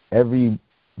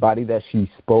 Everybody that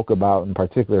she spoke about, in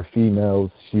particular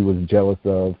females, she was jealous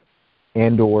of,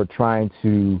 and or trying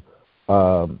to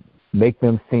make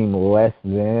them seem less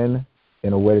than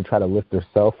in a way to try to lift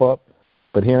herself up.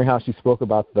 But hearing how she spoke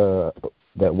about that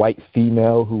white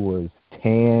female who was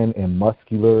tan and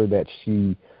muscular that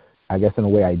she, I guess in a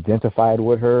way, identified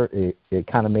with her, it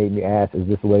kind of made me ask, does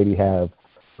this lady have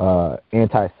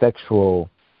anti-sexual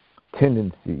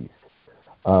tendencies?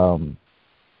 I'm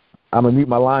going to mute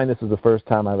my line. This is the first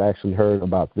time I've actually heard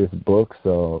about this book,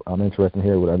 so I'm interested to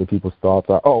hear what other people's thoughts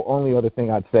are. Oh, only other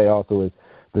thing I'd say also is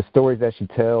the stories that she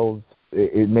tells,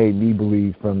 it made me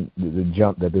believe from the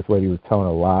jump that this lady was telling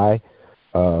a lie.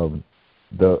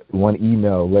 The one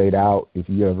email laid out, if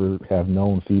you ever have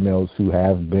known females who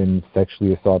have been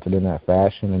sexually assaulted in that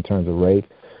fashion in terms of rape,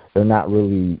 they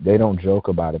don't joke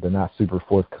about it. They're not super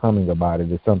forthcoming about it.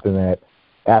 It's something that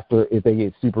if they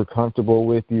get super comfortable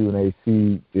with you and they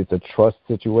see it's a trust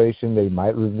situation, they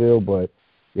might reveal. But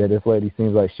yeah, this lady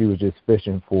seems like she was just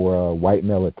fishing for white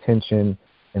male attention.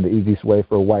 And the easiest way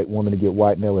for a white woman to get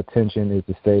white male attention is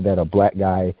to say that a black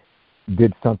guy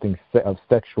did something of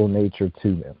sexual nature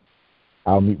to them.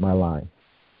 I'll mute my line.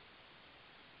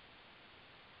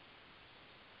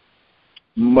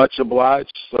 Much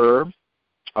obliged, sir.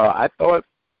 I thought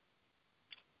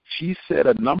she said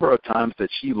a number of times that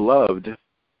she loved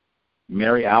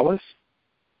Mary Alice.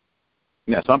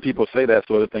 Yeah, some people say that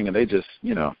sort of thing, and they just,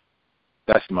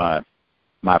 that's my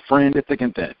friend at thick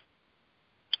and thin.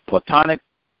 Platonic,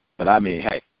 but I mean,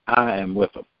 hey, I am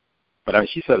with them. But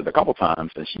she said it a couple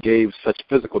times, and she gave such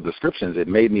physical descriptions, it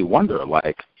made me wonder,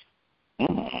 like,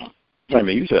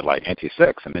 you said like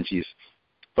anti-sex, and then she's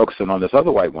focusing on this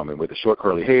other white woman with the short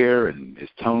curly hair and is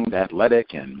toned,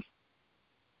 athletic, and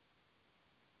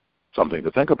something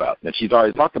to think about. And she's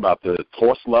already talked about the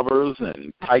horse lovers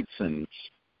and tights and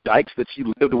dykes that she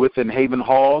lived with in Haven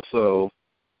Hall. So,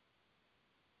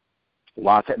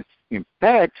 in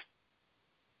fact,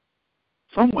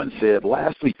 someone said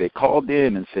last week, they called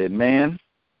in and said, man,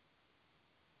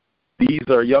 these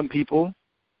are young people,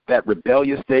 that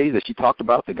rebellious stage that she talked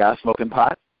about, the guy smoking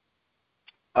pot.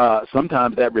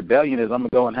 Sometimes that rebellion is, I'm going to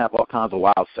go and have all kinds of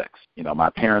wild sex. My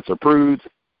parents are prudes.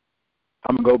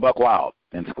 I'm going to go buck wild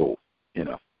in school,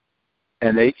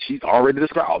 And she's already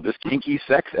described this kinky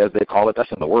sex, as they call it.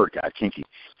 That's in the word, guy, kinky.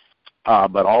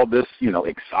 But all this,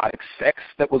 exotic sex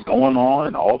that was going on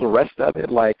and all the rest of it,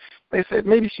 like they said,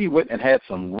 maybe she went and had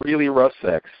some really rough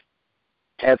sex,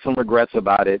 had some regrets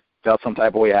about it, felt some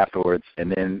type of way afterwards,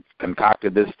 and then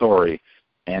concocted this story,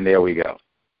 and there we go.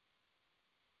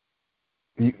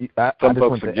 Some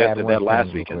folks suggested that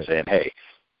last week and saying, hey,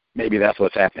 maybe that's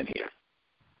what's happening here.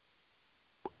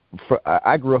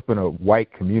 I grew up in a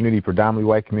white community, predominantly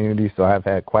white community, so I've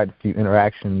had quite a few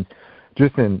interactions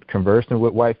just in conversing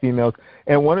with white females.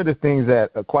 And one of the things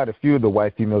that quite a few of the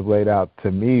white females laid out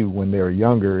to me when they were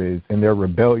younger is in their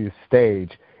rebellious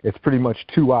stage, it's pretty much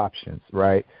two options,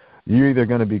 right? You're either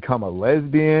going to become a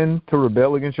lesbian to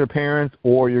rebel against your parents,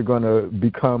 or you're going to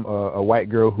become a white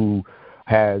girl who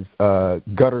has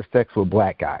gutter sex with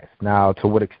black guys. Now, to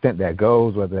what extent that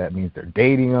goes, whether that means they're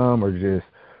dating them or just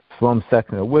slum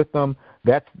sexing it with them,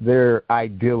 that's their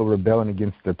ideal of rebelling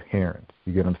against their parents.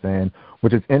 You get what I'm saying?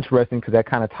 Which is interesting because that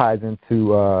kind of ties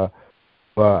into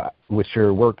with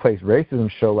your workplace racism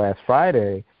show last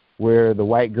Friday, where the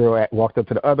white girl walked up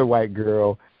to the other white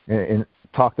girl and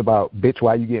talked about, bitch,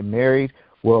 why you getting married?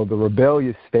 Well, the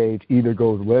rebellious stage either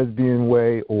goes lesbian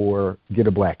way or get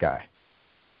a black guy.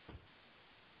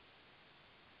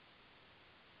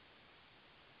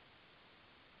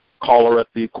 Caller at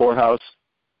the courthouse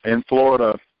in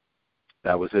Florida.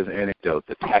 That was his anecdote,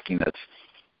 the tackiness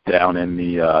down in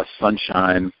the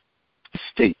Sunshine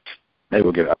State. Maybe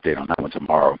we'll get an update on that one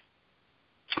tomorrow.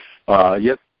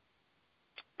 Yet,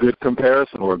 good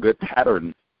comparison or a good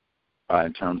pattern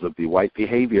in terms of the white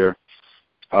behavior.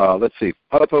 Let's see.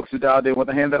 Other folks who dialed in with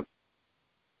a hand up,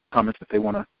 comments that they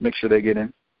want to make sure they get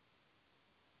in.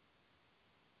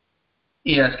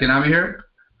 Yes, can I be heard?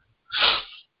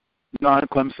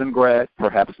 Non-Clemson grad,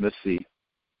 perhaps Miss C.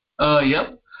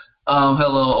 Yep.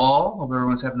 Hello all. Hope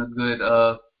everyone's having a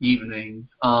good evening.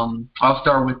 I'll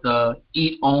start with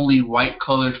eat only white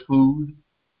colored food.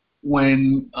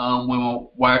 When my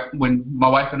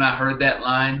wife and I heard that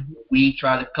line, we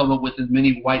tried to come up with as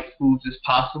many white foods as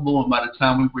possible, and by the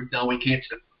time we were done, we came to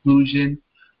the conclusion: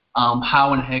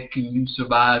 how in the heck can you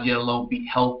survive, yet alone be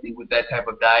healthy with that type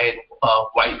of diet?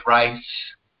 White rice,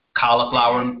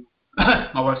 cauliflower.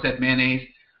 My wife said mayonnaise.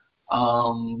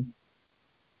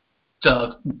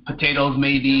 Potatoes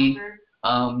maybe.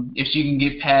 If she can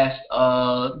get past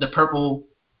the purple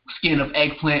skin of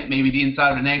eggplant, maybe the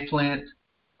inside of an eggplant.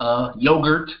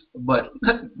 Yogurt, but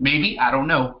maybe, I don't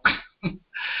know.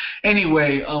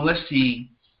 Anyway, let's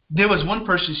see. There was one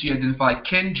person she identified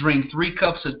can drink 3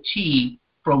 cups of tea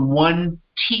from 1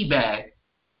 tea bag.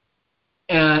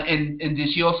 And then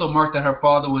she also marked that her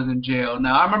father was in jail.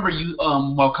 Now, I remember you,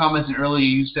 while commenting earlier,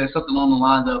 you said something along the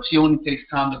lines of she only takes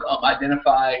time to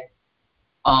identify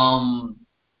the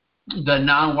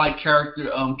non-white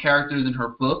characters in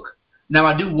her book. Now,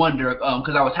 I do wonder,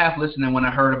 because I was half listening when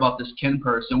I heard about this Ken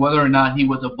person, whether or not he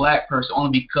was a black person,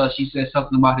 only because she said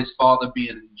something about his father being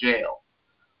in jail.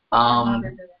 And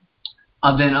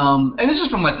this is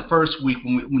from like the first week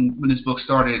when this book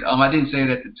started. I didn't say it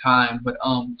at the time, but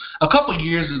a couple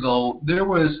years ago, there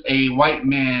was a white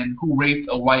man who raped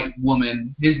a white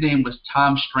woman. His name was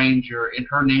Tom Stranger, and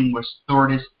her name was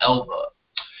Thordis Elba.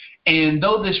 And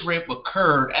though this rape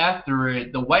occurred, after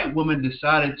it, the white woman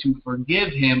decided to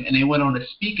forgive him, and they went on a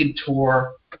speaking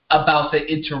tour about the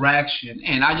interaction.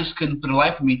 And I just couldn't, for the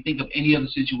life of me, think of any other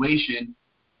situation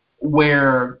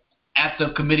where,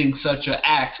 after committing such an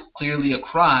act, clearly a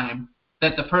crime,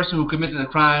 that the person who committed the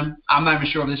crime, I'm not even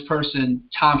sure if this person,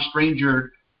 Tom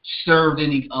Stranger, served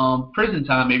any prison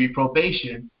time, maybe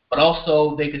probation, but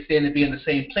also they could stand and be in the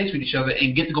same place with each other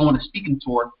and get to go on a speaking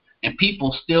tour. And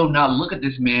people still not look at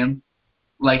this man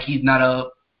like he's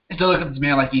still look at this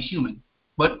man like he's human.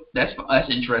 But that's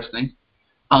interesting.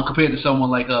 Compared to someone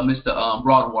like Mr.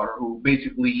 Broadwater, who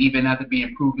basically, even after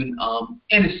being proven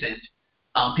innocent,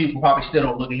 people probably still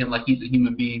don't look at him like he's a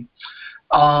human being.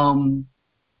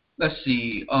 Let's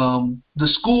see. The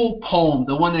school poem,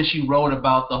 the one that she wrote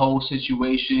about the whole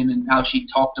situation and how she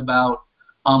talked about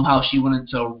how she wanted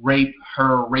to rape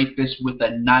her rapist with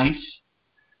a knife.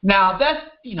 Now that's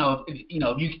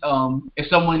if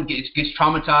someone gets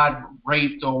traumatized,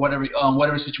 raped, or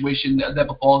whatever situation that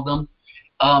befalls them,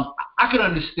 I could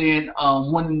understand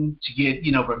wanting to get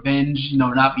revenge,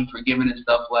 not be forgiven and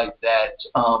stuff like that.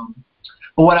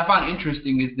 But what I find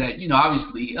interesting is that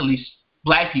obviously at least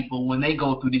black people, when they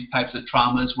go through these types of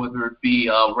traumas, whether it be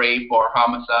rape or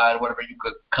homicide, whatever you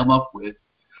could come up with.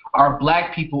 Are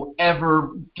black people ever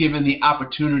given the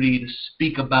opportunity to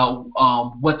speak about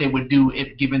what they would do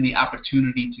if given the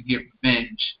opportunity to get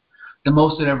revenge? The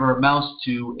most it ever amounts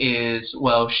to is,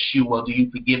 do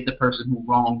you forgive the person who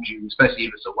wronged you, especially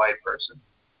if it's a white person?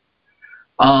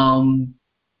 And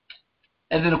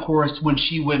then, of course, when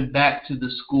she went back to the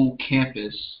school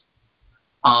campus,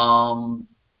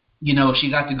 she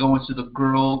got to go into the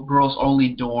girls-only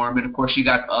dorm, and, of course, she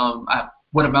got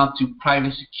what amount to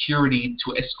private security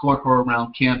to escort her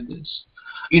around campus.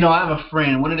 I have a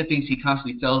friend, one of the things he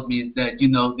constantly tells me is that,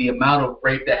 the amount of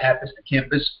rape that happens to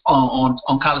campus, on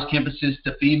college campuses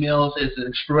to females is an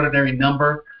extraordinary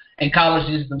number, and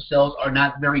colleges themselves are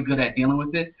not very good at dealing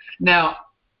with it. Now,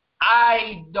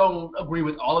 I don't agree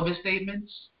with all of his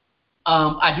statements.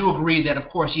 I do agree that, of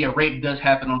course, rape does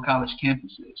happen on college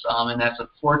campuses, and that's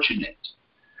unfortunate.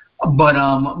 But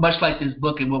much like this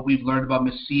book and what we've learned about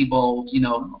Ms. Sebold,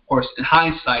 of course, in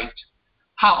hindsight,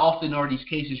 how often are these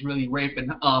cases really rape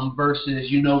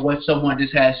versus, someone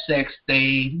just has sex,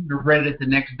 they regret it the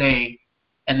next day,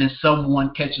 and then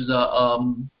someone catches a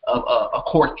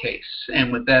court case.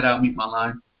 And with that, I'll mute my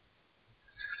line.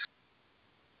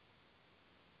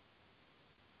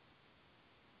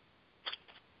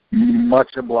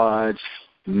 Much obliged.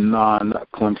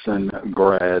 non-Clemson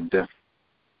grad.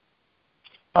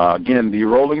 Again, the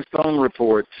Rolling Stone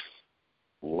report,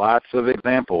 lots of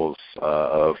examples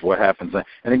of what happens.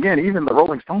 And again, even the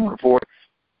Rolling Stone report,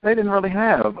 they didn't really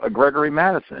have a Gregory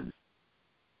Madison.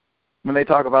 When they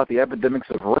talk about the epidemics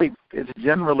of rape, it's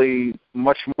generally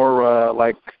much more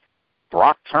like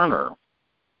Brock Turner,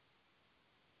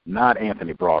 not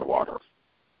Anthony Broadwater.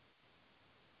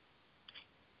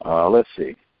 Let's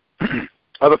see.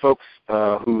 Other folks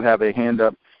who have a hand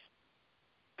up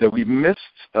that we missed,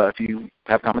 if you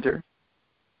have commentary.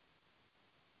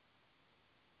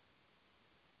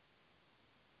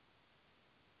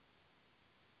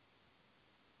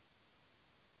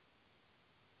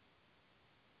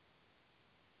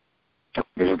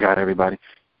 You got everybody.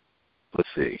 Let's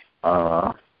see.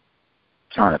 Trying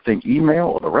to think, email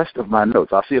or the rest of my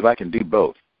notes. I'll see if I can do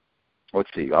both. Let's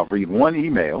see. I'll read one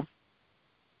email.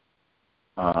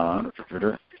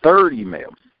 Third email.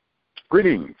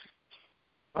 Greetings.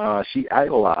 She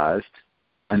idolized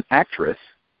an actress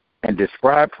and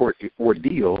described her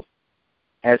ordeal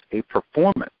as a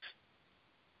performance.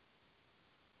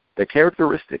 The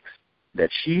characteristics that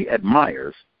she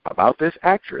admires about this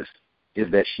actress is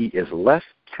that she is less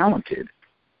talented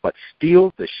but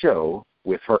steals the show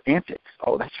with her antics.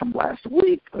 Oh, that's from last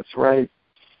week. That's right.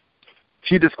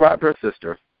 She described her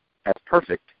sister as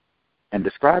perfect and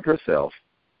described herself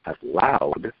as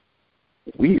loud,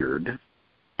 weird,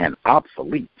 and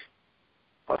obsolete,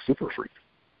 a super freak.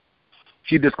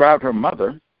 She described her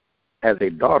mother as a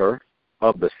daughter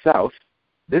of the South.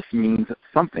 This means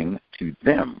something to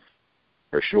them,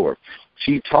 for sure.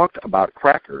 She talked about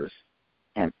crackers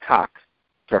and cock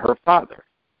to her father,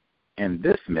 and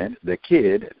this meant the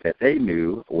kid that they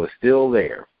knew was still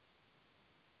there.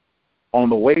 On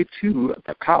the way to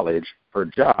the college, her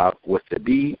job was to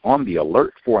be on the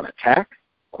alert for an attack?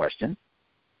 Question.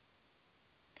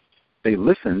 They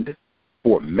listened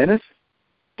for minutes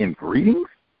in greetings?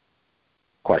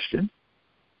 Question.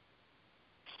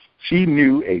 She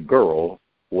knew a girl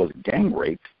was gang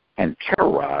raped and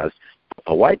terrorized.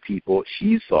 The white people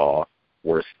she saw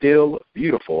were still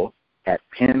beautiful at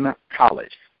Penn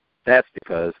College. That's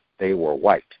because they were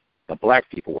white. The black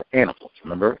people were animals.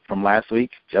 Remember from last week?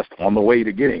 Just on the way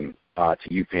to getting to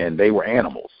UPenn, they were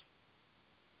animals.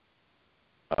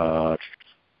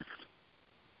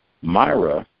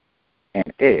 Myra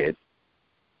and Ed,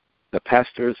 the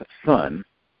pastor's son,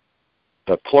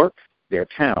 the clerk, their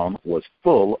town was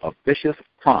full of vicious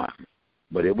crime,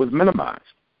 but it was minimized.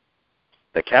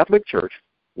 The Catholic Church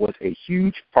was a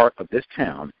huge part of this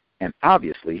town, and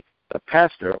obviously the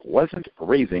pastor wasn't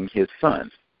raising his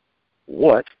sons.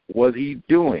 What was he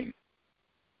doing?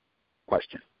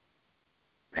 Question.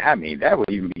 I mean, that would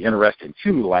even be interesting,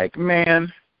 too. Like,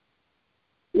 man,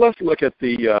 let's look at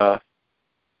the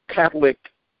Catholic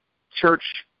Church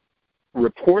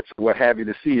reports, what have you,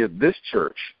 to see if this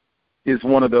church is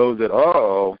one of those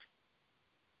that,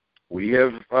 we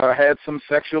have had some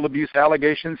sexual abuse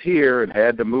allegations here and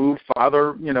had to move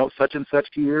Father, such and such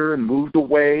here and moved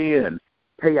away and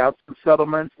pay out some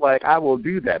settlements. Like, I will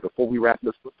do that before we wrap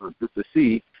this up to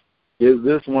see, is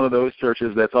this one of those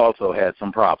churches that's also had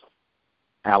some problems,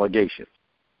 allegations?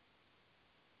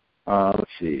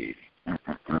 Let's see.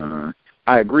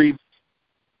 I agree.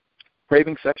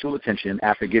 Craving sexual attention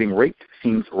after getting raped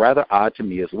seems rather odd to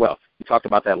me as well. We talked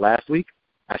about that last week.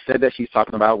 I said that she's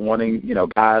talking about wanting,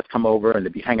 guys come over and to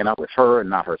be hanging out with her and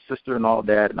not her sister and all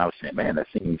that. And I was saying, man, that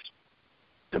seems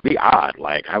to be odd.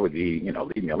 Like, I would be,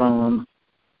 leave me alone.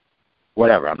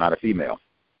 Whatever, I'm not a female.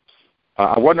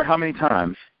 I wonder how many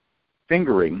times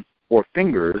fingering or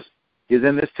fingers is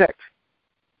in this text.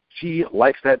 She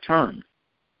likes that term.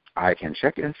 I can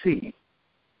check and see.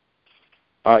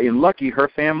 In Lucky, her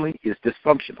family is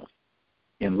dysfunctional.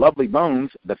 In Lovely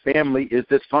Bones, the family is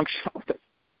dysfunctional.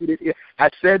 I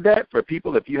said that for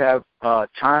people, if you have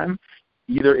time,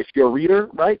 either if you're a reader,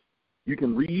 right, you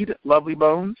can read Lovely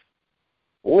Bones,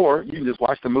 or you can just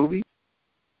watch the movie.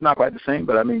 Not quite the same,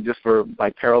 but I mean just for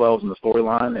like parallels in the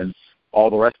storyline and all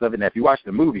the rest of it. And if you watch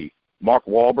the movie, Mark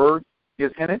Wahlberg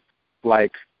is in it.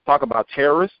 Like, talk about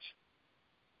terrorists,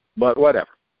 but whatever.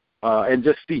 And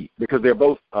just see, because they're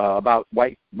both about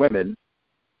white women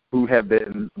who have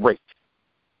been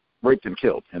raped and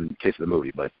killed in the case of the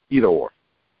movie, but either or,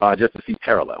 just to see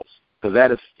parallels, because that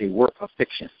is a work of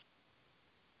fiction,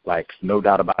 like no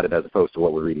doubt about it, as opposed to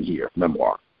what we're reading here,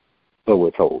 memoir, so we're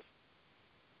told.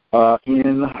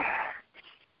 In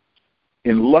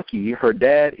Lucky, her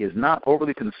dad is not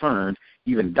overly concerned,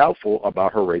 even doubtful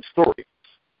about her rape story.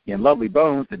 In Lovely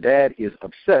Bones, the dad is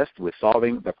obsessed with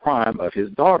solving the crime of his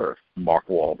daughter, Mark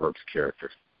Wahlberg's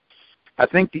character. I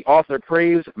think the author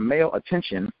craves male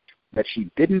attention that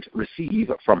she didn't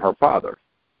receive from her father.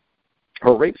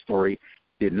 Her rape story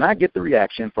did not get the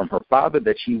reaction from her father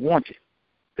that she wanted.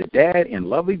 The dad in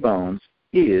Lovely Bones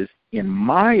is, in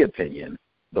my opinion,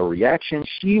 the reaction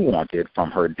she wanted from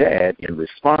her dad in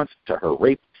response to her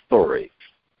rape story.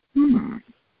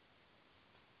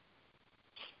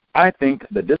 I think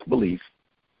the disbelief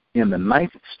in the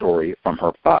knife story from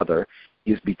her father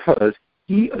is because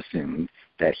he assumed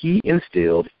that he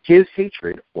instilled his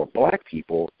hatred for black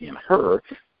people in her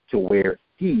to where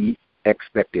he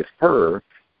expected her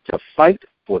to fight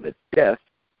for the death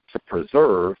to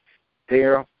preserve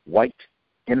their white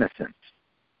innocence,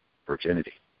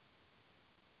 virginity.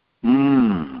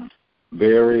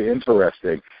 Very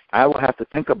interesting. I will have to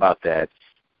think about that.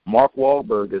 Mark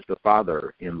Wahlberg is the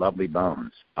father in Lovely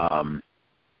Bones,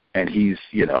 and he's,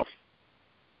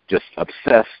 just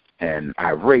obsessed and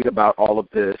irate about all of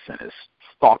this and is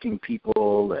stalking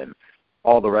people and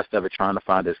all the rest of it, trying to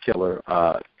find his killer.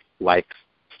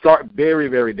 Start very,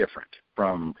 very different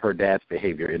from her dad's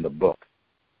behavior in the book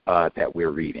that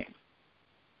we're reading.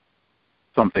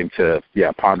 Something to,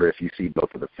 ponder if you see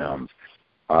both of the films.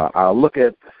 I'll look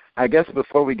at, I guess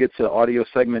before we get to audio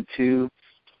segment 2,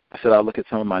 I said I'll look at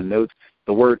some of my notes.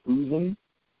 The word oozing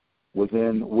was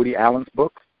in Woody Allen's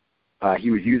book.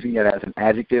 He was using it as an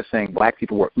adjective, saying black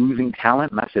people were oozing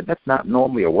talent. And I said, that's not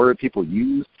normally a word people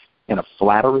use in a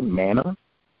flattering manner.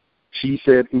 She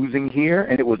said oozing here,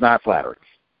 and it was not flattering.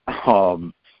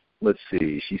 Let's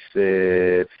see. She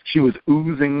said she was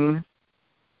oozing.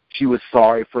 She was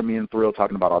sorry for me and thrilled,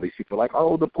 talking about all these people like,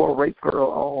 oh, the poor rape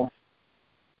girl.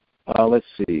 Let's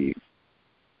see.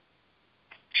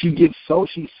 She's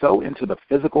so into the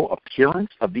physical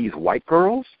appearance of these white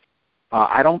girls.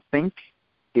 I don't think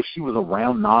if she was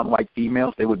around non-white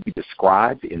females, they would be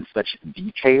described in such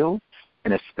detail,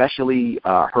 and especially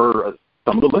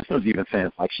some of the listeners even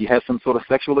saying like she has some sort of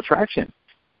sexual attraction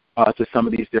to some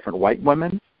of these different white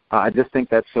women. I just think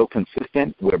that's so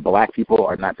consistent where black people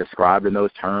are not described in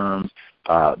those terms.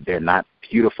 They're not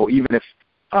beautiful. Even if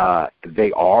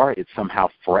they are, it's somehow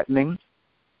threatening,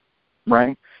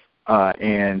 right?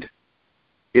 And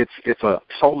it's a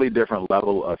totally different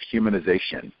level of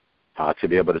humanization to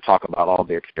be able to talk about all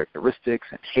their characteristics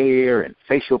and hair and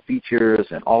facial features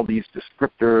and all these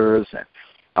descriptors,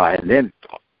 and then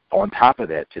on top of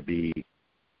that to be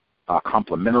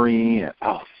complimentary and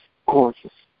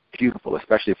gorgeous, beautiful,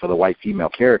 especially for the white female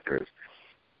characters.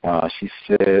 She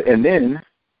said, and then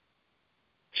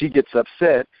she gets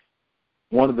upset.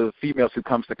 One of the females who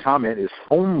comes to comment is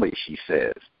homely, she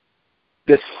says.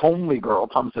 This homely girl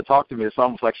comes to talk to me. It's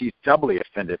almost like she's doubly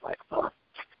offended, like,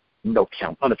 no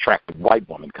count, unattractive white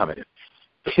woman coming in,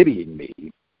 pitying me.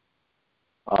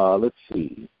 Let's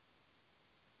see.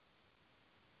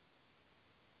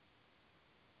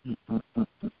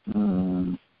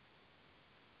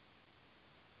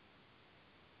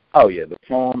 Oh, yeah, the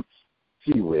poem,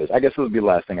 gee whiz. I guess it would be the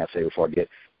last thing I say before I get.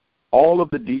 All of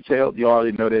the detail, you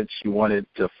already know that she wanted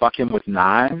to fuck him with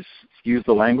knives, excuse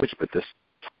the language, but this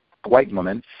white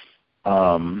woman,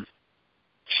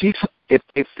 if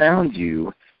they found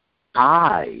you,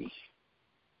 I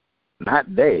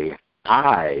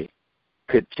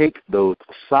could take those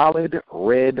solid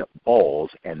red balls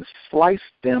and slice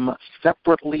them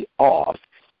separately off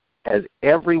as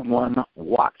everyone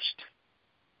watched.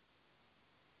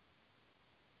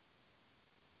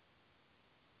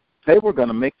 They were going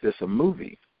to make this a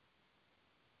movie.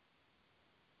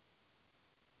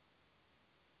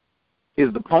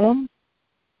 Is the poem,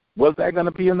 was that going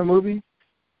to be in the movie?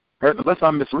 Unless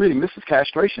I'm misreading, this is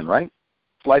castration, right?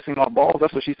 Slicing off balls,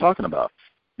 that's what she's talking about.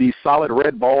 These solid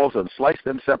red balls and slice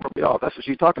them separately off. That's what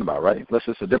she's talking about, right? Unless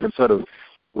it's a different set of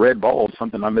red balls,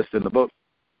 something I missed in the book.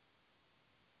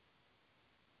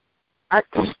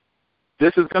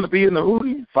 This is going to be in the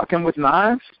movie? Fucking with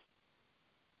knives?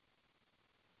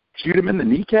 Shoot him in the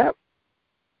kneecap?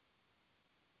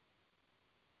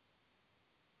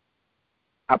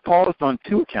 I paused on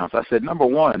 2 accounts. I said, number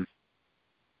one,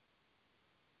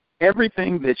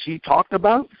 everything that she talked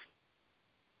about,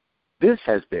 this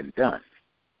has been done.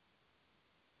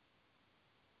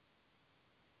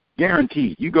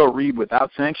 Guaranteed. You go read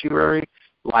Without Sanctuary,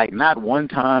 like not 1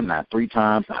 time, not 3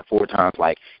 times, not 4 times,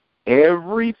 like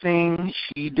everything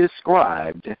she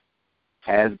described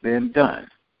has been done.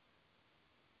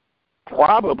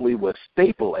 Probably was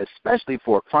staple, especially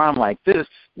for a crime like this,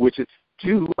 which is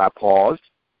I paused.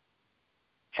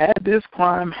 Had this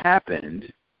crime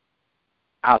happened,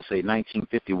 I'll say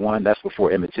 1951, that's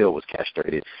before Emmett Till was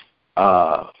castrated,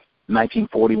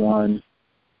 1941,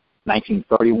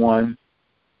 1931,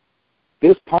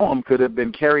 this poem could have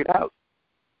been carried out.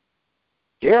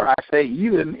 dare I say,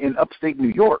 even in upstate New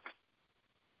York.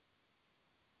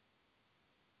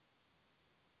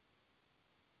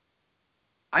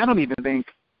 I don't even think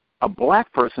a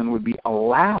black person would be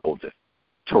allowed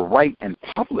to write and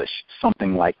publish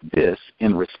something like this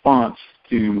in response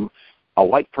to a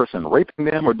white person raping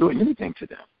them or doing anything to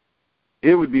them.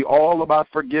 It would be all about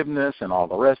forgiveness and all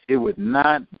the rest. It would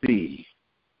not be,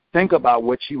 think about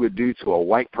what you would do to a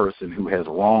white person who has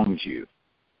wronged you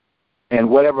and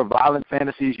whatever violent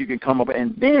fantasies you can come up with.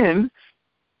 And then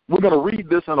we're going to read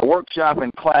this in a workshop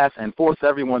in class and force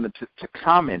everyone to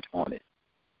comment on it,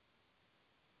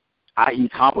 i.e.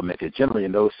 compliment it. Generally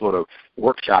in those sort of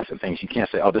workshops and things, you can't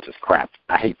say, oh, this is crap.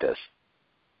 I hate this.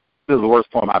 This is the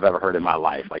worst poem I've ever heard in my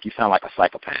life. Like, you sound like a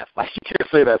psychopath. Like, you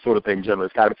can't say that sort of thing generally.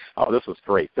 It's got to be, oh, this was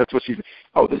great. That's what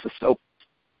this is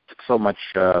so much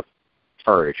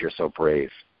courage. You're so brave.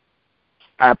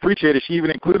 I appreciate it. She even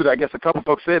included, I guess a couple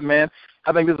folks said, man,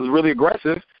 I think this is really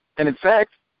aggressive. And in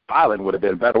fact, violent would have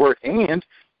been a better word. And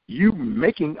you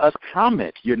making us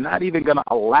comment. You're not even going to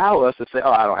allow us to say,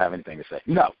 oh, I don't have anything to say.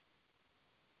 No.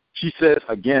 She says,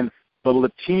 again, the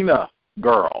Latina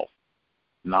girl,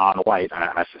 non-white,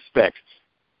 I suspect,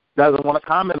 doesn't want to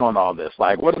comment on all this.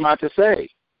 Like, what am I to say?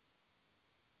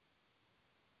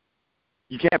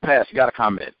 You can't pass. You got to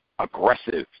comment.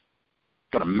 Aggressive.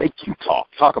 Going to make you talk.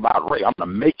 Talk about rape. I'm going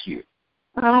to make you.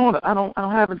 I don't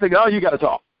have anything. Oh, you got to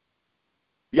talk.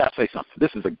 You got to say something.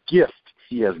 This is a gift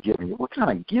he has given you. What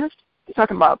kind of gift? You're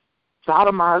talking about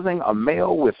sodomizing a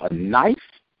male with a knife?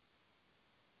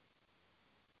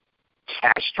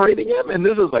 Castrating him? And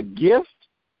this is a gift?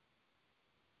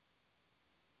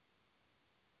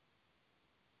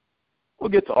 We'll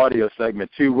get to audio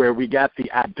segment 2 where we got the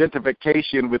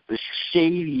identification with the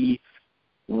shady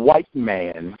white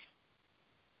man.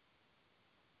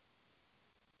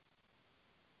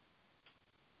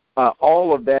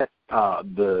 All of that,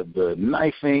 the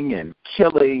knifing and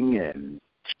killing and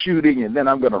shooting, and then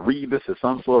I'm going to read this as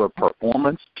some sort of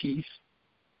performance piece.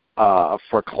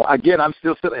 Again, I'm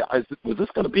still sitting. Was this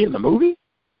going to be in the movie?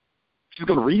 She's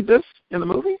going to read this in the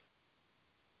movie?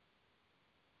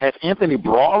 Has Anthony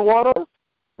Broadwater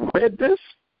read this?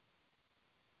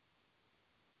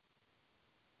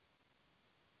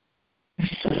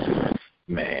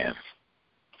 Man.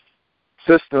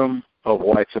 System of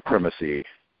white supremacy,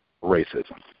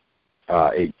 racism.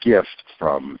 A gift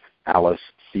from Alice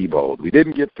Sebold. We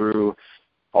didn't get through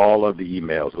all of the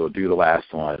emails. We'll do the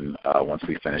last one once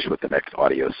we finish with the next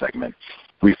audio segment.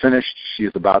 We finished, she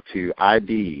is about to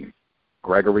ID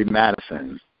Gregory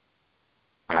Madison,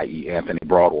 i.e. Anthony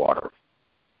Broadwater.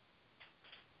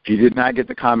 If you did not get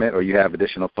the comment or you have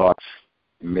additional thoughts,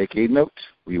 make a note.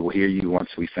 We will hear you once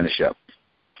we finish up.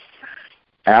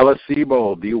 Alice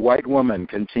Sebold, the white woman,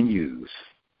 continues.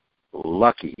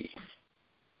 Lucky.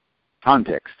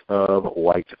 Context of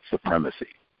white supremacy.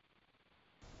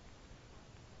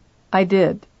 I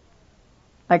did.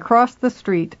 I crossed the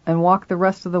street and walked the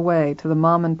rest of the way to the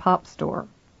mom-and-pop store.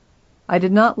 I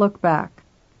did not look back.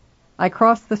 I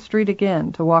crossed the street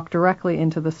again to walk directly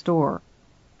into the store.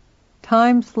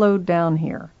 Time slowed down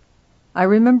here. I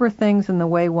remember things in the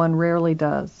way one rarely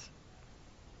does.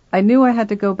 I knew I had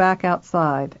to go back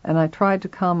outside, and I tried to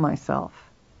calm myself.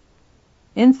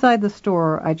 Inside the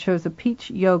store, I chose a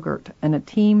peach yogurt and a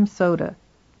Team soda,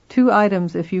 2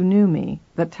 items, if you knew me,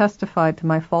 that testified to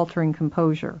my faltering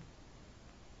composure.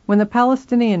 When the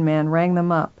Palestinian man rang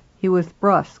them up, he was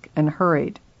brusque and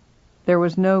hurried. There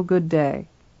was no good day.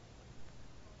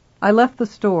 I left the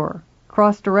store,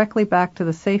 crossed directly back to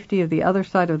the safety of the other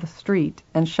side of the street,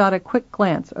 and shot a quick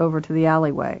glance over to the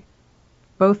alleyway.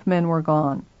 Both men were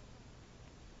gone.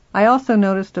 I also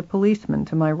noticed a policeman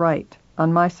to my right,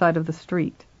 on my side of the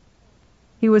street.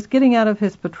 He was getting out of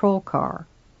his patrol car.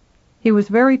 He was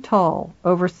very tall,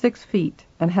 over 6 feet,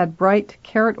 and had bright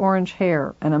carrot-orange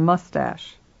hair and a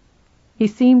mustache. He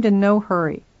seemed in no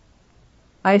hurry.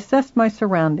 I assessed my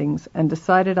surroundings and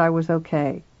decided I was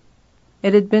okay.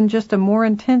 It had been just a more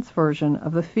intense version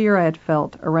of the fear I had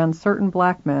felt around certain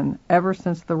black men ever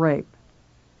since the rape.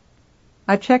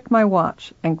 I checked my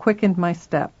watch and quickened my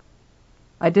step.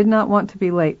 I did not want to be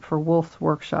late for Wolf's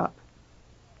workshop.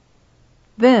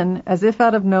 Then, as if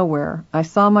out of nowhere, I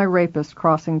saw my rapist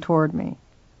crossing toward me.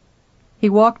 He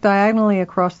walked diagonally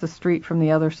across the street from the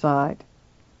other side.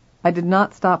 I did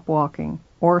not stop walking,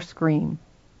 or scream.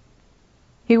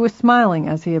 He was smiling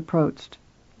as he approached.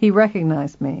 He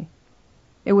recognized me.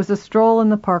 It was a stroll in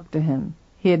the park to him.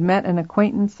 He had met an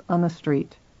acquaintance on the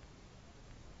street.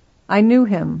 I knew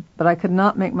him, but I could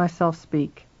not make myself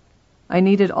speak. I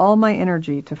needed all my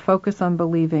energy to focus on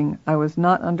believing I was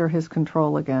not under his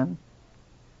control again.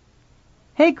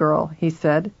 "Hey, girl," he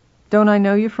said. Don't I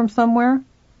know you from somewhere?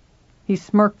 He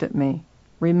smirked at me,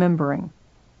 remembering.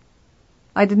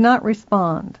 I did not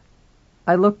respond.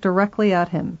 I looked directly at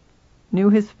him, knew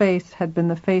his face had been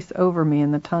the face over me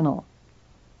in the tunnel,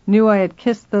 knew I had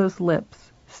kissed those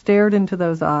lips, stared into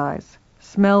those eyes,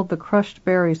 smelled the crushed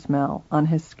berry smell on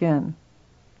his skin.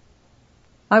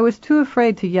 I was too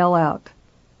afraid to yell out.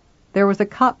 There was a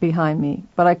cop behind me,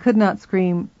 but I could not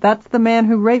scream, "That's the man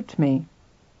who raped me."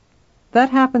 That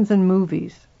happens in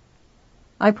movies.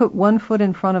 I put one foot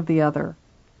in front of the other.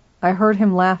 I heard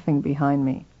him laughing behind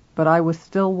me, but I was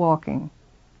still walking.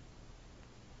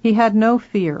 He had no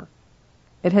fear.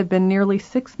 It had been nearly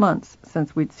 6 months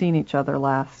since we'd seen each other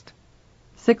last.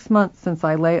 6 months since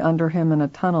I lay under him in a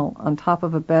tunnel on top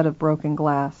of a bed of broken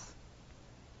glass.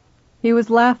 He was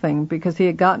laughing because he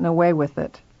had gotten away with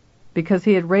it, because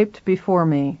he had raped before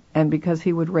me, and because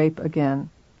he would rape again.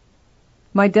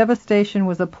 My devastation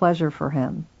was a pleasure for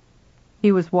him.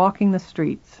 He was walking the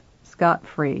streets,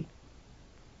 scot-free.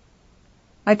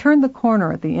 I turned the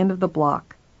corner at the end of the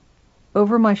block.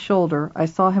 Over my shoulder, I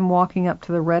saw him walking up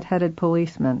to the red-headed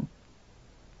policeman.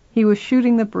 He was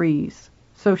shooting the breeze,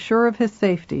 so sure of his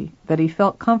safety that he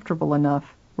felt comfortable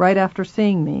enough, right after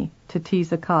seeing me, to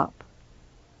tease a cop.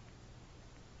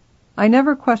 I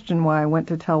never questioned why I went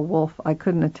to tell Wolf I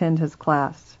couldn't attend his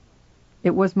class.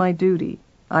 It was my duty.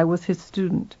 I was his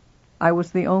student. I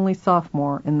was the only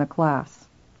sophomore in the class.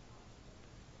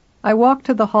 I walked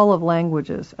to the Hall of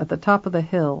Languages at the top of the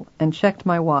hill and checked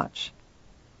my watch.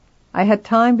 I had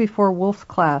time before Wolf's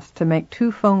class to make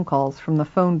 2 phone calls from the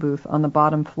phone booth on the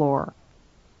bottom floor.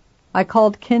 I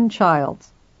called Ken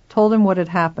Childs, told him what had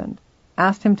happened,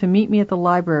 asked him to meet me at the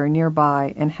library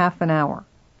nearby in half an hour.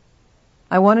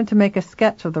 I wanted to make a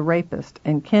sketch of the rapist,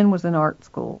 and Ken was in art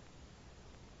school.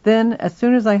 Then, as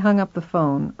soon as I hung up the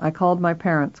phone, I called my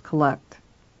parents collect.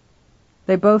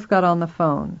 They both got on the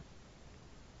phone.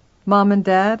 "Mom and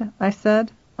Dad," I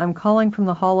said, "I'm calling from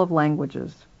the Hall of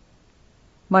Languages."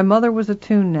 My mother was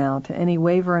attuned now to any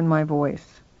waver in my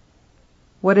voice.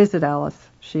 "What is it, Alice?"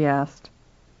 she asked.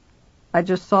 "I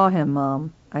just saw him,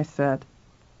 Mom," I said.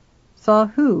 "Saw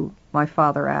who?" my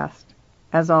father asked,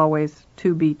 as always,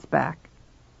 2 beats back.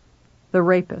 "The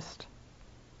rapist."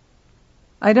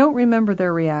 I don't remember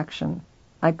their reaction.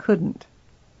 I couldn't.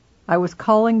 I was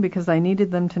calling because I needed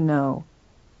them to know.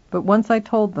 But once I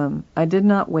told them, I did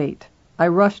not wait. I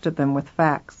rushed at them with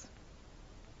facts.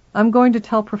 "I'm going to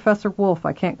tell Professor Wolf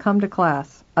I can't come to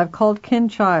class. I've called Ken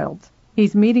Childs.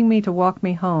 He's meeting me to walk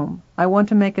me home. I want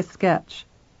to make a sketch."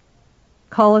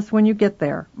 "Call us when you get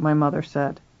there," my mother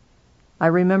said. I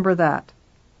remember that.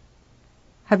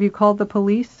 "Have you called the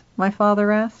police?" my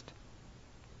father asked.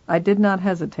 I did not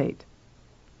hesitate.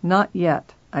 "Not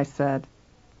yet," I said,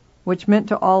 which meant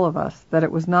to all of us that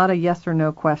it was not a yes or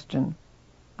no question.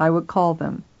 I would call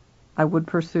them. I would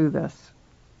pursue this.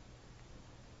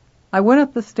 I went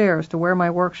up the stairs to where my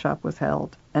workshop was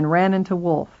held and ran into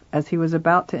Wolf as he was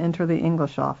about to enter the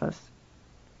English office.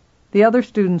 The other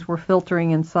students were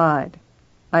filtering inside.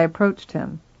 I approached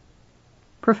him.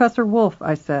 "Professor Wolf,"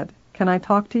 I said, "can I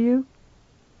talk to you?"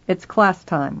 "It's class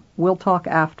time. We'll talk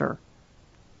after."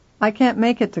 "I can't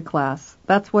make it to class.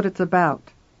 That's what it's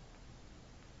about."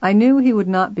 I knew he would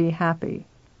not be happy.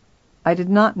 I did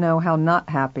not know how not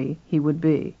happy he would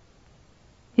be.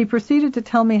 He proceeded to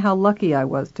tell me how lucky I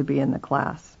was to be in the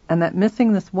class, and that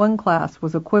missing this one class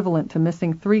was equivalent to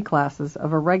missing 3 classes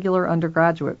of a regular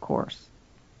undergraduate course.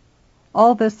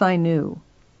 All this I knew.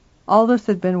 All this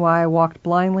had been why I walked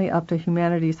blindly up to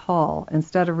Humanities Hall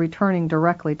instead of returning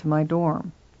directly to my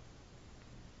dorm.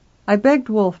 I begged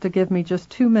Wolf to give me just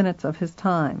 2 minutes of his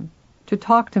time, to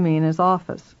talk to me in his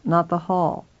office, not the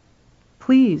hall.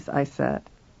 "Please," I said.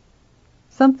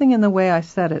 Something in the way I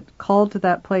said it called to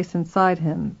that place inside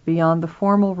him beyond the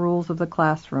formal rules of the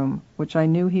classroom, which I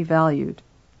knew he valued.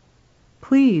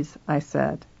 "Please," I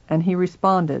said, and he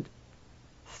responded.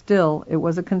 Still, it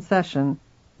was a concession,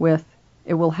 with,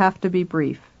 "It will have to be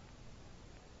brief."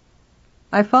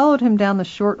 I followed him down the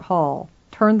short hall,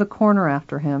 turned the corner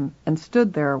after him, and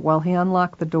stood there while he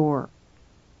unlocked the door.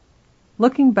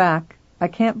 Looking back, I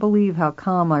can't believe how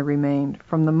calm I remained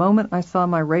from the moment I saw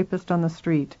my rapist on the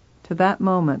street to that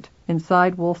moment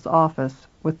inside Wolf's office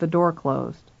with the door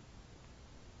closed.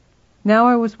 Now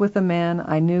I was with a man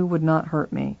I knew would not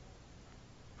hurt me.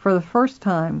 For the first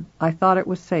time, I thought it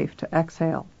was safe to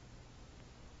exhale.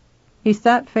 He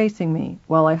sat facing me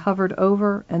while I hovered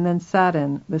over and then sat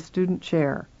in the student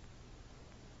chair.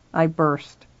 I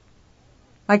burst.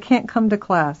 "I can't come to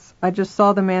class. I just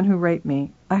saw the man who raped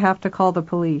me. I have to call the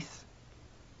police."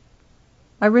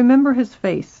 I remember his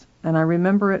face, and I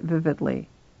remember it vividly.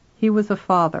 He was a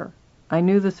father, I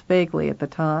knew this vaguely at the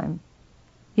time.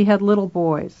 He had little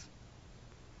boys.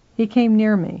 He came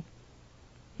near me.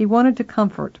 He wanted to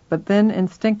comfort, but then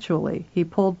instinctually he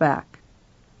pulled back.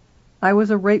 I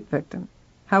was a rape victim.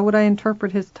 How would I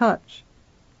interpret his touch?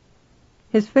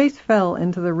 His face fell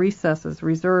into the recesses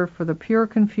reserved for the pure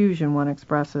confusion one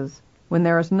expresses when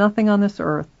there is nothing on this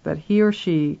earth that he or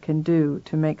she can do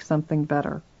to make something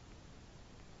better.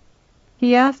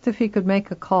 He asked if he could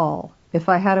make a call, if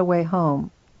I had a way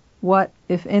home, what,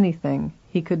 if anything,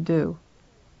 he could do.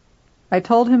 I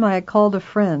told him I had called a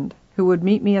friend who would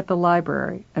meet me at the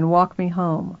library and walk me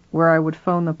home, where I would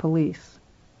phone the police.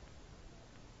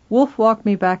 Wolf walked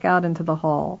me back out into the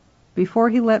hall. Before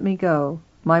he let me go,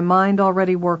 my mind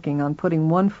already working on putting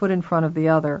one foot in front of the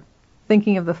other,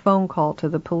 thinking of the phone call to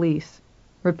the police,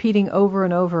 repeating over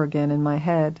and over again in my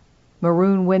head,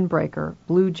 maroon windbreaker,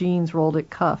 blue jeans rolled at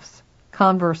cuffs,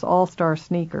 Converse All-Star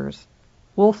sneakers.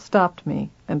 Wolf stopped me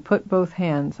and put both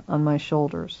hands on my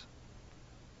shoulders.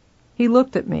 He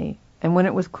looked at me, and when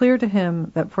it was clear to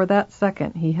him that for that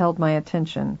second he held my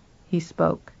attention, he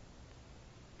spoke.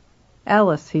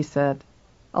 "Alice," he said,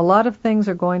 "a lot of things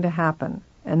are going to happen,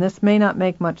 and this may not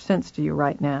make much sense to you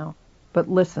right now, but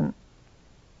listen.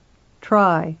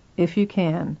 Try, if you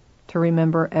can, to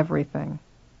remember everything."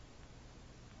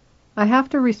 I have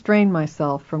to restrain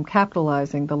myself from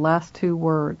capitalizing the last two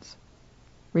words.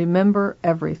 Remember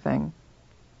everything.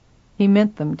 He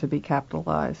meant them to be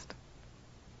capitalized.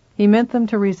 He meant them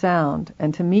to resound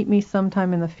and to meet me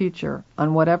sometime in the future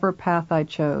on whatever path I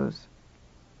chose.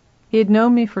 He had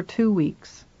known me for 2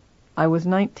 weeks. I was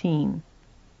 19.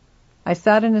 I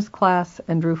sat in his class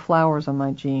and drew flowers on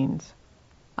my jeans.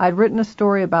 I'd written a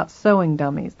story about sewing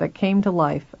dummies that came to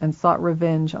life and sought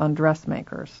revenge on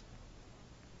dressmakers.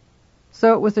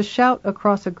 So it was a shout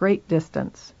across a great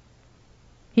distance.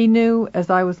 He knew, as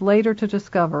I was later to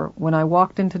discover when I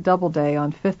walked into Doubleday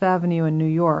on Fifth Avenue in New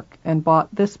York and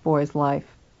bought This Boy's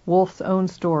Life, Wolf's own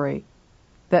story,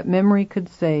 that memory could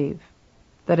save,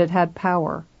 that it had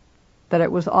power, that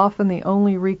it was often the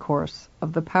only recourse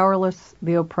of the powerless,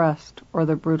 the oppressed, or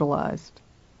the brutalized.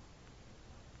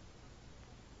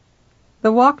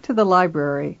 The walk to the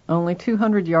library, only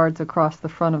 200 yards across the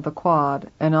front of the quad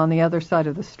and on the other side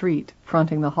of the street,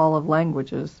 fronting the Hall of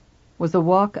Languages, was a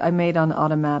walk I made on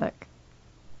automatic.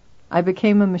 I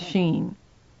became a machine.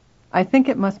 I think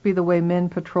it must be the way men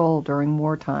patrol during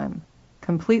wartime,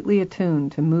 completely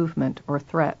attuned to movement or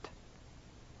threat.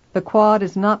 The quad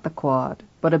is not the quad,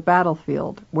 but a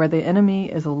battlefield where the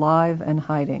enemy is alive and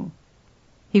hiding.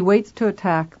 He waits to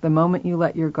attack the moment you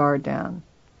let your guard down.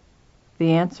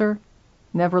 The answer?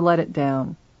 Never let it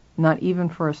down, not even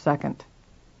for a second.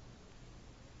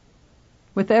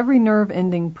 With every nerve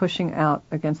ending pushing out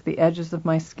against the edges of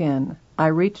my skin, I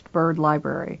reached Byrd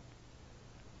Library.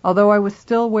 Although I was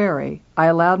still wary, I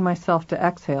allowed myself to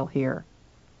exhale here.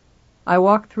 I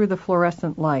walked through the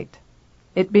fluorescent light.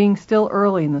 It being still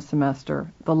early in the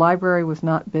semester, the library was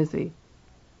not busy.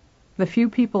 The few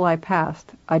people I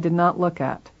passed, I did not look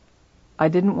at. I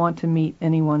didn't want to meet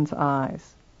anyone's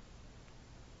eyes.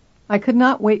 I could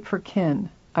not wait for Ken.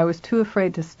 I was too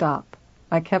afraid to stop.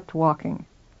 I kept walking.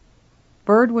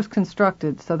 Byrd was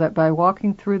constructed so that by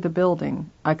walking through the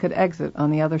building, I could exit on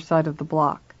the other side of the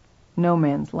block, no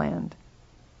man's land.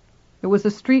 It was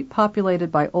a street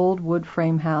populated by old wood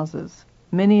frame houses,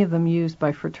 many of them used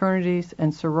by fraternities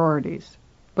and sororities,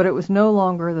 but it was no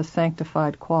longer the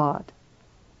sanctified quad.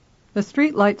 The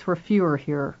street lights were fewer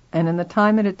here, and in the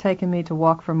time it had taken me to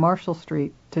walk from Marshall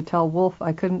Street to tell Wolf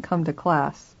I couldn't come to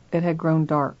class, it had grown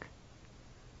dark.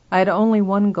 I had only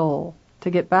one goal, to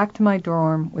get back to my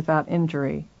dorm without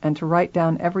injury and to write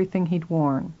down everything he'd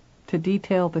worn, to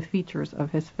detail the features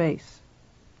of his face.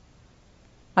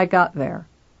 I got there.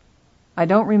 I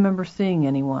don't remember seeing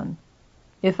anyone.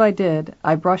 If I did,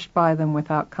 I brushed by them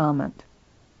without comment.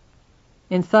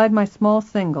 Inside my small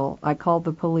single, I called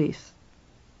the police.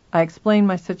 I explained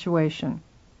my situation.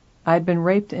 I had been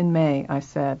raped in May, I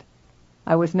said.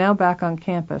 I was now back on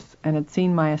campus and had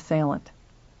seen my assailant.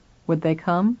 Would they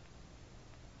come?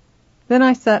 Then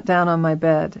I sat down on my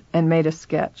bed and made a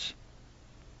sketch.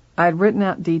 I had written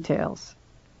out details.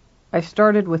 I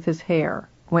started with his hair,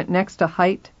 went next to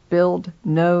height, build,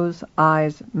 nose,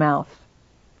 eyes, mouth.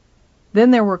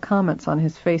 Then there were comments on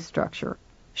his face structure.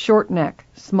 Short neck,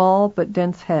 small but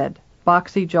dense head,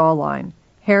 boxy jawline,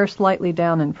 hair slightly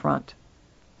down in front.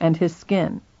 And his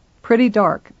skin, pretty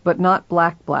dark but not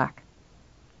black.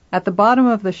 At the bottom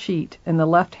of the sheet, in the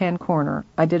left-hand corner,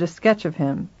 I did a sketch of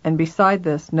him, and beside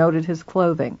this noted his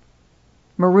clothing.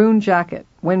 Maroon jacket,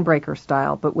 windbreaker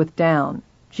style, but with down,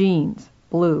 jeans,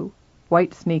 blue,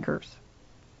 white sneakers.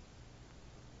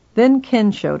 Then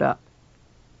Ken showed up.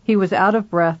 He was out of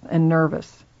breath and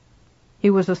nervous. He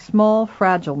was a small,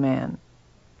 fragile man.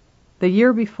 The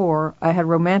year before, I had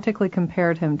romantically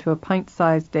compared him to a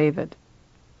pint-sized David.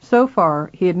 So far,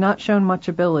 he had not shown much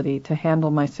ability to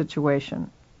handle my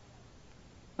situation.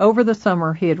 Over the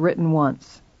summer, he had written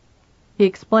once. He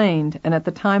explained, and at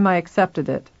the time I accepted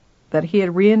it, that he had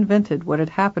reinvented what had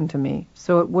happened to me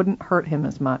so it wouldn't hurt him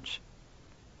as much.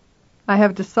 I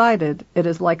have decided it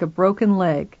is like a broken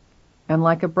leg, and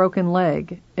like a broken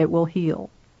leg, it will heal.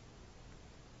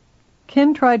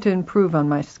 Ken tried to improve on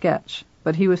my sketch,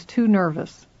 but he was too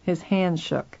nervous. His hands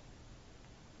shook.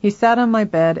 He sat on my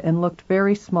bed and looked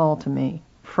very small to me,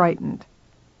 frightened.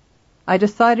 I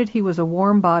decided he was a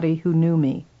warm body who knew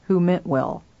me, who meant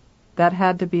well. That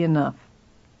had to be enough.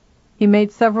 He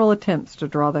made several attempts to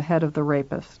draw the head of the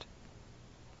rapist.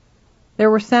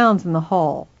 There were sounds in the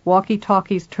hall,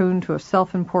 walkie-talkies tuned to a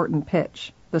self-important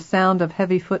pitch, the sound of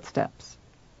heavy footsteps.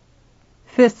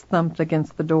 Fists thumped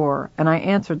against the door, and I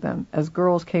answered them as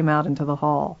girls came out into the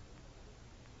hall.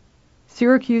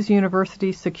 Syracuse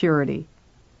University security.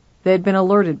 They had been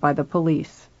alerted by the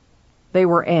police. They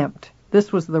were amped.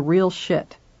 This was the real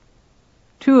shit.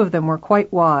 2 of them were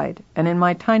quite wide, and in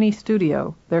my tiny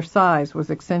studio, their size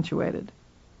was accentuated.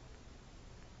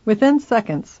 Within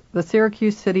seconds, the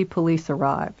Syracuse City Police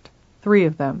arrived, 3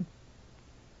 of them.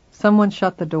 Someone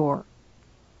shut the door.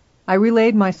 I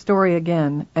relayed my story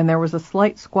again, and there was a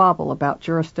slight squabble about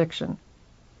jurisdiction.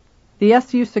 The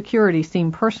SU security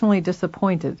seemed personally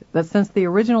disappointed that since the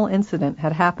original incident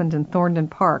had happened in Thorndon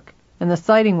Park and the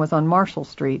sighting was on Marshall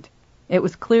Street, it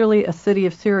was clearly a City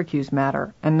of Syracuse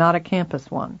matter and not a campus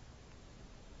one.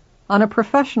 On a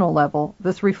professional level,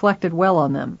 this reflected well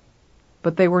on them,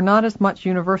 but they were not as much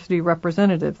university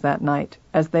representatives that night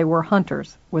as they were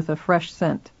hunters with a fresh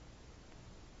scent.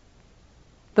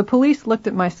 The police looked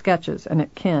at my sketches and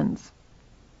at Ken's.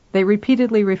 They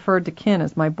repeatedly referred to Ken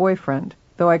as my boyfriend,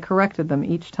 though I corrected them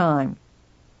each time.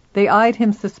 They eyed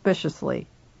him suspiciously.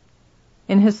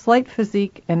 In his slight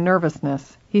physique and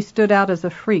nervousness, he stood out as a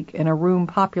freak in a room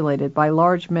populated by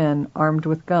large men armed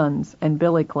with guns and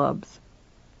billy clubs.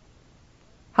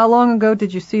 How long ago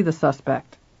did you see the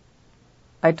suspect?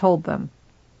 I told them.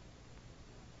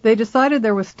 They decided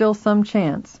there was still some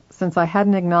chance, since I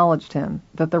hadn't acknowledged him,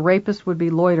 that the rapist would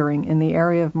be loitering in the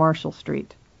area of Marshall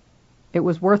Street. It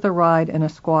was worth a ride in a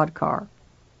squad car.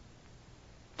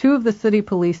 2 of the city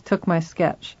police took my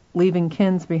sketch, leaving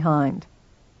Ken's behind.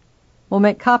 We'll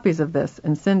make copies of this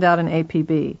and send out an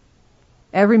APB.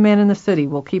 Every man in the city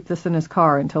will keep this in his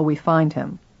car until we find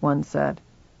him, one said.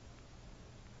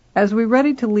 As we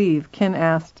readied to leave, Ken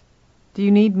asked, "Do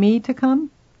you need me to come?"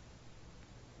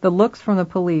 The looks from the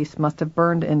police must have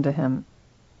burned into him.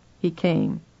 He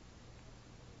came.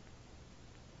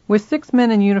 With 6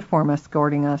 men in uniform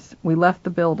escorting us, we left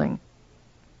the building.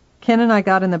 Ken and I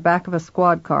got in the back of a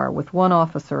squad car with 1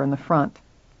 officer in the front.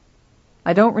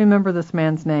 I don't remember this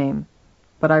man's name,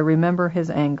 but I remember his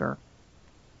anger.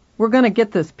 "We're going to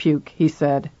get this puke," he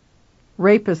said.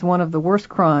 "Rape is one of the worst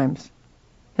crimes.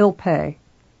 He'll pay."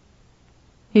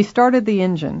 He started the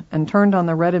engine and turned on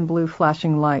the red and blue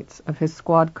flashing lights of his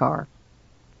squad car.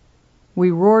 We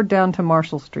roared down to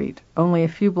Marshall Street, only a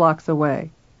few blocks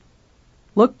away.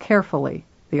 "Look carefully,"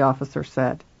 the officer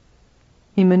said.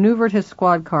 He maneuvered his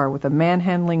squad car with a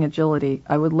manhandling agility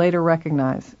I would later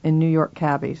recognize in New York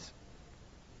cabbies.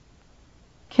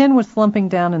 Ken was slumping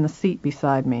down in the seat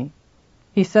beside me.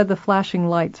 He said the flashing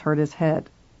lights hurt his head.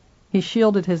 He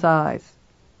shielded his eyes.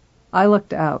 I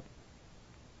looked out.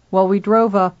 While we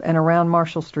drove up and around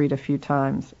Marshall Street a few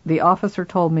times, the officer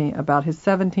told me about his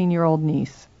 17-year-old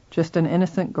niece, just an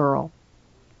innocent girl.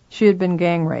 She had been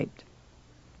gang raped.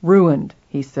 "Ruined,"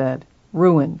 he said,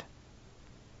 "ruined."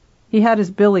 He had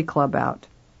his billy club out.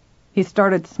 He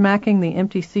started smacking the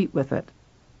empty seat with it.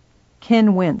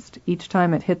 Ken winced each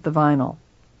time it hit the vinyl.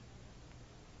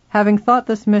 Having thought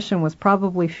this mission was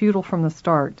probably futile from the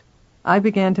start, I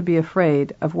began to be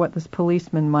afraid of what this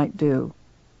policeman might do.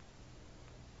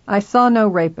 I saw no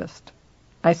rapist.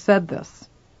 I said this.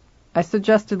 I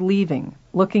suggested leaving,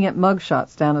 looking at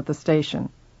mugshots down at the station.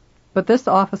 But this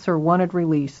officer wanted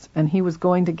release, and he was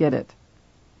going to get it.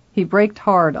 He braked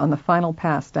hard on the final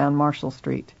pass down Marshall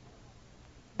Street.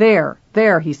 There,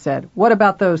 he said. "What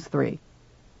about those 3?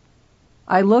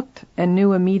 I looked and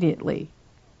knew immediately.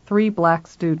 3 black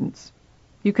students.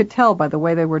 You could tell by the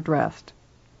way they were dressed.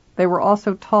 They were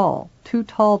also tall, too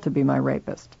tall to be my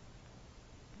rapist.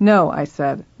 "No," I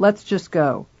said. "Let's just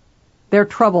go." "They're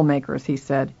troublemakers," he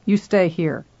said. "You stay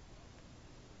here."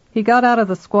 He got out of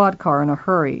the squad car in a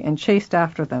hurry and chased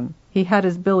after them. He had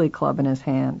his billy club in his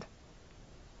hand.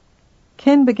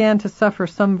 Ken began to suffer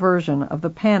some version of the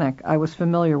panic I was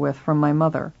familiar with from my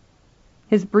mother.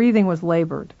 His breathing was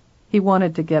labored. He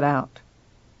wanted to get out.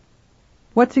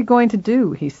 "What's he going to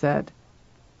do?" he said.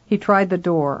 He tried the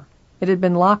door. It had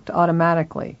been locked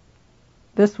automatically.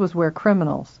 This was where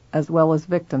criminals, as well as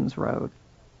victims, rode.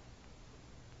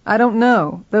 "I don't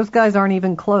know. Those guys aren't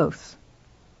even close."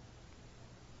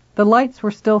 The lights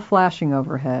were still flashing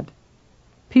overhead.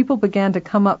 People began to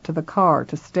come up to the car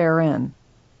to stare in.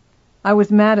 I was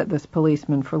mad at this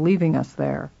policeman for leaving us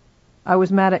there. I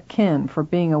was mad at Ken for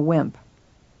being a wimp.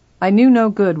 I knew no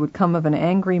good would come of an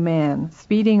angry man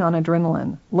speeding on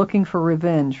adrenaline, looking for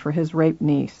revenge for his raped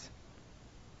niece.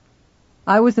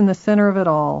 I was in the center of it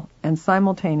all, and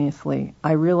simultaneously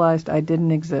I realized I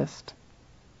didn't exist.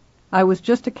 I was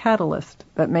just a catalyst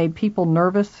that made people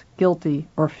nervous, guilty,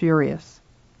 or furious.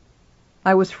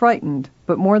 I was frightened,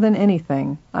 but more than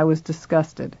anything, I was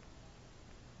disgusted.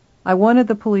 I wanted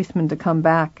the policeman to come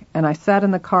back, and I sat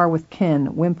in the car with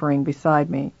Ken whimpering beside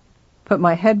me, put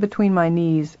my head between my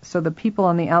knees so the people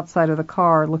on the outside of the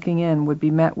car looking in would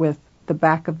be met with the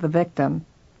back of the victim,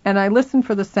 and I listened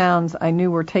for the sounds I knew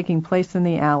were taking place in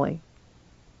the alley.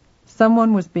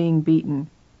 Someone was being beaten.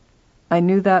 I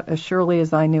knew that as surely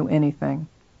as I knew anything.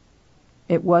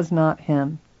 It was not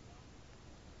him.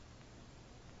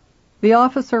 The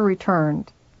officer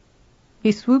returned.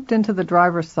 He swooped into the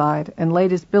driver's side and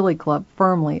laid his billy club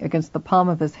firmly against the palm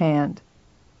of his hand.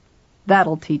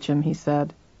 "That'll teach him," he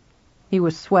said. He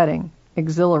was sweating,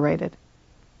 exhilarated.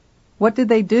 "What did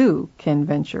they do?" Ken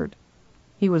ventured.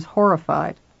 He was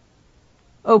horrified.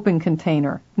 "Open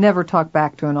container. Never talk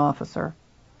back to an officer."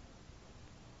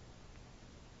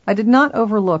 I did not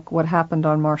overlook what happened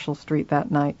on Marshall Street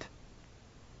that night.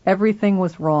 Everything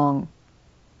was wrong.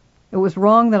 It was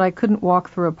wrong that I couldn't walk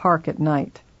through a park at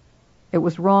night. It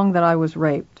was wrong that I was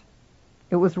raped.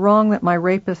 It was wrong that my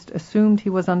rapist assumed he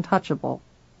was untouchable,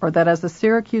 or that as a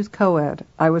Syracuse co-ed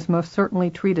I was most certainly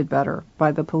treated better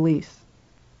by the police.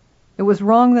 It was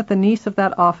wrong that the niece of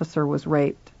that officer was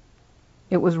raped.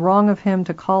 It was wrong of him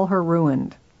to call her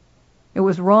ruined. It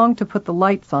was wrong to put the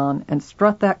lights on and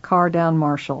strut that car down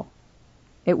Marshall.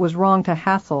 It was wrong to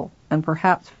hassle and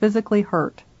perhaps physically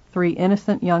hurt 3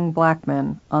 innocent young black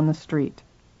men on the street.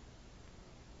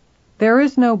 There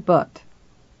is no but.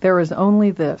 There is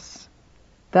only this.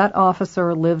 That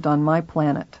officer lived on my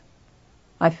planet.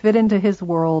 I fit into his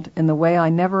world in the way I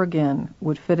never again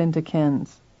would fit into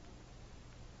Ken's.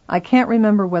 I can't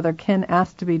remember whether Ken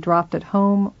asked to be dropped at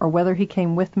home or whether he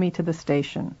came with me to the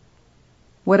station.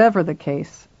 Whatever the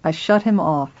case, I shut him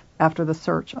off after the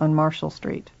search on Marshall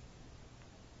Street.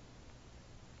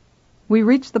 We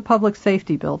reached the public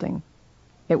safety building.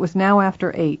 It was now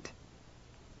after 8.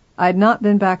 I had not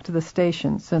been back to the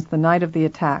station since the night of the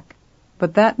attack,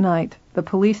 but that night the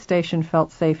police station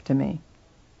felt safe to me.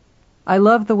 I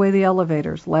loved the way the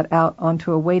elevators let out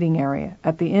onto a waiting area,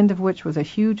 at the end of which was a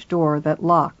huge door that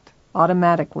locked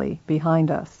automatically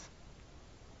behind us.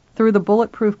 Through the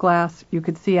bulletproof glass you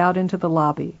could see out into the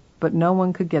lobby, but no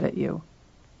one could get at you.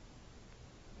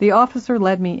 The officer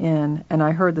led me in, and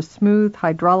I heard the smooth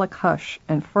hydraulic hush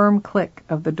and firm click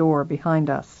of the door behind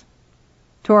us.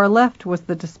 To our left was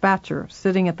the dispatcher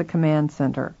sitting at the command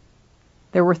center.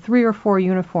 There were 3 or 4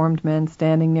 uniformed men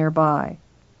standing nearby.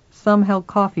 Some held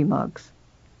coffee mugs.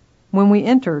 When we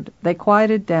entered, they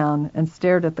quieted down and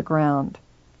stared at the ground.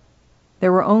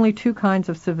 There were only 2 kinds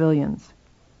of civilians,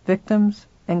 victims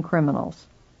and criminals.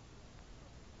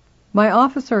 My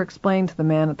officer explained to the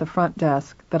man at the front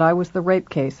desk that I was the rape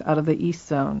case out of the East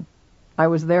Zone. I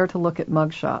was there to look at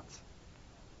mugshots.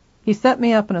 He set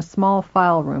me up in a small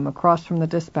file room across from the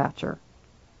dispatcher.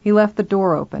 He left the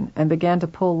door open and began to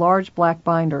pull large black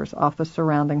binders off the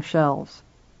surrounding shelves.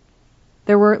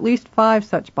 There were at least 5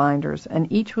 such binders,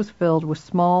 and each was filled with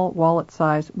small,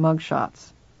 wallet-sized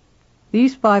mugshots.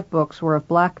 These 5 books were of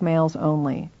black males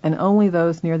only, and only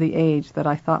those near the age that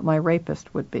I thought my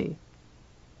rapist would be.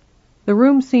 The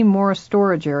room seemed more a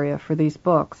storage area for these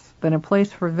books than a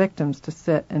place for victims to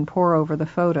sit and pore over the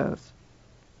photos.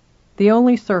 The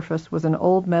only surface was an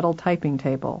old metal typing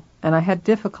table, and I had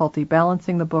difficulty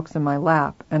balancing the books in my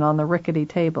lap and on the rickety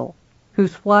table,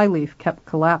 whose flyleaf kept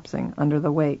collapsing under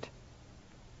the weight.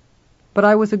 But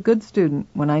I was a good student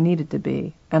when I needed to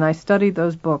be, and I studied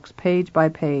those books page by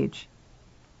page.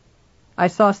 I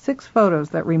saw 6 photos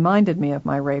that reminded me of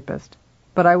my rapist,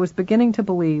 but I was beginning to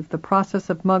believe the process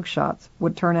of mugshots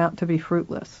would turn out to be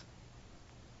fruitless.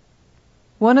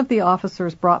 One of the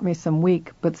officers brought me some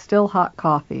weak but still hot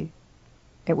coffee.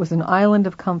 It was an island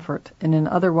of comfort in an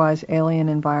otherwise alien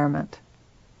environment.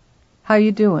 "How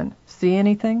you doing? See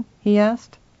anything?" he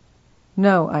asked.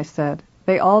 "No," I said.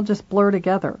 They all just blur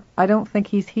together. I don't think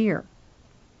he's here.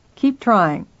 Keep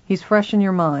trying. He's fresh in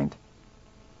your mind.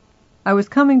 I was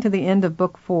coming to the end of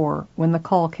Book 4 when the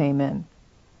call came in.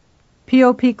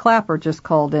 P.O.P. Clapper just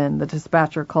called in, the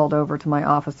dispatcher called over to my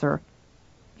officer.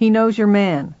 He knows your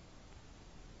man.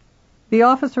 The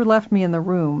officer left me in the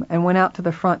room and went out to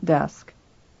the front desk.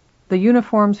 The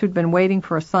uniforms who'd been waiting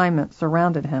for assignment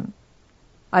surrounded him.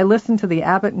 I listened to the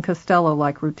Abbott and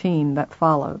Costello-like routine that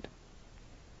followed.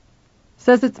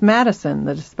 Says it's Madison,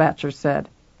 the dispatcher said.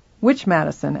 Which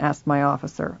Madison? Asked my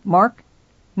officer. Mark?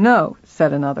 No,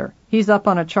 said another. He's up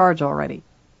on a charge already.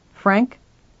 Frank?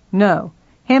 No.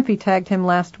 Hampy tagged him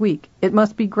last week. It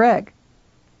must be Greg.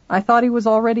 I thought he was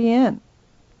already in.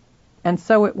 And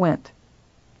so it went.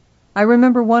 I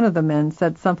remember one of the men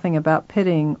said something about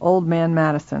pitying old man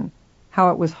Madison, how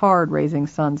it was hard raising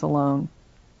sons alone.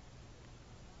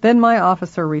 Then my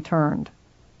officer returned.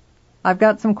 I've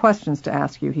got some questions to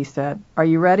ask you, he said. Are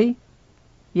you ready?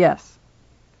 Yes.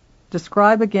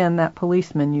 Describe again that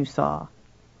policeman you saw.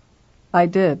 I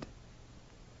did.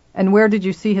 And where did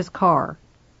you see his car?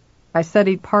 I said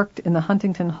he'd parked in the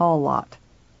Huntington Hall lot.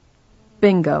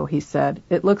 Bingo, he said.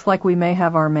 It looks like we may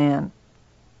have our man.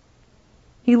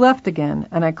 He left again,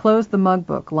 and I closed the mug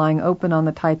book lying open on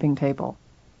the typing table.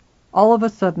 All of a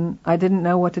sudden, I didn't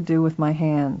know what to do with my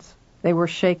hands. They were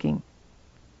shaking.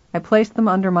 I placed them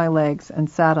under my legs and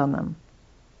sat on them.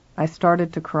 I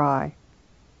started to cry.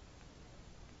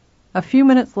 A few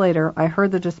minutes later, I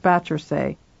heard the dispatcher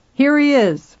say, "Here he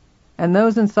is!" and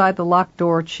those inside the locked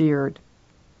door cheered.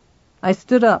 I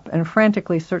stood up and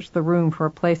frantically searched the room for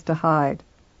a place to hide.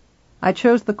 I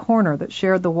chose the corner that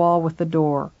shared the wall with the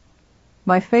door.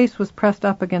 My face was pressed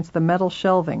up against the metal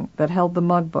shelving that held the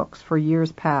mug books for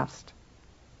years past.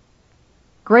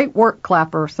 "Great work,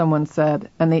 Clapper," someone said,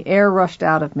 and the air rushed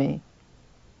out of me.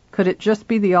 Could it just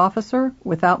be the officer,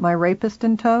 without my rapist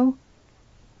in tow?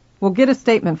 "We'll get a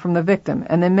statement from the victim,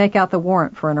 and then make out the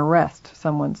warrant for an arrest,"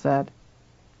 someone said.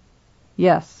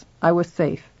 Yes, I was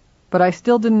safe, but I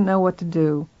still didn't know what to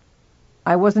do.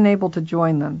 I wasn't able to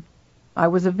join them. I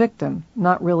was a victim,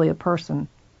 not really a person.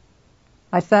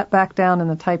 I sat back down in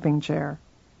the typing chair.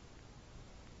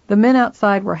 The men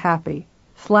outside were happy,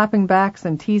 slapping backs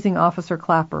and teasing Officer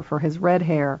Clapper for his red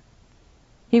hair.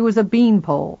 He was a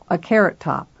beanpole, a carrot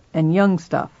top, and young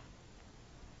stuff.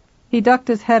 He ducked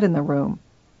his head in the room.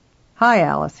 "Hi,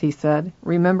 Alice," he said.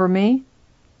 "Remember me?"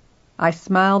 I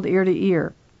smiled ear to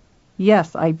ear.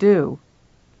 "Yes, I do."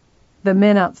 The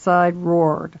men outside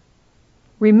roared.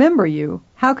 "Remember you?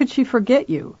 How could she forget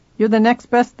you? You're the next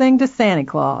best thing to Santa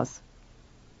Claus."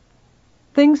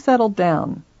 Things settled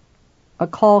down. A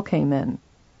call came in.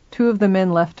 2 of the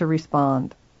men left to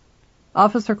respond.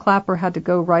 Officer Clapper had to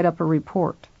go write up a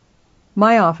report.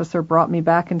 My officer brought me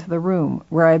back into the room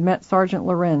where I had met Sergeant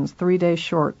Lorenz 3 days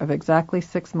short of exactly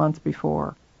 6 months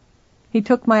before. He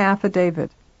took my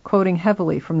affidavit, quoting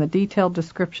heavily from the detailed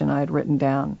description I had written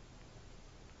down.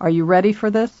 "Are you ready for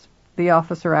this?" the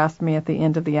officer asked me at the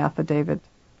end of the affidavit.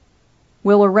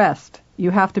 "We'll arrest.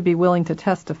 You have to be willing to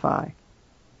testify."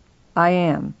 "I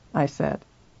am," I said.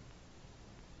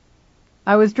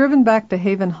 I was driven back to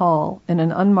Haven Hall in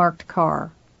an unmarked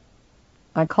car.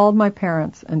 I called my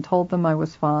parents and told them I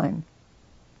was fine.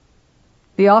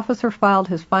 The officer filed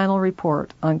his final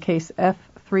report on case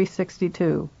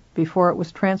F-362 before it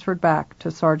was transferred back to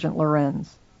Sergeant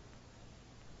Lorenz.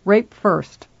 Rape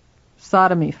first,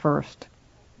 sodomy first,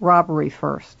 robbery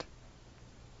first.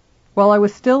 While I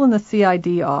was still in the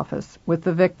CID office with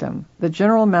the victim, the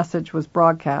general message was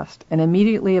broadcast, and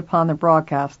immediately upon the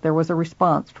broadcast there was a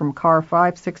response from car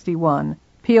 561,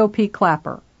 P.O.P.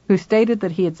 Clapper, who stated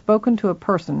that he had spoken to a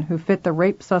person who fit the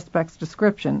rape suspect's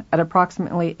description at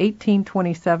approximately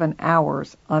 1827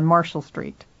 hours on Marshall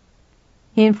Street.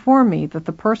 He informed me that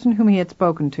the person whom he had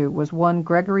spoken to was one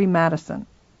Gregory Madison.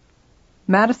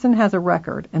 Madison has a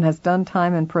record and has done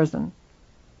time in prison.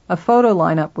 A photo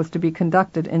lineup was to be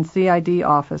conducted in CID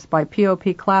office by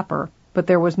P.O.P. Clapper, but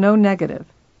there was no negative.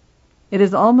 It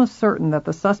is almost certain that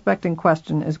the suspect in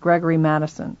question is Gregory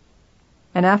Madison.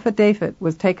 An affidavit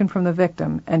was taken from the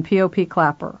victim and P.O.P.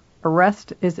 Clapper.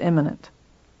 Arrest is imminent.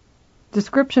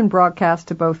 Description broadcast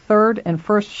to both third and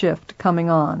first shift coming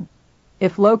on.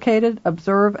 If located,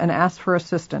 observe and ask for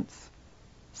assistance.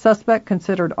 Suspect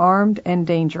considered armed and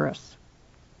dangerous.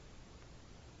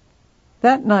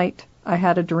 That night, I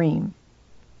had a dream.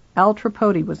 Al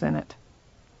Tripodi was in it.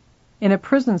 In a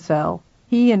prison cell,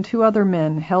 he and 2 other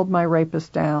men held my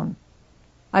rapist down.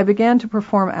 I began to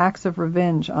perform acts of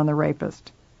revenge on the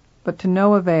rapist, but to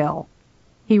no avail.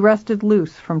 He wrested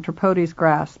loose from Tripodi's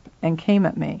grasp and came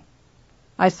at me.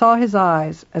 I saw his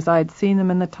eyes as I had seen them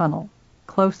in the tunnel,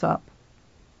 close up.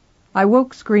 I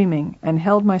woke screaming and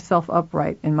held myself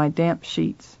upright in my damp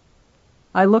sheets.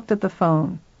 I looked at the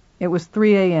phone. It was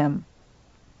 3 a.m.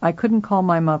 I couldn't call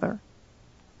my mother.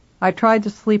 I tried to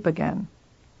sleep again.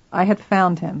 I had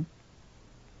found him.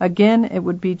 Again, it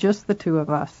would be just the two of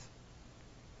us.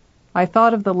 I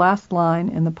thought of the last line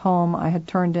in the poem I had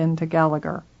turned in to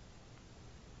Gallagher.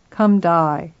 Come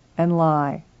die and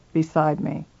lie beside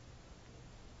me.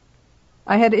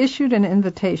 I had issued an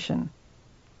invitation.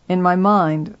 In my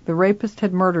mind, the rapist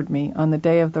had murdered me on the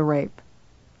day of the rape.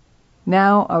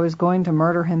 Now I was going to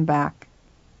murder him back.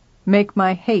 Make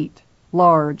my hate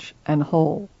large and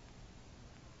whole.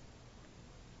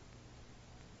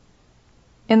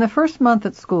 In the first month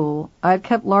at school, I had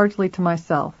kept largely to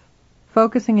myself,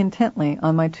 focusing intently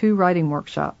on my 2 writing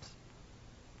workshops.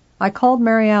 I called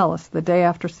Mary Alice the day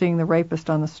after seeing the rapist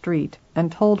on the street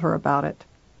and told her about it.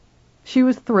 She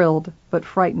was thrilled, but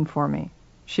frightened for me.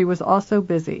 She was also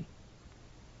busy.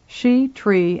 She,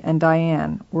 Tree, and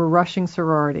Diane were rushing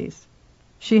sororities.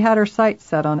 She had her sights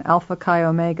set on Alpha Chi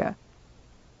Omega.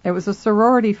 It was a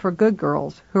sorority for good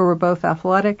girls who were both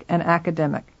athletic and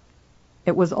academic.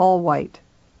 It was all white.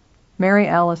 Mary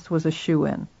Alice was a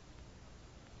shoo-in.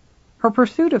 Her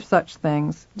pursuit of such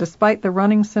things, despite the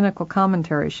running cynical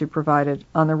commentary she provided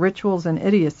on the rituals and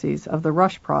idiocies of the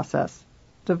rush process,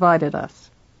 divided us.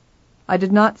 I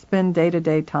did not spend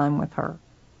day-to-day time with her.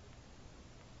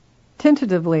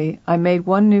 Tentatively, I made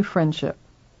one new friendship.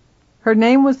 Her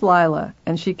name was Lila,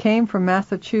 and she came from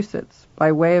Massachusetts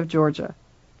by way of Georgia.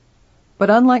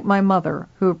 But unlike my mother,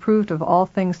 who approved of all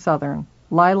things Southern,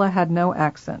 Lila had no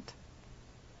accent.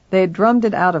 They had drummed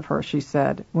it out of her, she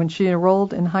said, when she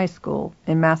enrolled in high school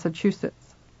in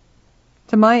Massachusetts.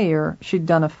 To my ear, she'd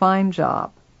done a fine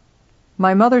job.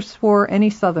 My mother swore any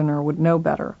Southerner would know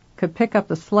better, could pick up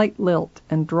the slight lilt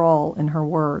and drawl in her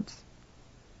words.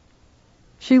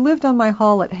 She lived on my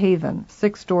hall at Haven,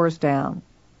 6 doors down.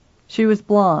 She was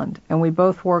blonde, and we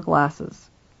both wore glasses.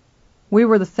 We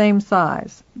were the same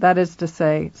size, that is to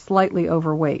say, slightly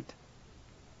overweight.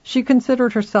 She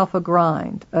considered herself a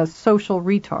grind, a social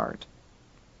retard.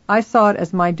 I saw it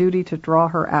as my duty to draw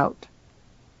her out.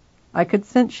 I could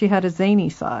sense she had a zany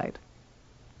side.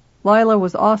 Lila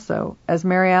was also, as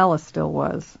Mary Alice still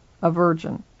was, a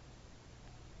virgin.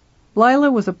 Lila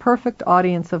was a perfect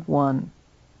audience of one.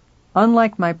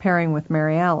 Unlike my pairing with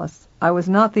Mary Alice, I was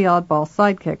not the oddball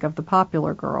sidekick of the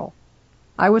popular girl.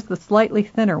 I was the slightly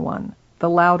thinner one, the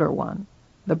louder one,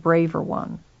 the braver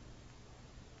one.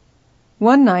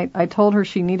 One night I told her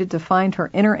she needed to find her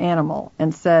inner animal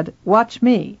and said, "Watch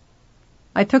me."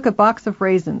 I took a box of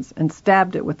raisins and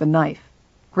stabbed it with a knife,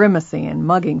 grimacing and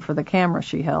mugging for the camera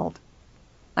she held.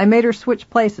 I made her switch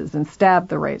places and stabbed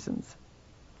the raisins.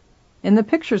 In the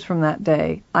pictures from that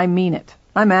day, I mean it.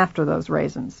 I'm after those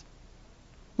raisins.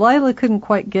 Lila couldn't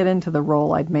quite get into the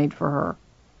role I'd made for her.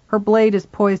 Her blade is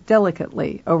poised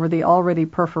delicately over the already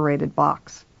perforated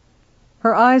box.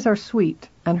 Her eyes are sweet,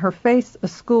 and her face a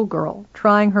schoolgirl,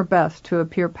 trying her best to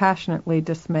appear passionately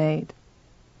dismayed.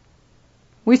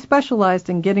 We specialized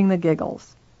in getting the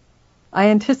giggles. I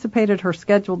anticipated her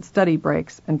scheduled study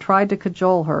breaks and tried to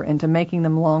cajole her into making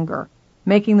them longer,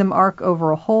 making them arc over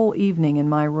a whole evening in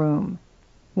my room,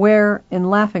 where,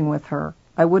 in laughing with her,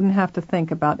 I wouldn't have to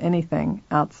think about anything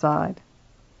outside.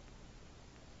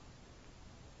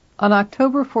 On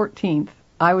October 14th,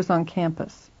 I was on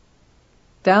campus.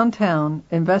 Downtown,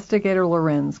 Investigator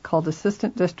Lorenz called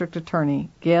Assistant District Attorney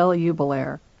Gail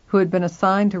Ubelair, who had been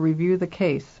assigned to review the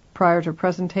case prior to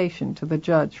presentation to the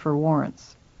judge for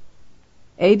warrants.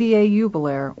 ADA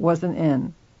Ubelair wasn't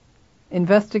in.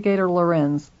 Investigator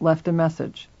Lorenz left a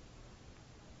message.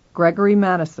 Gregory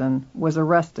Madison was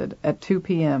arrested at 2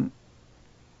 p.m.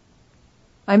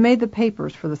 I made the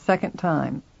papers for the second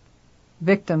time.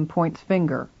 Victim points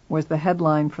finger was the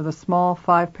headline for the small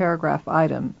 5-paragraph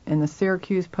item in the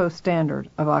Syracuse Post-Standard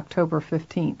of October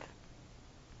 15th.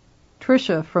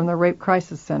 Tricia from the Rape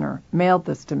Crisis Center mailed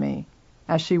this to me,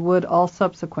 as she would all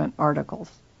subsequent articles.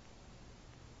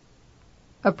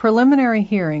 A preliminary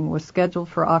hearing was scheduled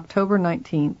for October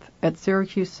 19th at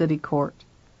Syracuse City Court.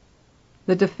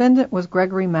 The defendant was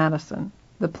Gregory Madison,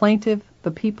 the plaintiff,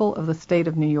 the people of the state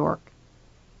of New York.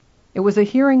 It was a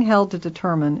hearing held to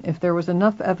determine if there was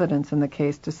enough evidence in the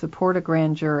case to support a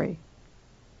grand jury.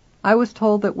 I was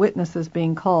told that witnesses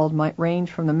being called might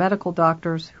range from the medical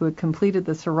doctors who had completed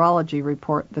the serology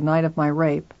report the night of my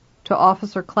rape to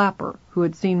Officer Clapper, who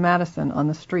had seen Madison on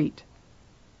the street.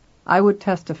 I would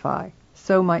testify.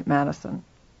 So might Madison.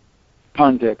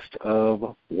 Context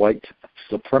of white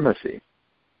supremacy.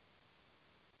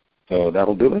 So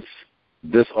that'll do us.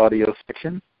 This audio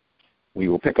section we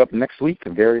will pick up next week,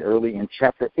 very early in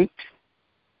Chapter 8.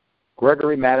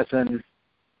 Gregory Madison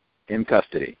in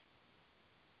custody.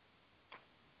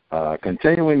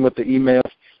 Continuing with the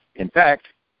emails, in fact,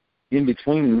 in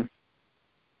between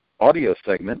audio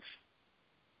segments,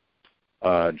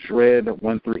 Dread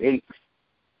 138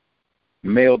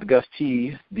 mailed Gus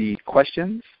T the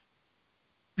questions,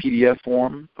 PDF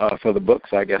form for the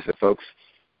books. I guess if folks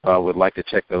would like to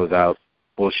check those out,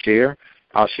 I'll share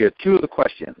 2 of the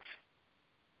questions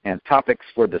and topics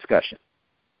for discussion.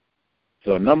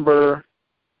 So number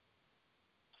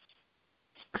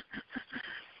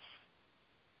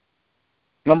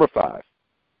 5.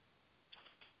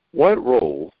 What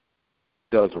role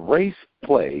does race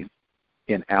play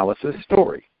in Alice's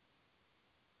story?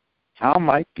 How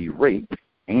might the rape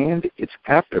and its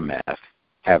aftermath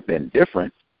have been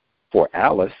different for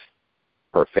Alice,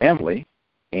 her family,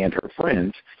 and her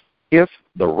friends if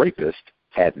the rapist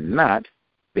had not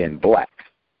been black?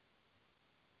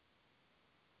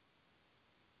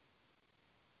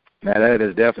 Now, that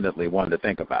is definitely one to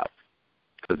think about,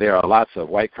 because there are lots of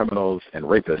white criminals and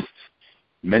rapists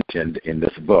mentioned in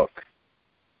this book.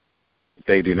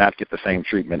 They do not get the same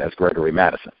treatment as Gregory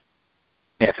Madison,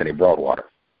 Anthony Broadwater.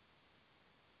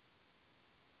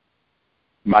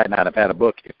 Might not have had a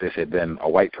book if this had been a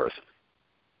white person.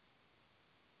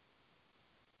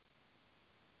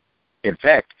 In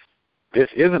fact,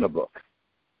 this isn't a book.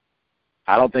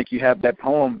 I don't think you have that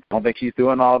poem. I don't think she's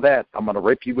doing all that. I'm going to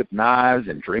rape you with knives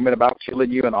and dreaming about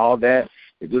killing you and all that.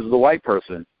 If this is a white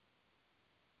person,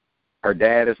 her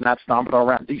dad is not stomping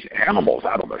around these animals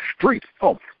out on the street.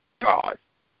 Oh, my God.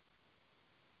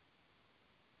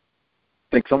 I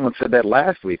think someone said that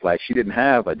last week, like she didn't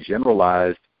have a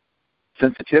generalized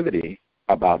sensitivity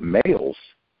about males.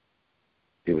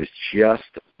 It was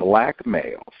just black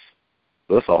males.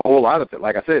 So it's a whole lot of it.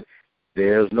 Like I said,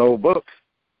 there's no book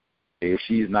if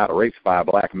she's not raped by a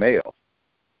black male.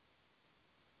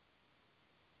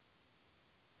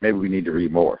 Maybe we need to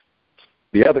read more.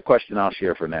 The other question I'll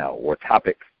share for now, or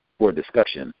topic for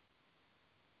discussion: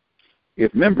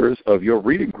 if members of your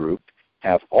reading group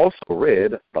have also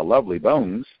read The Lovely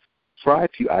Bones, try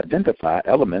to identify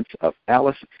elements of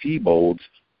Alice Sebold's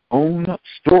own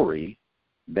story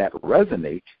that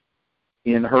resonate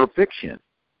in her fiction.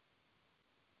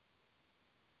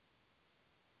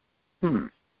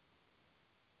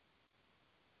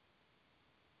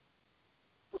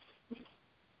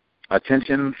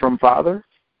 Attention from Father.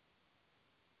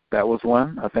 That was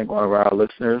one. I think one of our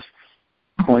listeners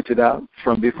pointed out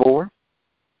from before.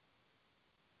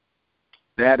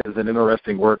 That is an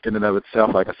interesting work in and of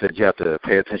itself. Like I said, you have to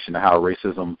pay attention to how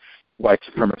racism, white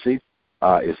supremacy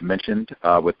is mentioned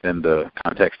within the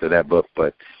context of that book.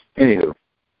 But anywho,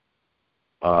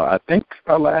 I think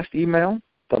our last email,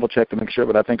 double check to make sure,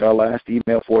 but I think our last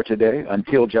email for today,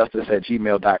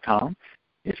 untiljustice@gmail.com,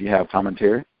 if you have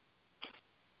commentary.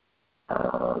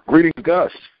 Greetings,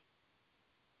 Gus.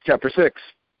 Chapter 6.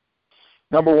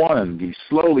 Number 1,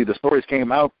 the stories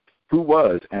came out who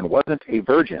was and wasn't a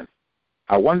virgin.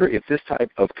 I wonder if this type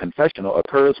of confessional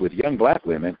occurs with young black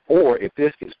women or if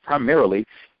this is primarily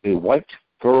a white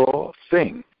girl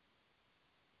thing.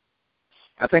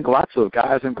 I think lots of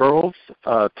guys and girls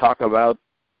talk about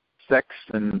sex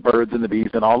and birds and the bees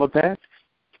and all of that.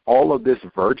 All of this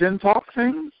virgin talk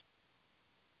thing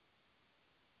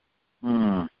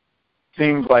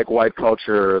seems like white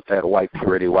culture, that white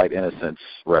purity, white innocence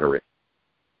rhetoric.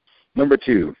 Number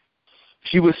 2,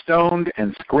 she was stoned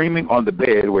and screaming on the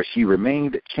bed where she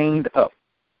remained chained up.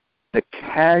 The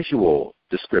casual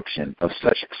description of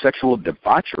such sexual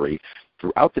debauchery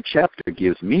throughout the chapter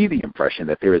gives me the impression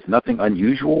that there is nothing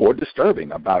unusual or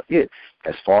disturbing about it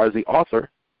as far as the author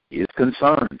is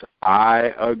concerned.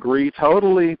 I agree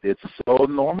totally. It's so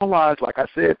normalized. Like I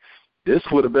said, this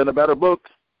would have been a better book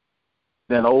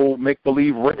than old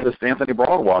make-believe rapist Anthony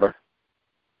Broadwater.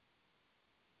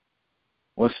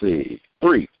 Let's see.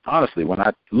 3, honestly, when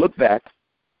I look back,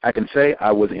 I can say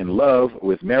I was in love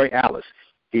with Mary Alice.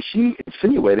 Is she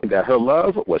insinuating that her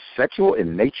love was sexual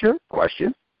in nature?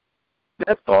 Question.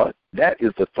 That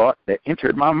is the thought that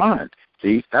entered my mind.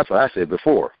 See, that's what I said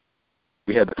before.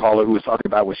 We had the caller who was talking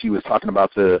about when she was talking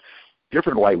about the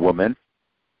different white woman.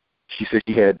 She said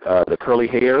she had the curly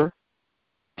hair,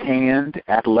 tanned,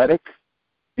 athletic.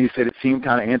 He said it seemed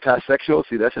kind of anti-sexual.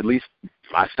 See, that's at least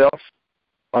myself,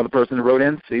 other person who wrote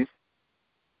in. See,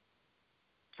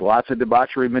 lots of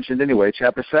debauchery mentioned anyway.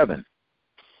 Chapter 7.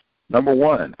 Number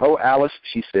 1, oh, Alice,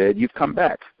 she said, you've come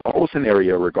back. The whole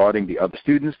scenario regarding the other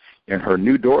students in her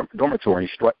new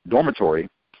dormitory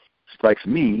strikes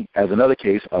me as another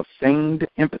case of feigned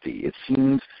empathy. It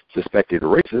seems suspected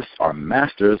racists are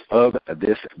masters of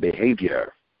this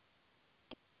behavior.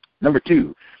 Number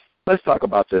 2, Let's talk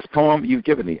about this poem you've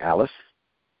given me, Alice.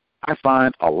 I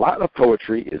find a lot of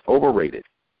poetry is overrated.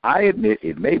 I admit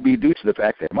it may be due to the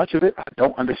fact that much of it I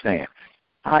don't understand.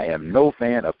 I am no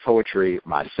fan of poetry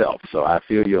myself, so I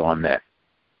feel you on that.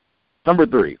 Number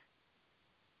 3.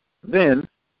 Then,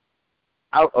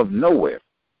 out of nowhere,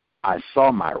 I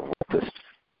saw my rapist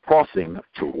crossing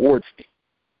towards me.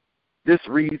 This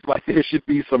reads like there should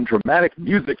be some dramatic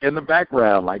music in the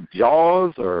background, like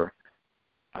Jaws or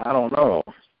I don't know.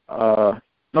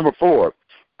 Number 4,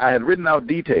 I had written out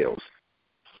details.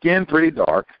 Skin pretty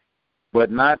dark,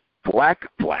 but not black.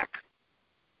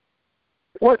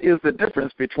 What is the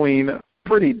difference between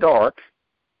pretty dark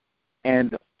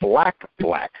and black?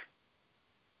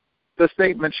 The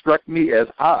statement struck me as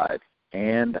odd,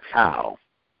 and how?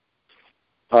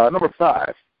 Number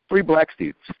 5, 3 black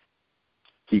students.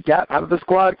 He got out of the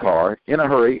squad car in a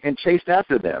hurry and chased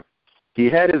after them. He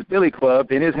had his billy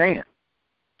club in his hand.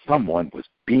 Someone was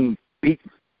being beaten.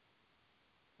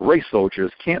 Race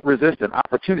soldiers can't resist an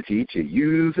opportunity to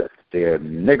use their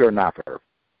nigger knocker.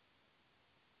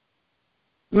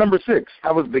 Number 6,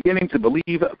 I was beginning to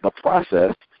believe the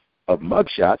process of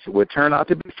mugshots would turn out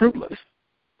to be fruitless.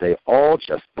 They all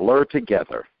just blur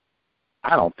together.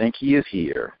 I don't think he is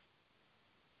here.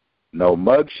 No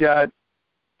mugshot,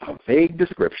 a vague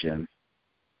description,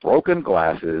 broken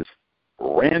glasses,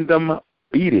 random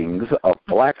beatings of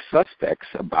black suspects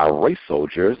by race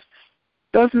soldiers.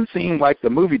 Doesn't seem like the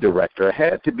movie director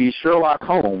had to be Sherlock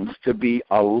Holmes to be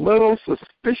a little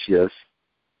suspicious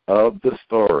of the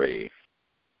story.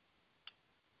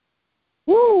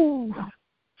 Woo!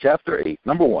 Chapter 8,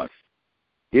 number 1.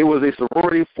 It was a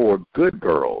sorority for good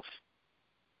girls.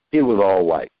 It was all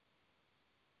white.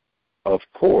 Of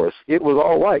course, it was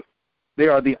all white. They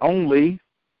are the only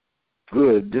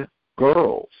good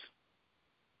girls.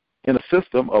 In a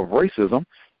system of racism,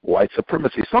 white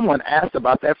supremacy. Someone asked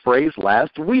about that phrase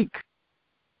last week.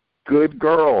 Good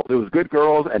girls. It was good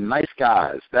girls and nice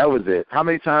guys. That was it. How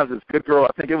many times is good girl?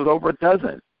 I think it was over a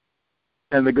dozen.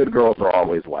 And the good girls are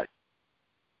always white.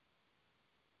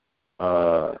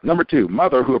 Number 2,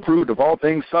 mother who approved of all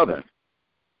things Southern.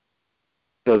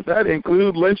 Does that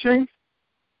include lynching,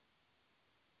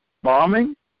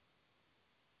 bombing,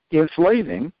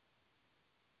 enslaving,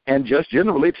 and just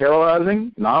generally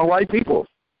terrorizing non-white people?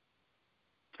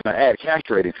 I add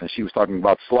castrating since she was talking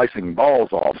about slicing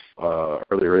balls off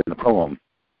earlier in the poem.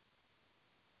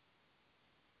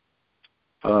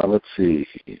 Let's see.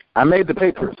 I made the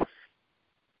papers.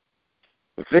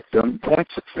 The victim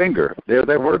points a finger. There's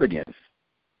that word again.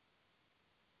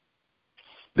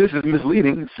 This is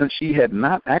misleading since she had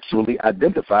not actually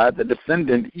identified the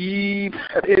defendant.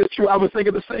 That is true. I was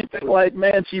thinking the same thing. Like,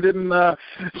 man, she didn't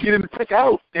pick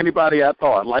out anybody, I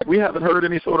thought. Like, we haven't heard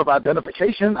any sort of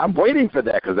identification. I'm waiting for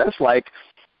that because that's like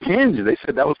Hinge. They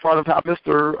said that was part of how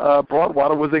Mr.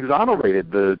 Broadwater was exonerated,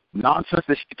 the nonsense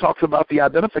that she talks about the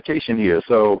identification here.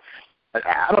 So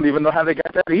I don't even know how they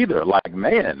got that either. Like,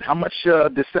 man, how much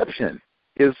deception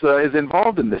is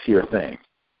involved in this here thing?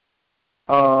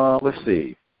 Let's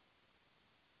see.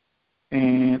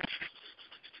 And,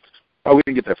 we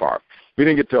didn't get that far. We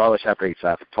didn't get to all of Chapter 8, so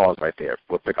I have to pause right there.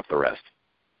 We'll pick up the rest.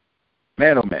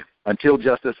 Man, oh man,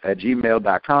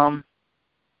 untiljustice@gmail.com.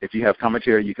 If you have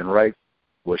commentary, you can write.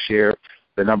 We'll share.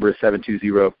 The number is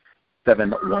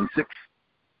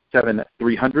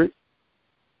 720-716-7300.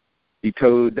 The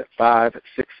code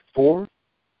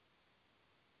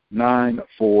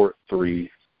 564-943#.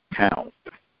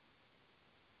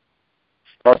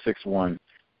 *61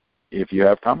 if you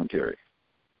have commentary.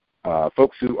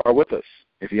 Folks who are with us,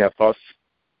 if you have thoughts,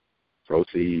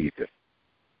 proceed.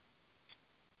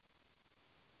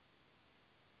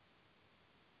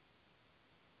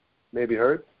 Maybe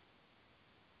heard?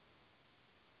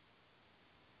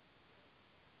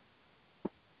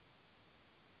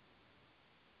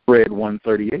 Tread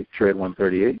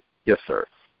 138. Yes, sir.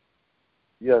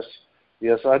 Yes.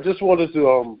 I just wanted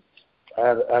to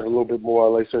add a little bit more.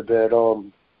 Like I said, that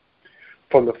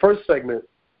from the first segment,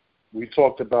 we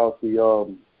talked about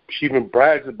the. She even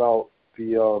brags about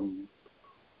the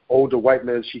older white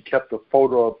man she kept a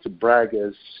photo of to brag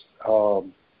as her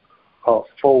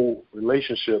faux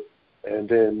relationship, and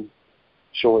then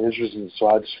showing interest in it. So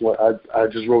I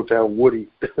just wrote down Woody,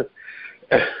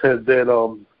 and then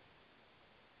I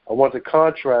want to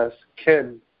contrast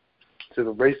Ken to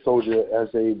the race soldier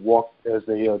as they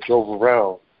drove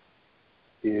around.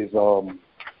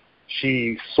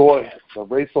 She saw the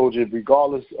race soldier,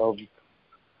 regardless of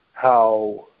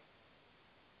how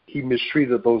he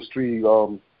mistreated those 3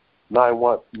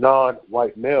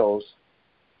 non-white males,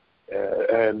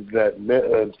 and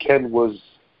Ken was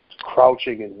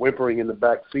crouching and whimpering in the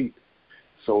back seat.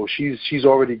 So she's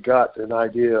already got an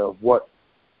idea of what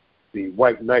the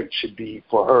white knight should be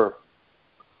for her.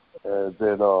 And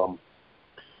then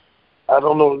I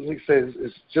don't know, like I say,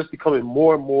 it's just becoming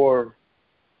more and more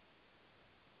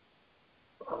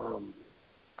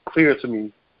clear to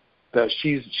me that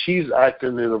she's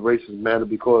acting in a racist manner,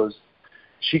 because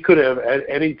she could have at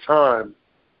any time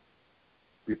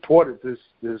reported this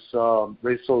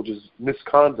race soldier's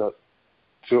misconduct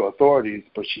to authorities,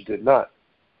 but she did not.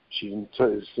 She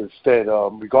instead,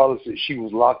 regardless if she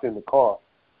was locked in the car,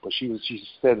 but she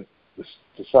instead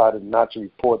decided not to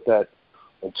report that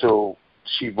until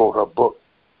she wrote her book.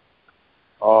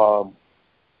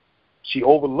 She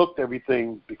overlooked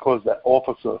everything because that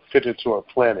officer fit into her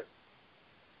planet.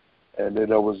 And then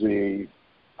there was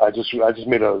I just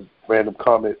made a random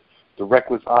comment. The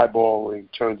reckless eyeballing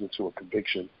turns into a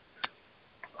conviction.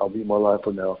 I'll leave my line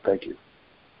for now. Thank you.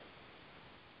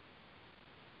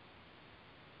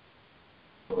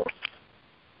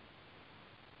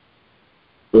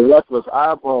 The reckless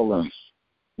eyeballing,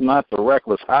 not the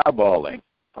reckless eyeballing.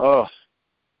 Oh,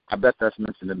 I bet that's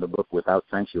mentioned in the book Without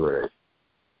Sanctuary.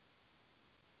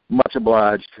 Much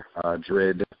obliged,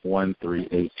 Dread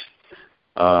 138.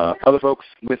 Other folks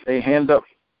with a hand up,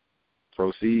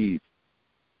 proceed.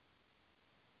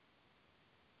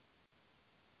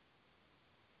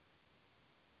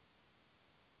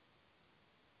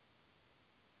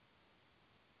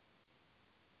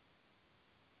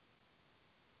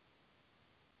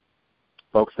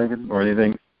 Folks thinking or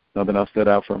anything? Nothing else stood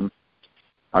out from?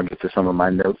 I'll get to some of my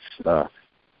notes.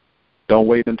 Don't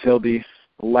wait until the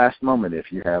last moment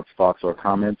if you have thoughts or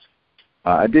comments.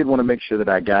 I did want to make sure that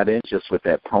I got in just with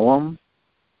that poem.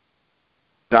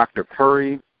 Dr.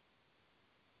 Curry,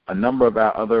 a number of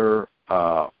our other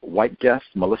white guests,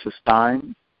 Melissa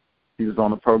Stein, she was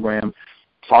on the program,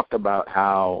 talked about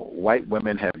how white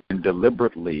women have been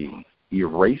deliberately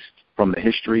erased from the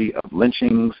history of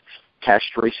lynchings,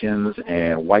 castrations,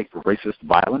 and white racist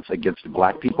violence against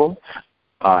black people,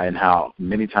 and how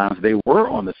many times they were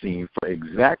on the scene for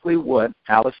exactly what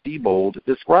Alice Sebold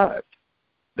described,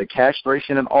 the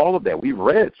castration and all of that. We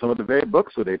read some of the very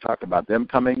books where they talked about them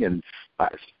coming and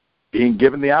being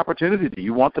given the opportunity. Do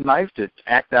you want the knife to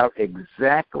act out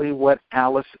exactly what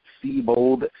Alice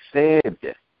Sebold said?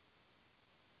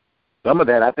 Some of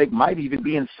that, I think, might even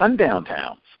be in sundown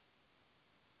towns.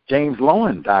 James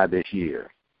Loewen died this year.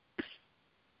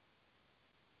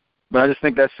 But I just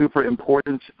think that's super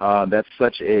important. That's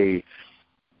such I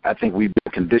think we've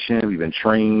been conditioned, we've been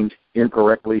trained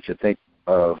incorrectly to think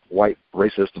of white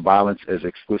racist violence as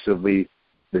exclusively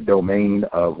the domain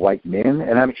of white men.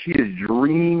 And I mean, she is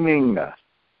dreaming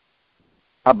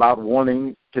about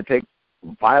wanting to take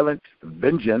violent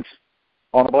vengeance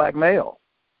on a black male,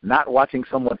 not watching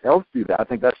someone else do that. I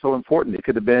think that's so important. It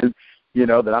could have been,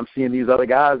 that I'm seeing these other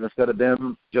guys, instead of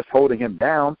them just holding him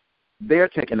down, they're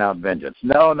taking out vengeance.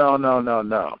 No.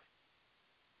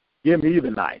 Give me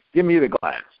the knife. Give me the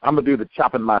glass. I'm going to do the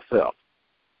chopping myself.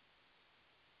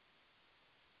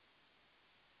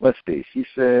 Let's see. She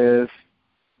says,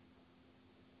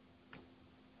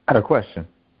 I had a question.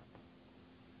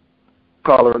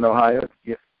 Caller in Ohio.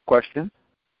 Yeah, question?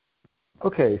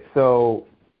 Okay, so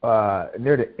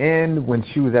near the end when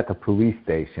she was at the police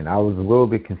station, I was a little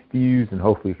bit confused, and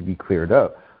hopefully it can be cleared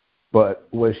up. But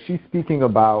was she speaking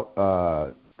about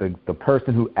the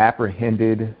person who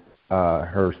apprehended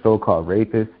her so-called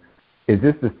rapist? Is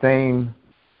this the same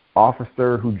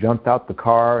officer who jumped out the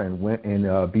car and went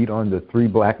and beat on the 3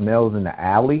 black males in the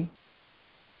alley?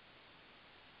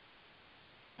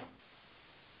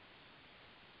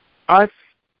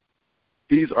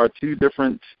 These are 2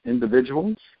 different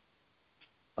individuals.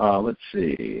 Let's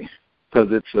see, because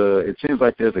it seems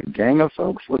like there's a gang of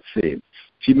folks. Let's see.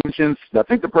 She mentions, I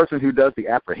think the person who does the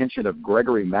apprehension of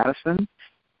Gregory Madison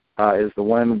is the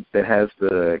one that has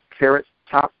the carrot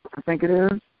top, I think it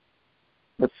is.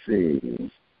 Let's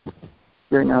see.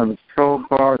 Getting out of the patrol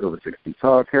car, over 60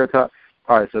 tall, carrot top.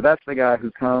 All right, so that's the guy who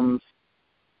comes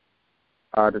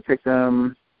to take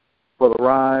them for the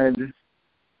ride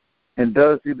and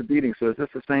does do the beating. So is this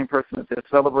the same person that they're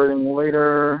celebrating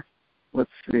later? Let's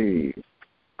see.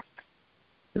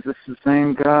 Is this the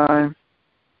same guy?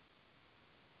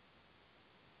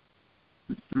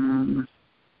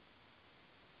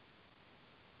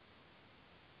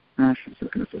 She's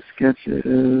looking at the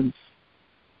sketches.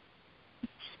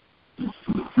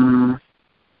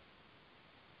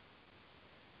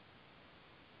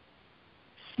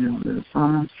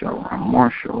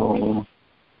 Marshall.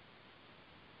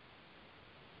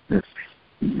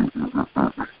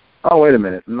 Oh, wait a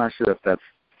minute. I'm not sure if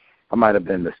I might have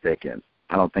been mistaken.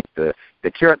 I don't think the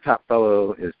Carrot Top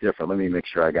fellow is different. Let me make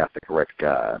sure I got the correct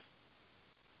guy.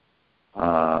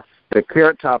 The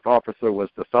Carrot Top officer was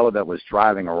the fellow that was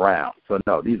driving around. So,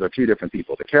 no, these are two different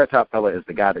people. The Carrot Top fellow is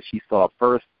the guy that she saw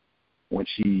first when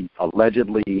she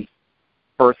allegedly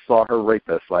first saw her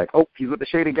rapist. Like, oh, he's with the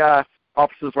shady guy.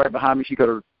 Officer's right behind me. She could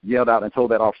have yelled out and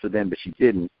told that officer then, but she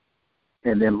didn't.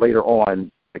 And then later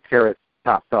on, the Carrot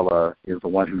Top fella is the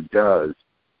one who does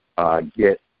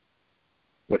get,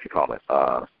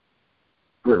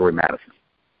 Gregory Madison.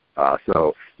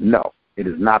 So, no, it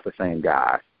is not the same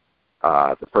guy.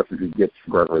 The person who gets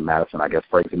Gregory Madison, I guess,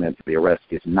 breaks him into the arrest,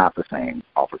 is not the same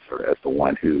officer as the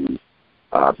one who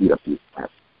beat up the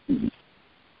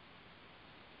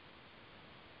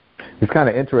It's kind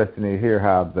of interesting to hear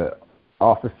how the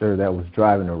officer that was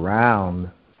driving around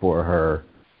for her,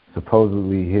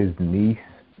 supposedly his niece,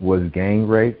 was gang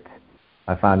raped.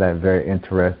 I find that very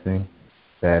interesting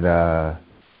that,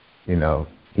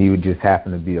 he would just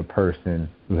happen to be a person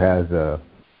who has a,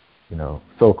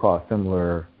 so-called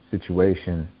similar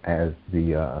situation as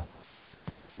the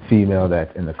female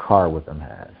that's in the car with him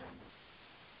has.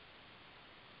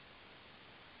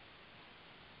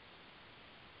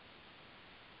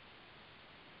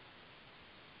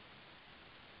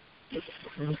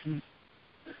 Mm-hmm.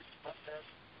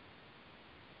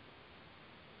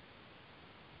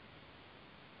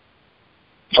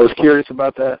 I was curious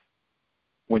about that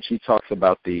when she talks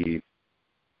about the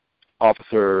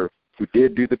officer who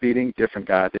did do the beating, different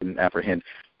guy, didn't apprehend,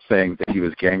 saying that he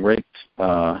was gang raped.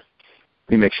 Let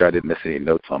me make sure I didn't miss any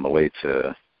notes on the way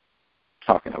to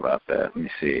talking about that. Let me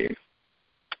see.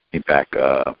 Let me back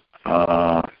up.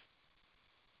 Well,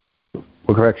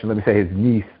 correction, let me say his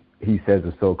niece, he says,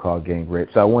 a so-called gang rape.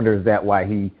 So I wonder, is that why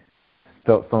he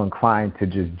felt so inclined to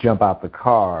just jump out the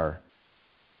car?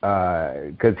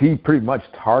 Because he pretty much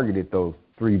targeted those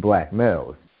three black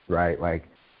males, right? Like,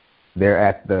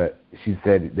 she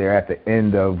said they're at the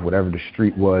end of whatever the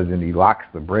street was, and he locks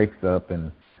the brakes up,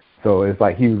 and so it's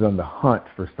like he was on the hunt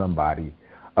for somebody.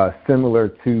 Similar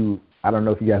to, I don't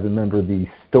know if you guys remember the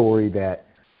story that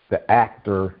the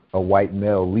actor, a white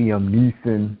male, Liam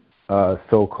Neeson,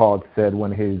 so-called, said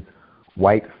one of his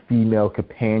white female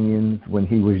companions when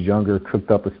he was younger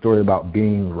cooked up a story about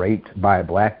being raped by a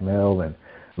black male, and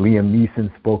Liam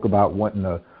Neeson spoke about wanting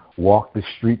to walk the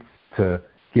streets to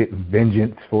get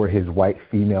vengeance for his white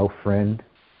female friend.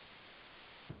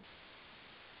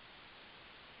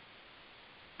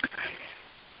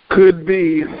 Could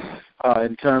be,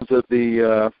 in terms of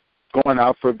the going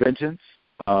out for vengeance.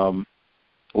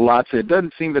 It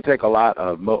doesn't seem to take a lot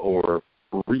of or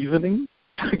reasoning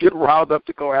to get riled up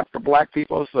to go after black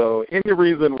people, so any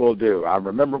reason will do. I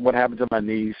remember what happened to my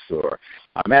niece, or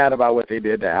I'm mad about what they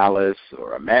did to Alice,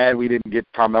 or I'm mad we didn't get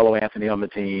Carmelo Anthony on the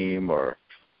team, or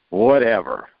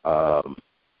whatever.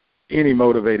 Any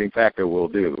motivating factor will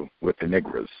do with the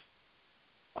niggers.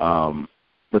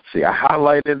 Let's see, I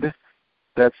highlighted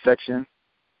that section.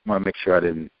 I want to make sure I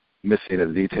didn't miss any of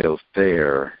the details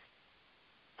there.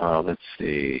 Let's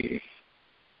see.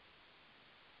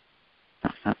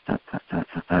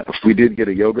 We did get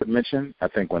a yogurt mention. I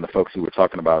think when the folks who were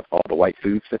talking about all the white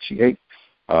foods that she ate,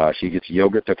 she gets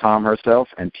yogurt to calm herself,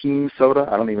 and team soda,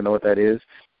 I don't even know what that is,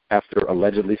 after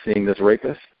allegedly seeing this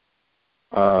rapist.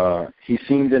 He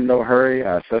seemed in no hurry.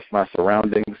 I assessed my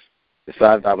surroundings,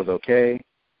 decided I was okay.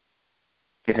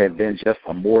 It had been just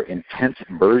a more intense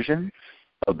version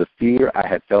of the fear I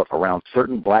had felt around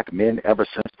certain black men ever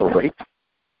since the rape.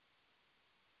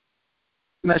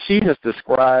 Now, she has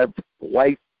described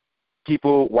white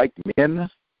people, white men,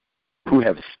 who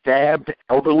have stabbed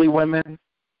elderly women,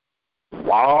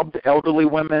 robbed elderly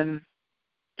women,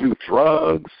 do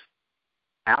drugs,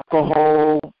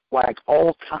 alcohol, like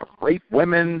all kinds of rape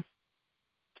women,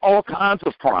 all kinds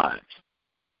of crimes.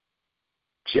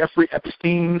 Jeffrey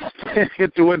Epstein's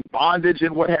doing bondage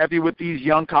and what have you with these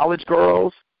young college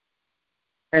girls.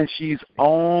 And she's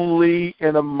only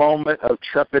in a moment of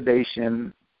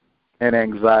trepidation and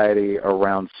anxiety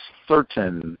around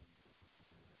certain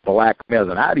black males.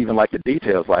 And I'd even like the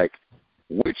details, like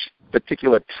which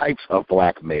particular types of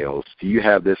black males do you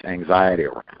have this anxiety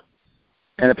around?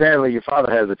 And apparently your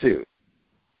father has it too,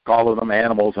 calling them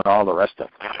animals and all the rest of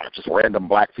them, just random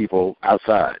black people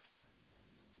outside.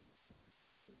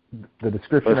 The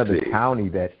description of the county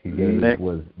that he gave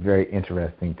was very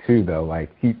interesting too, though. Like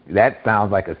that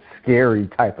sounds like a scary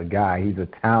type of guy. He's a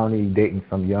townie dating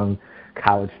some young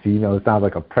college female. It sounds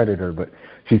like a predator, but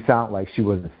she sounded like she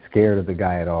wasn't scared of the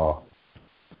guy at all.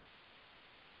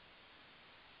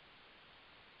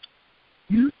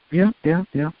 Yeah.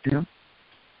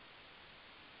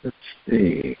 Let's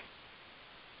see.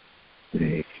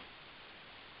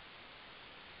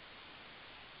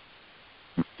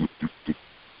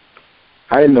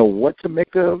 didn't know what to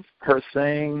make of her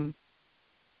saying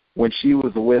when she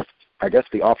was with, I guess,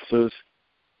 the officers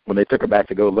when they took her back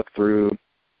to go look through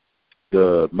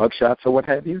the mugshots or what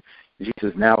have you. And she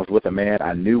says, now I was with a man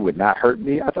I knew would not hurt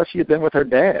me. I thought she had been with her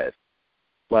dad.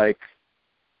 Like,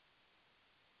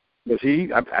 was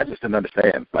he? I just didn't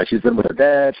understand. Like, she's been with her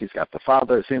dad. She's got the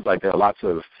father. It seems like there are lots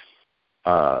of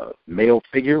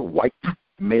white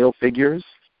male figures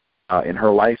in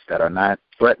her life that are not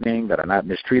threatening, that are not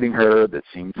mistreating her, that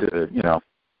seem to,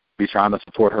 be trying to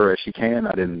support her as she can.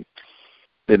 I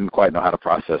didn't quite know how to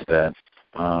process that.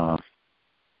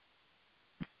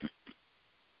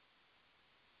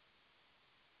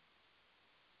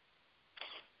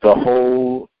 The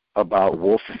whole about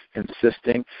Wolf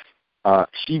insisting,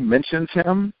 she mentions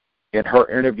him in her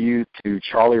interview to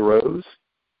Charlie Rose.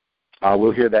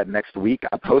 We'll hear that next week.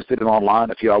 I posted it online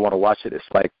if you all want to watch it. It's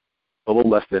like a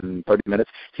little less than 30 minutes.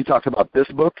 She talks about this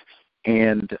book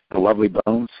and The Lovely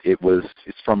Bones. It's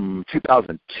from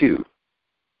 2002,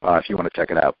 if you want to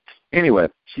check it out. Anyway,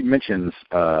 she mentions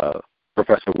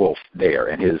Professor Wolf there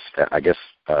and his,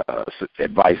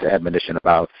 advice, admonition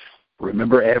about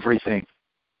remember everything.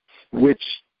 Which,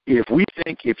 if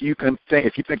you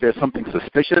think there's something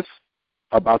suspicious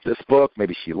about this book,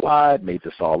 maybe she lied, made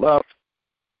this all up,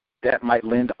 that might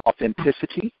lend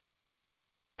authenticity.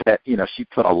 That she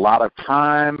put a lot of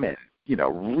time and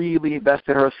really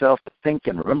invested herself to think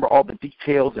and remember all the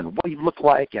details and what he looked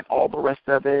like and all the rest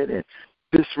of it. And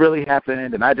this really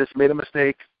happened, and I just made a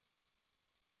mistake.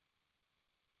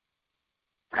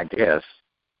 I guess.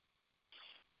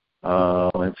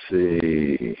 Let's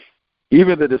see.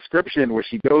 Even the description where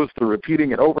she goes through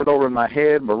repeating it over and over in my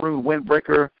head, maroon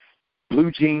windbreaker,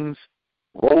 blue jeans,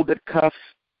 rolled-it cuffs,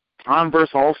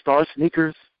 Converse All-Star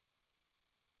sneakers.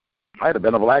 Might have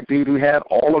been a black dude who had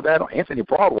all of that on. Anthony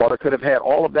Broadwater could have had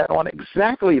all of that on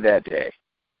exactly that day,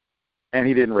 and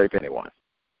he didn't rape anyone.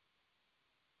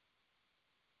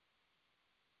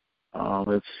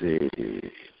 Let's see.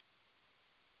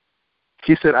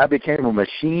 She said, I became a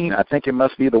machine. I think it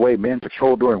must be the way men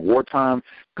patrol during wartime,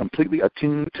 completely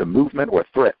attuned to movement or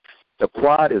threat. The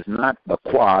quad is not the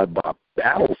quad, but a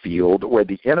battlefield where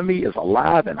the enemy is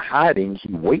alive and hiding.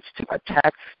 He waits to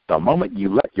attack. The moment you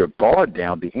let your guard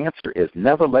down, the answer is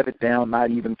never let it down,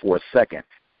 not even for a second.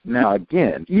 Now,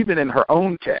 again, even in her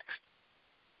own text,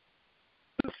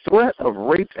 the threat of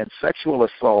rape and sexual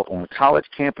assault on college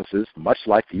campuses, much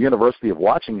like the University of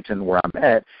Washington where I'm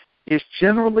at, is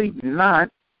generally not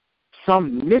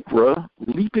some Negro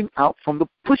leaping out from the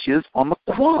bushes on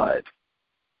the quad.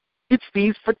 It's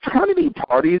these fraternity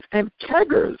parties and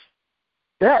keggers.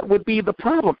 That would be the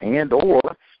problem. And or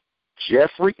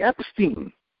Jeffrey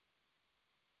Epstein.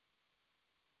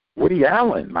 Woody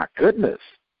Allen, my goodness.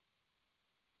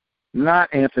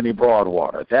 Not Anthony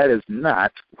Broadwater. That is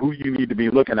not who you need to be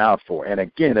looking out for. And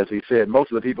again, as we said,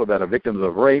 most of the people that are victims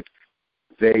of rape,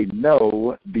 they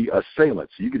know the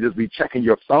assailants. You could just be checking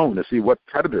your phone to see what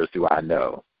predators do I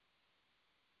know.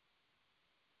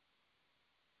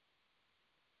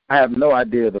 I have no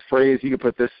idea the phrase. You could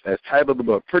put this as title of the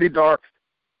book, pretty dark,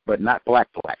 but not black.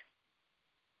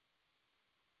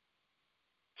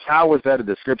 How is that a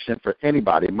description for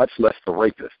anybody, much less the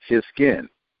rapist? His skin,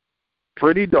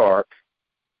 pretty dark,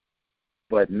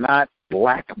 but not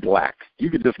black. You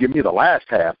could just give me the last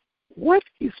half. What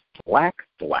is black?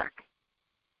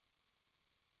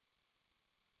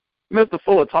 Mr.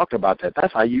 Fuller talked about that.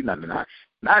 That's how you not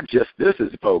just this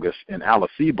is bogus in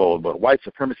Alice Sebold, but white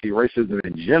supremacy, racism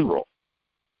in general.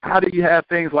 How do you have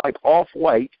things like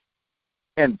off-white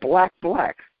and black?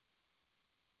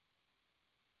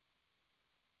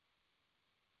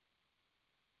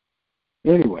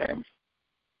 Anyway,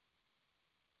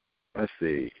 let's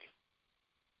see.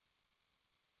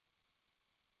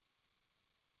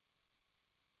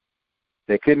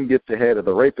 They couldn't get the head of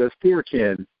the rapist. Poor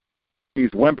Ken. He's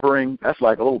whimpering. That's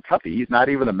like a little puppy. He's not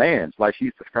even a man. It's like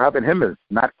she's describing him as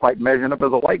not quite measuring up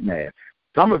as a white man.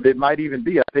 Some of it might even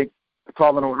be, I think,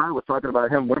 Colin O'Hara was talking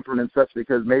about him whimpering and such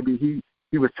because maybe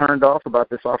he was turned off about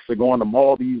this officer going to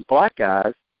maul these black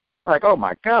guys. Like, oh,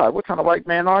 my God, what kind of white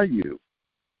man are you?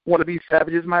 One of these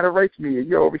savages might have raped me, and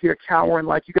you're over here cowering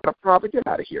like you got a problem. Get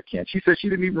out of here, Ken. She said she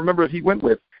didn't even remember if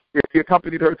he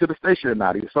accompanied her to the station or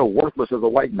not. He was so worthless as a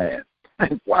white man.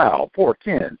 Wow, poor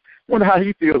Ken. Wonder how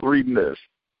he feels reading this.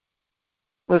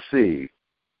 Let's see.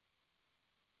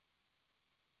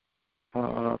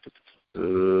 Oh,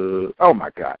 my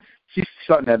God. She's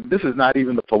shutting that. This is not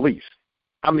even the police.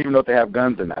 I don't even know if they have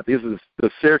guns or not. This is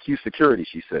the Syracuse security,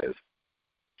 she says.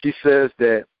 She says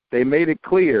that they made it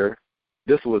clear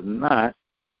this was not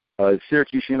a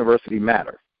Syracuse University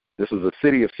matter. This was a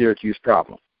city of Syracuse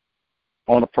problem.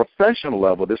 On a professional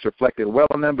level, this reflected well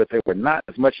on them, but they were not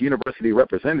as much university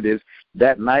representatives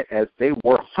that night as they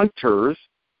were hunters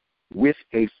with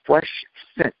a fresh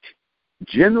scent.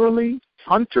 Generally,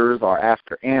 hunters are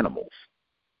after animals.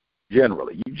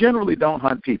 Generally. You generally don't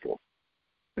hunt people,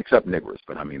 except niggers,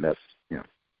 but I mean, that's,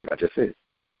 I just said.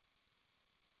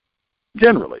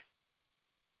 Generally.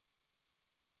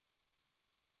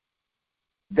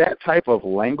 That type of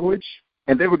language,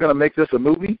 and they were going to make this a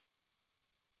movie?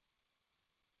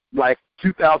 Like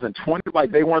 2020,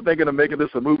 like they weren't thinking of making this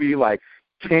a movie like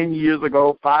 10 years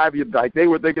ago, 5 years, like they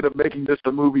were thinking of making this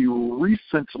a movie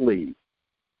recently.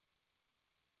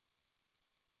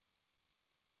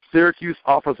 Syracuse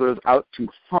officers out to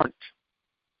hunt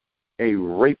a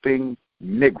raping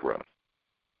Negro.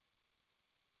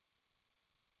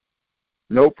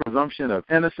 No presumption of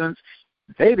innocence.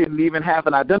 They didn't even have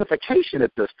an identification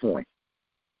at this point.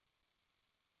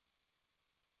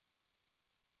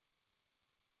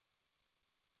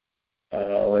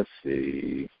 Let's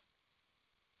see.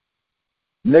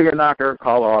 Nigger knocker,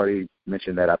 caller already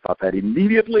mentioned that. I thought that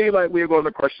immediately, like we were going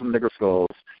to crush some nigger skulls.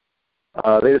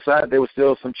 They decided there was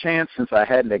still some chance, since I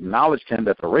hadn't acknowledged him,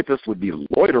 that the rapist would be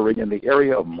loitering in the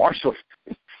area of Marshall.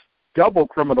 Double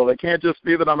criminal. It can't just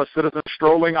be that I'm a citizen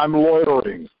strolling. I'm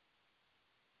loitering.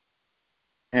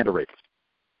 And a rapist.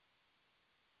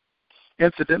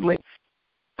 Incidentally,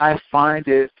 I find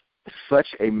it such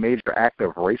a major act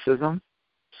of racism.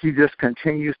 She just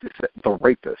continues to say the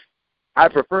rapist. I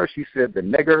prefer she said the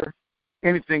nigger.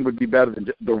 Anything would be better than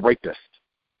the rapist.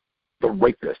 The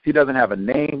rapist. He doesn't have a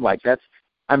name like that's.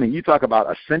 I mean, you talk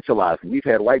about essentializing. We've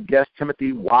had white guest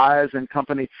Timothy Wise and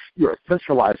company. You're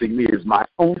essentializing me as my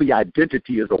only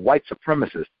identity as a white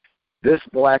supremacist. This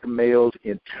black male's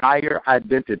entire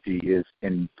identity is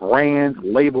in brand,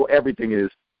 label, everything is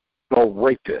the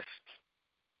rapist.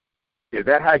 Is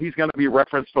that how he's going to be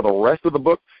referenced for the rest of the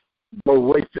book? The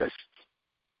rapist.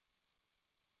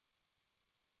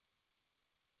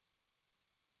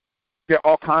 There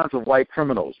are all kinds of white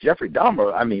criminals. Jeffrey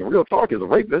Dahmer, I mean, real talk, is a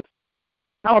rapist.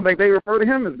 I don't think they refer to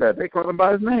him as that. They call him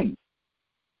by his name.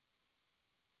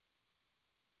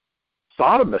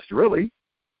 Sodomist, really.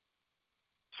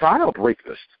 Child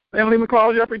rapist. They don't even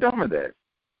call Jeffrey Dahmer that.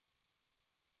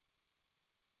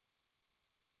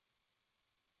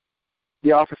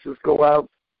 The officers go out.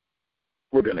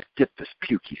 We're going to get this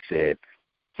puke, he said.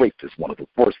 Rape is one of the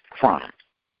worst crimes.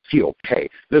 He'll pay.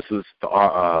 This is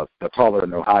the caller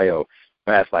in Ohio.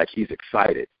 That's like he's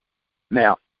excited.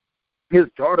 Now, his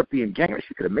daughter being gang raped,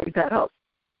 she could have made that up.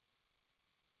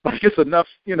 Like it's enough,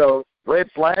 red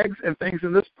flags and things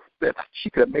in this that she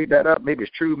could have made that up. Maybe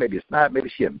it's true, maybe it's not.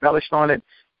 Maybe she embellished on it.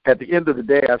 At the end of the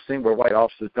day, I've seen where white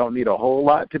officers don't need a whole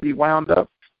lot to be wound up.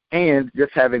 And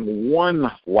just having one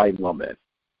white woman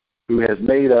who has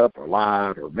made up or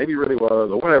lied or maybe really was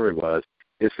or whatever it was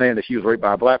is saying that she was raped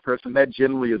by a black person, that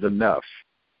generally is enough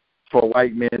for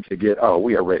white men to get, oh,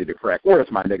 we are ready to crack. Where's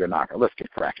my nigger knocker? Let's get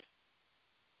cracking.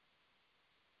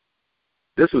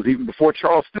 This was even before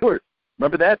Charles Stewart.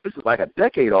 Remember that? This is like a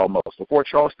decade almost before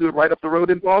Charles Stewart right up the road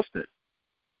in Boston.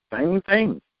 Same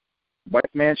thing.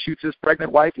 White man shoots his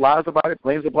pregnant wife, lies about it,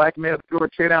 blames a black man to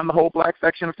tear down the whole black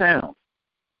section of town.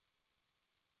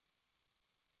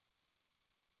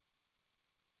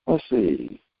 Let's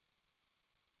see.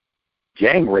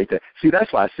 Gang rape. See,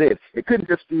 that's why I said it couldn't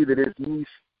just be that his niece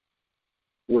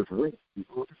was raped. He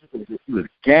was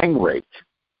gang raped.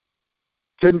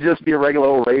 Couldn't just be a regular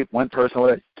old rape, one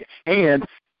person. And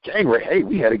gang rape. Hey,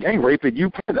 we had a gang rape at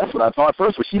UPenn. That's what I thought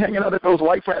first. Was she hanging out at those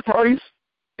white frat parties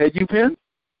at UPenn?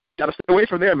 Got to stay away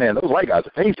from there, man. Those white guys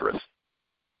are dangerous.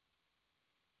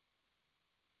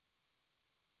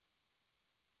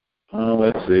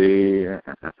 Let's see.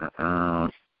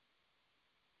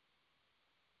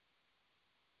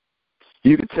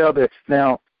 You can tell that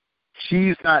now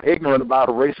she's not ignorant about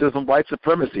racism, white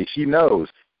supremacy. She knows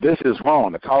this is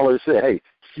wrong. The caller said, hey,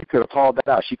 she could have called that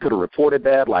out. She could have reported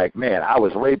that like, man, I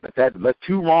was raped, but that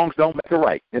two wrongs don't make a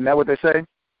right. Isn't that what they say?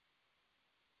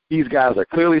 These guys are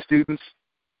clearly students.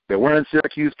 They're wearing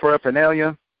Syracuse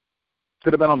paraphernalia.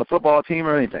 Could have been on the football team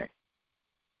or anything.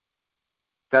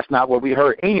 That's not what we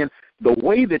heard. And the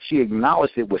way that she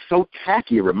acknowledged it was so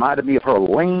tacky. It reminded me of her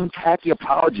lame, tacky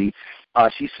apology.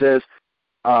 She says,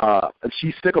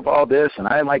 she's sick of all this, and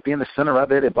I didn't like being the center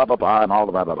of it, and blah, blah, blah, and all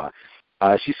the blah, blah,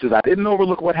 blah. She says, I didn't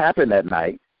overlook what happened that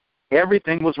night.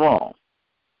 Everything was wrong.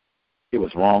 It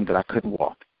was wrong that I couldn't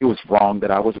walk. It was wrong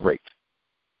that I was raped.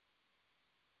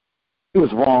 It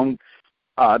was wrong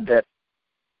that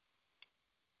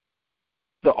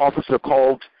the officer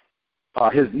called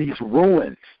his niece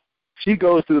ruined. She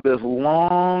goes through this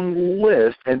long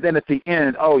list, and then at the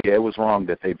end, oh, yeah, it was wrong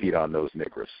that they beat on those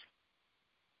niggers.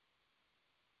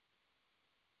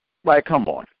 Like, come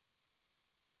on.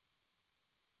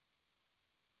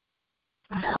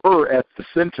 Her at the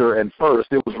center and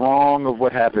first, it was wrong of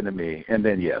what happened to me. And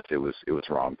then, yes, it was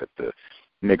wrong that the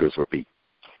niggers were beat.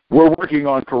 We're working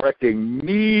on correcting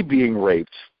me being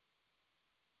raped.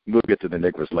 We'll get to the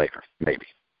niggers later, maybe.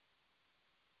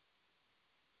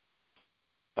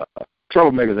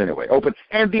 Troublemakers anyway. Open.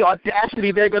 And the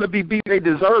audacity they're going to be beat, they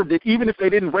deserved it, even if they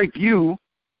didn't rape you,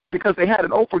 because they had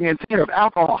an opening intent of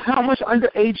alcohol. How much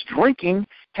underage drinking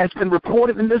has been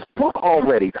reported in this book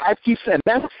already? I keep saying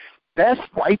that's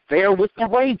right there with the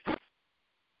rape.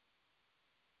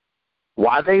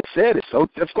 Why they said it's so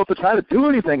difficult to try to do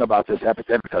anything about this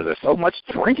epidemic, because there's so much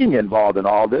drinking involved in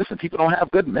all this, and people don't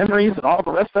have good memories and all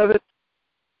the rest of it.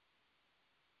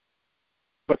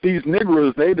 But these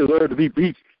niggers, they deserve to be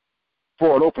beat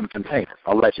for an open container,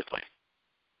 allegedly.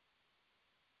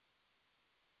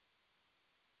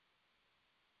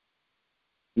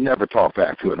 Never talk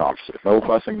back to an officer. No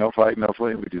fussing, no fighting, no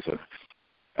fleeing. We do so.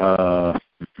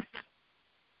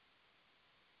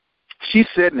 She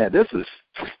said, now this is,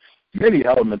 many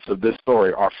elements of this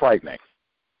story are frightening.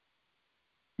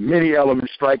 Many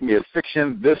elements strike me as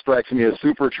fiction. This strikes me as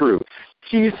super true.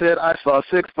 She said, I saw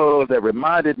 6 photos that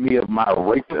reminded me of my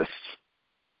rapist.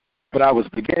 But I was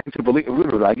beginning to believe,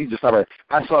 like you just saw,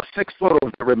 I saw 6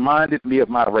 photos that reminded me of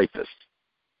my rapist.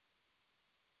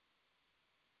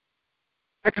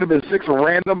 That could have been 6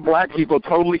 random black people,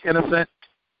 totally innocent,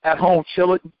 at home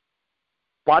chilling,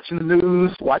 watching the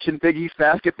news, watching Big East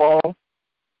basketball,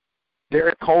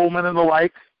 Derek Coleman and the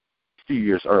like. A few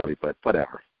years early, but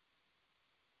whatever.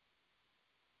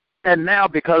 And now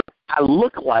because I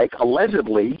look like,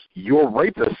 allegedly, your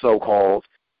rapist, so-called,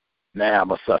 now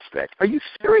I'm a suspect. Are you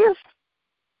serious?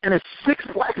 And it's 6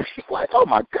 black people. Like, oh,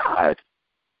 my God.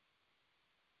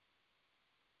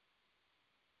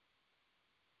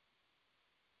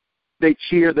 They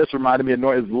cheer. This reminded me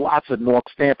of lots of Norm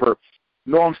Stamper.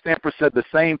 Norm Stamper said the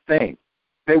same thing.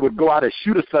 They would go out and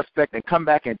shoot a suspect and come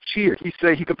back and cheer. He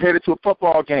said he compared it to a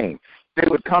football game. They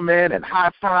would come in and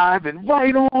high five and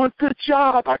right on, good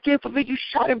job. I can't believe you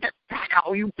shot him.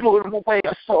 Pow, you blew him away.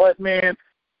 I saw it, man.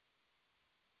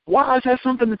 Why is that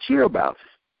something to cheer about?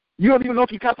 You don't even know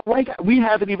if you got the right guy. We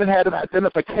haven't even had an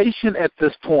identification at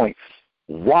this point.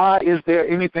 Why is there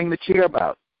anything to cheer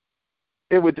about?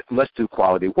 Let's do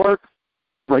quality work,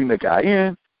 bring the guy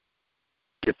in,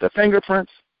 get the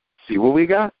fingerprints, see what we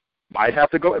got. Might have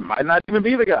to go. It might not even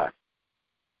be the guy.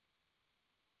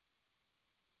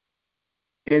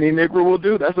 Any Negro will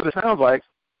do. That's what it sounds like.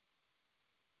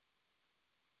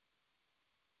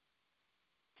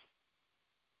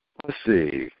 Let's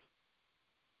see.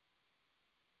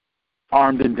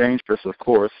 Armed and dangerous, of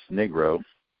course, Negro.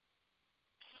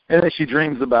 And then she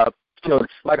dreams about,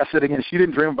 like I said again, she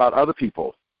didn't dream about other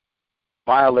people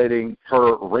violating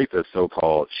her rapist,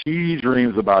 so-called. She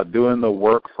dreams about doing the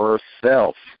work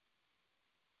herself,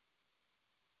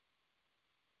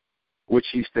 which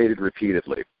she stated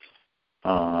repeatedly.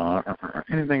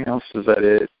 Anything else? Is that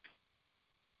it?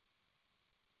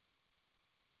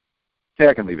 Yeah,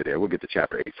 I can leave it there. We'll get to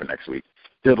Chapter 8 for next week.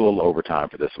 Did a little overtime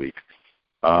for this week.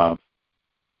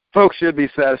 Folks should be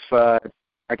satisfied.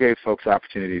 I gave folks the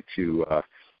opportunity to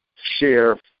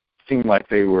share. Seemed like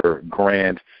they were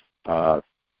grand.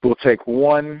 We'll take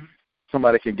one.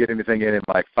 Somebody can get anything in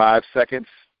like 5 seconds.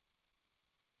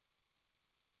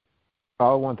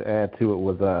 All I wanted to add to it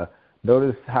was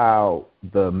notice how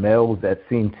the males that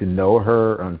seem to know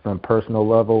her on some personal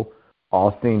level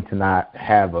all seem to not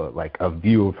have a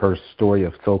view of her story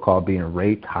of so-called being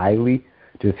raped highly.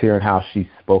 Just hearing how she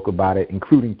spoke about it,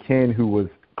 including Ken, who was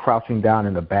crouching down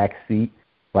in the back seat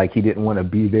like he didn't want to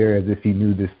be there, as if he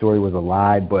knew this story was a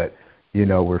lie, but,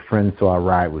 we're friends, so I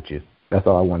ride with you. That's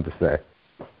all I wanted to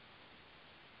say.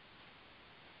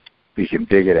 We can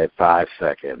dig it at 5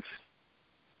 seconds.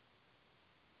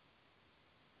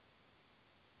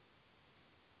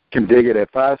 Can dig it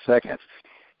at 5 seconds.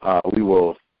 We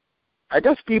will, I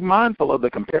guess, be mindful of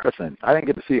the comparison. I didn't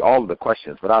get to see all of the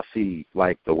questions, but I see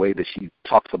the way that she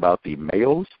talks about the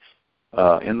males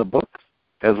in the book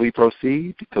as we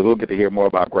proceed, because we'll get to hear more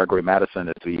about Gregory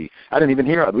Madison we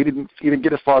didn't even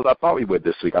get as far as I thought we would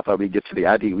this week. I thought we'd get to the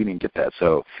ID. We didn't get that.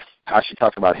 So how she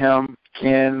talks about him,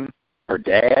 Ken, her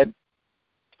dad,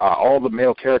 all the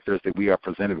male characters that we are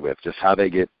presented with, just how they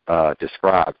get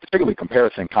described, particularly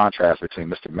comparison contrast between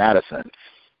Mr. Madison,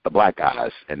 the black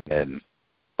guys, and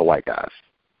the white guys.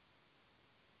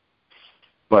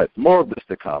 But more of this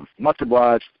to come. Much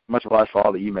obliged for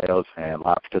all the emails and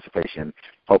live participation.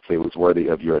 Hopefully it was worthy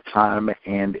of your time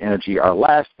and energy. Our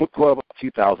last book club of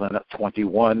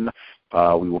 2021.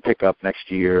 We will pick up next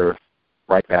year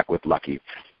right back with Lucky.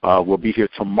 We'll be here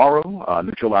tomorrow,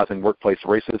 neutralizing workplace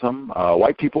racism.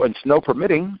 White people and snow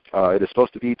permitting. It is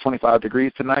supposed to be 25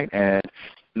 degrees tonight and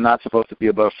not supposed to be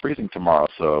above freezing tomorrow.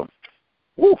 So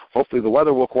hopefully the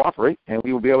weather will cooperate and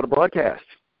we will be able to broadcast.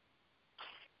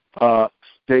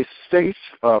 Stay safe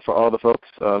for all the folks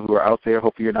who are out there.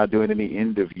 Hopefully you're not doing any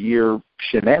end-of-year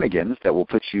shenanigans that will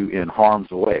put you in harm's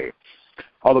way.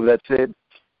 All of that said,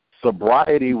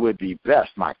 sobriety would be best.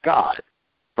 My God,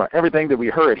 for everything that we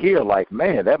heard here, like,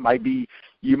 man, that might be,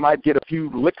 you might get a few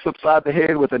licks upside the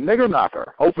head with a nigger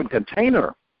knocker, open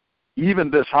container, even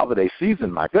this holiday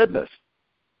season, my goodness.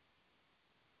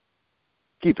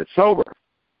 Keep it sober.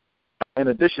 In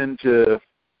addition to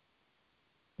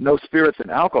no spirits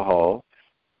and alcohol,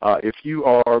 if you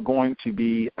are going to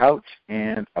be out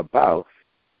and about,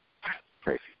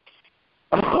 crazy,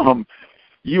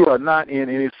 you are not in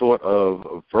any sort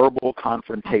of verbal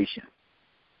confrontation.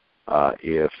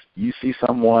 If you see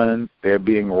someone, they're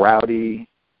being rowdy,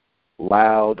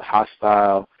 loud,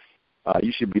 hostile,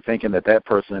 you should be thinking that that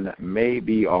person may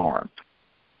be armed.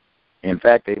 In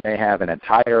fact, they may have an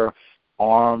entire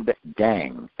armed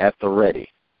gang at the ready.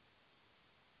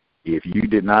 If you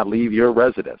did not leave your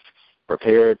residence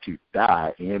prepared to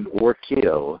die and or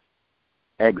kill,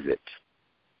 exit.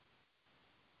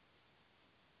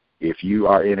 If you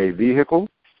are in a vehicle,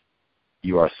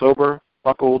 you are sober,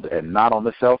 buckled, and not on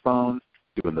the cell phone,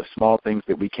 doing the small things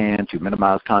that we can to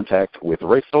minimize contact with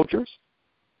race soldiers.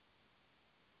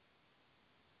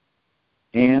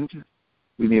 And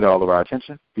we need all of our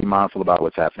attention. Be mindful about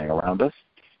what's happening around us.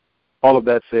 All of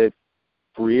that said,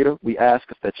 Creator, we ask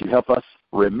that you help us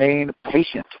remain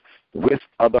patient with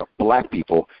other black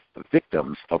people,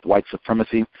 victims of white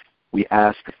supremacy. We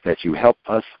ask that you help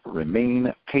us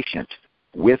remain patient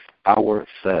with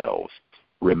ourselves.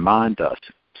 Remind us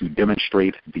to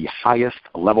demonstrate the highest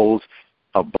levels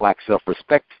of black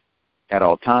self-respect at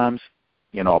all times,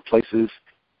 in all places,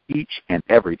 each and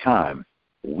every time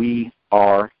we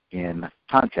are in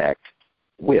contact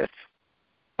with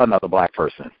another black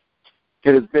person.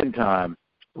 It has been time.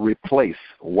 Replace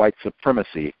white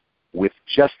supremacy with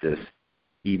justice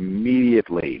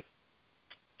immediately.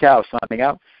 Cal signing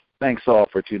out. Thanks all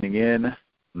for tuning in.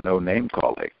 No name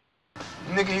calling.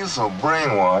 Nigga, you so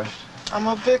brainwashed. I'm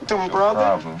a victim, brother.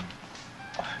 Problem.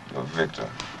 You're a victim.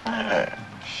 Man,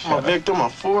 I'm a victim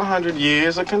of 400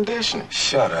 years of conditioning.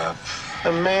 Shut up.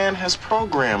 The man has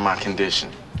programmed my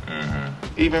conditioning.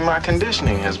 Mm-hmm. Even my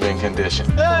conditioning has been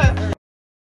conditioned.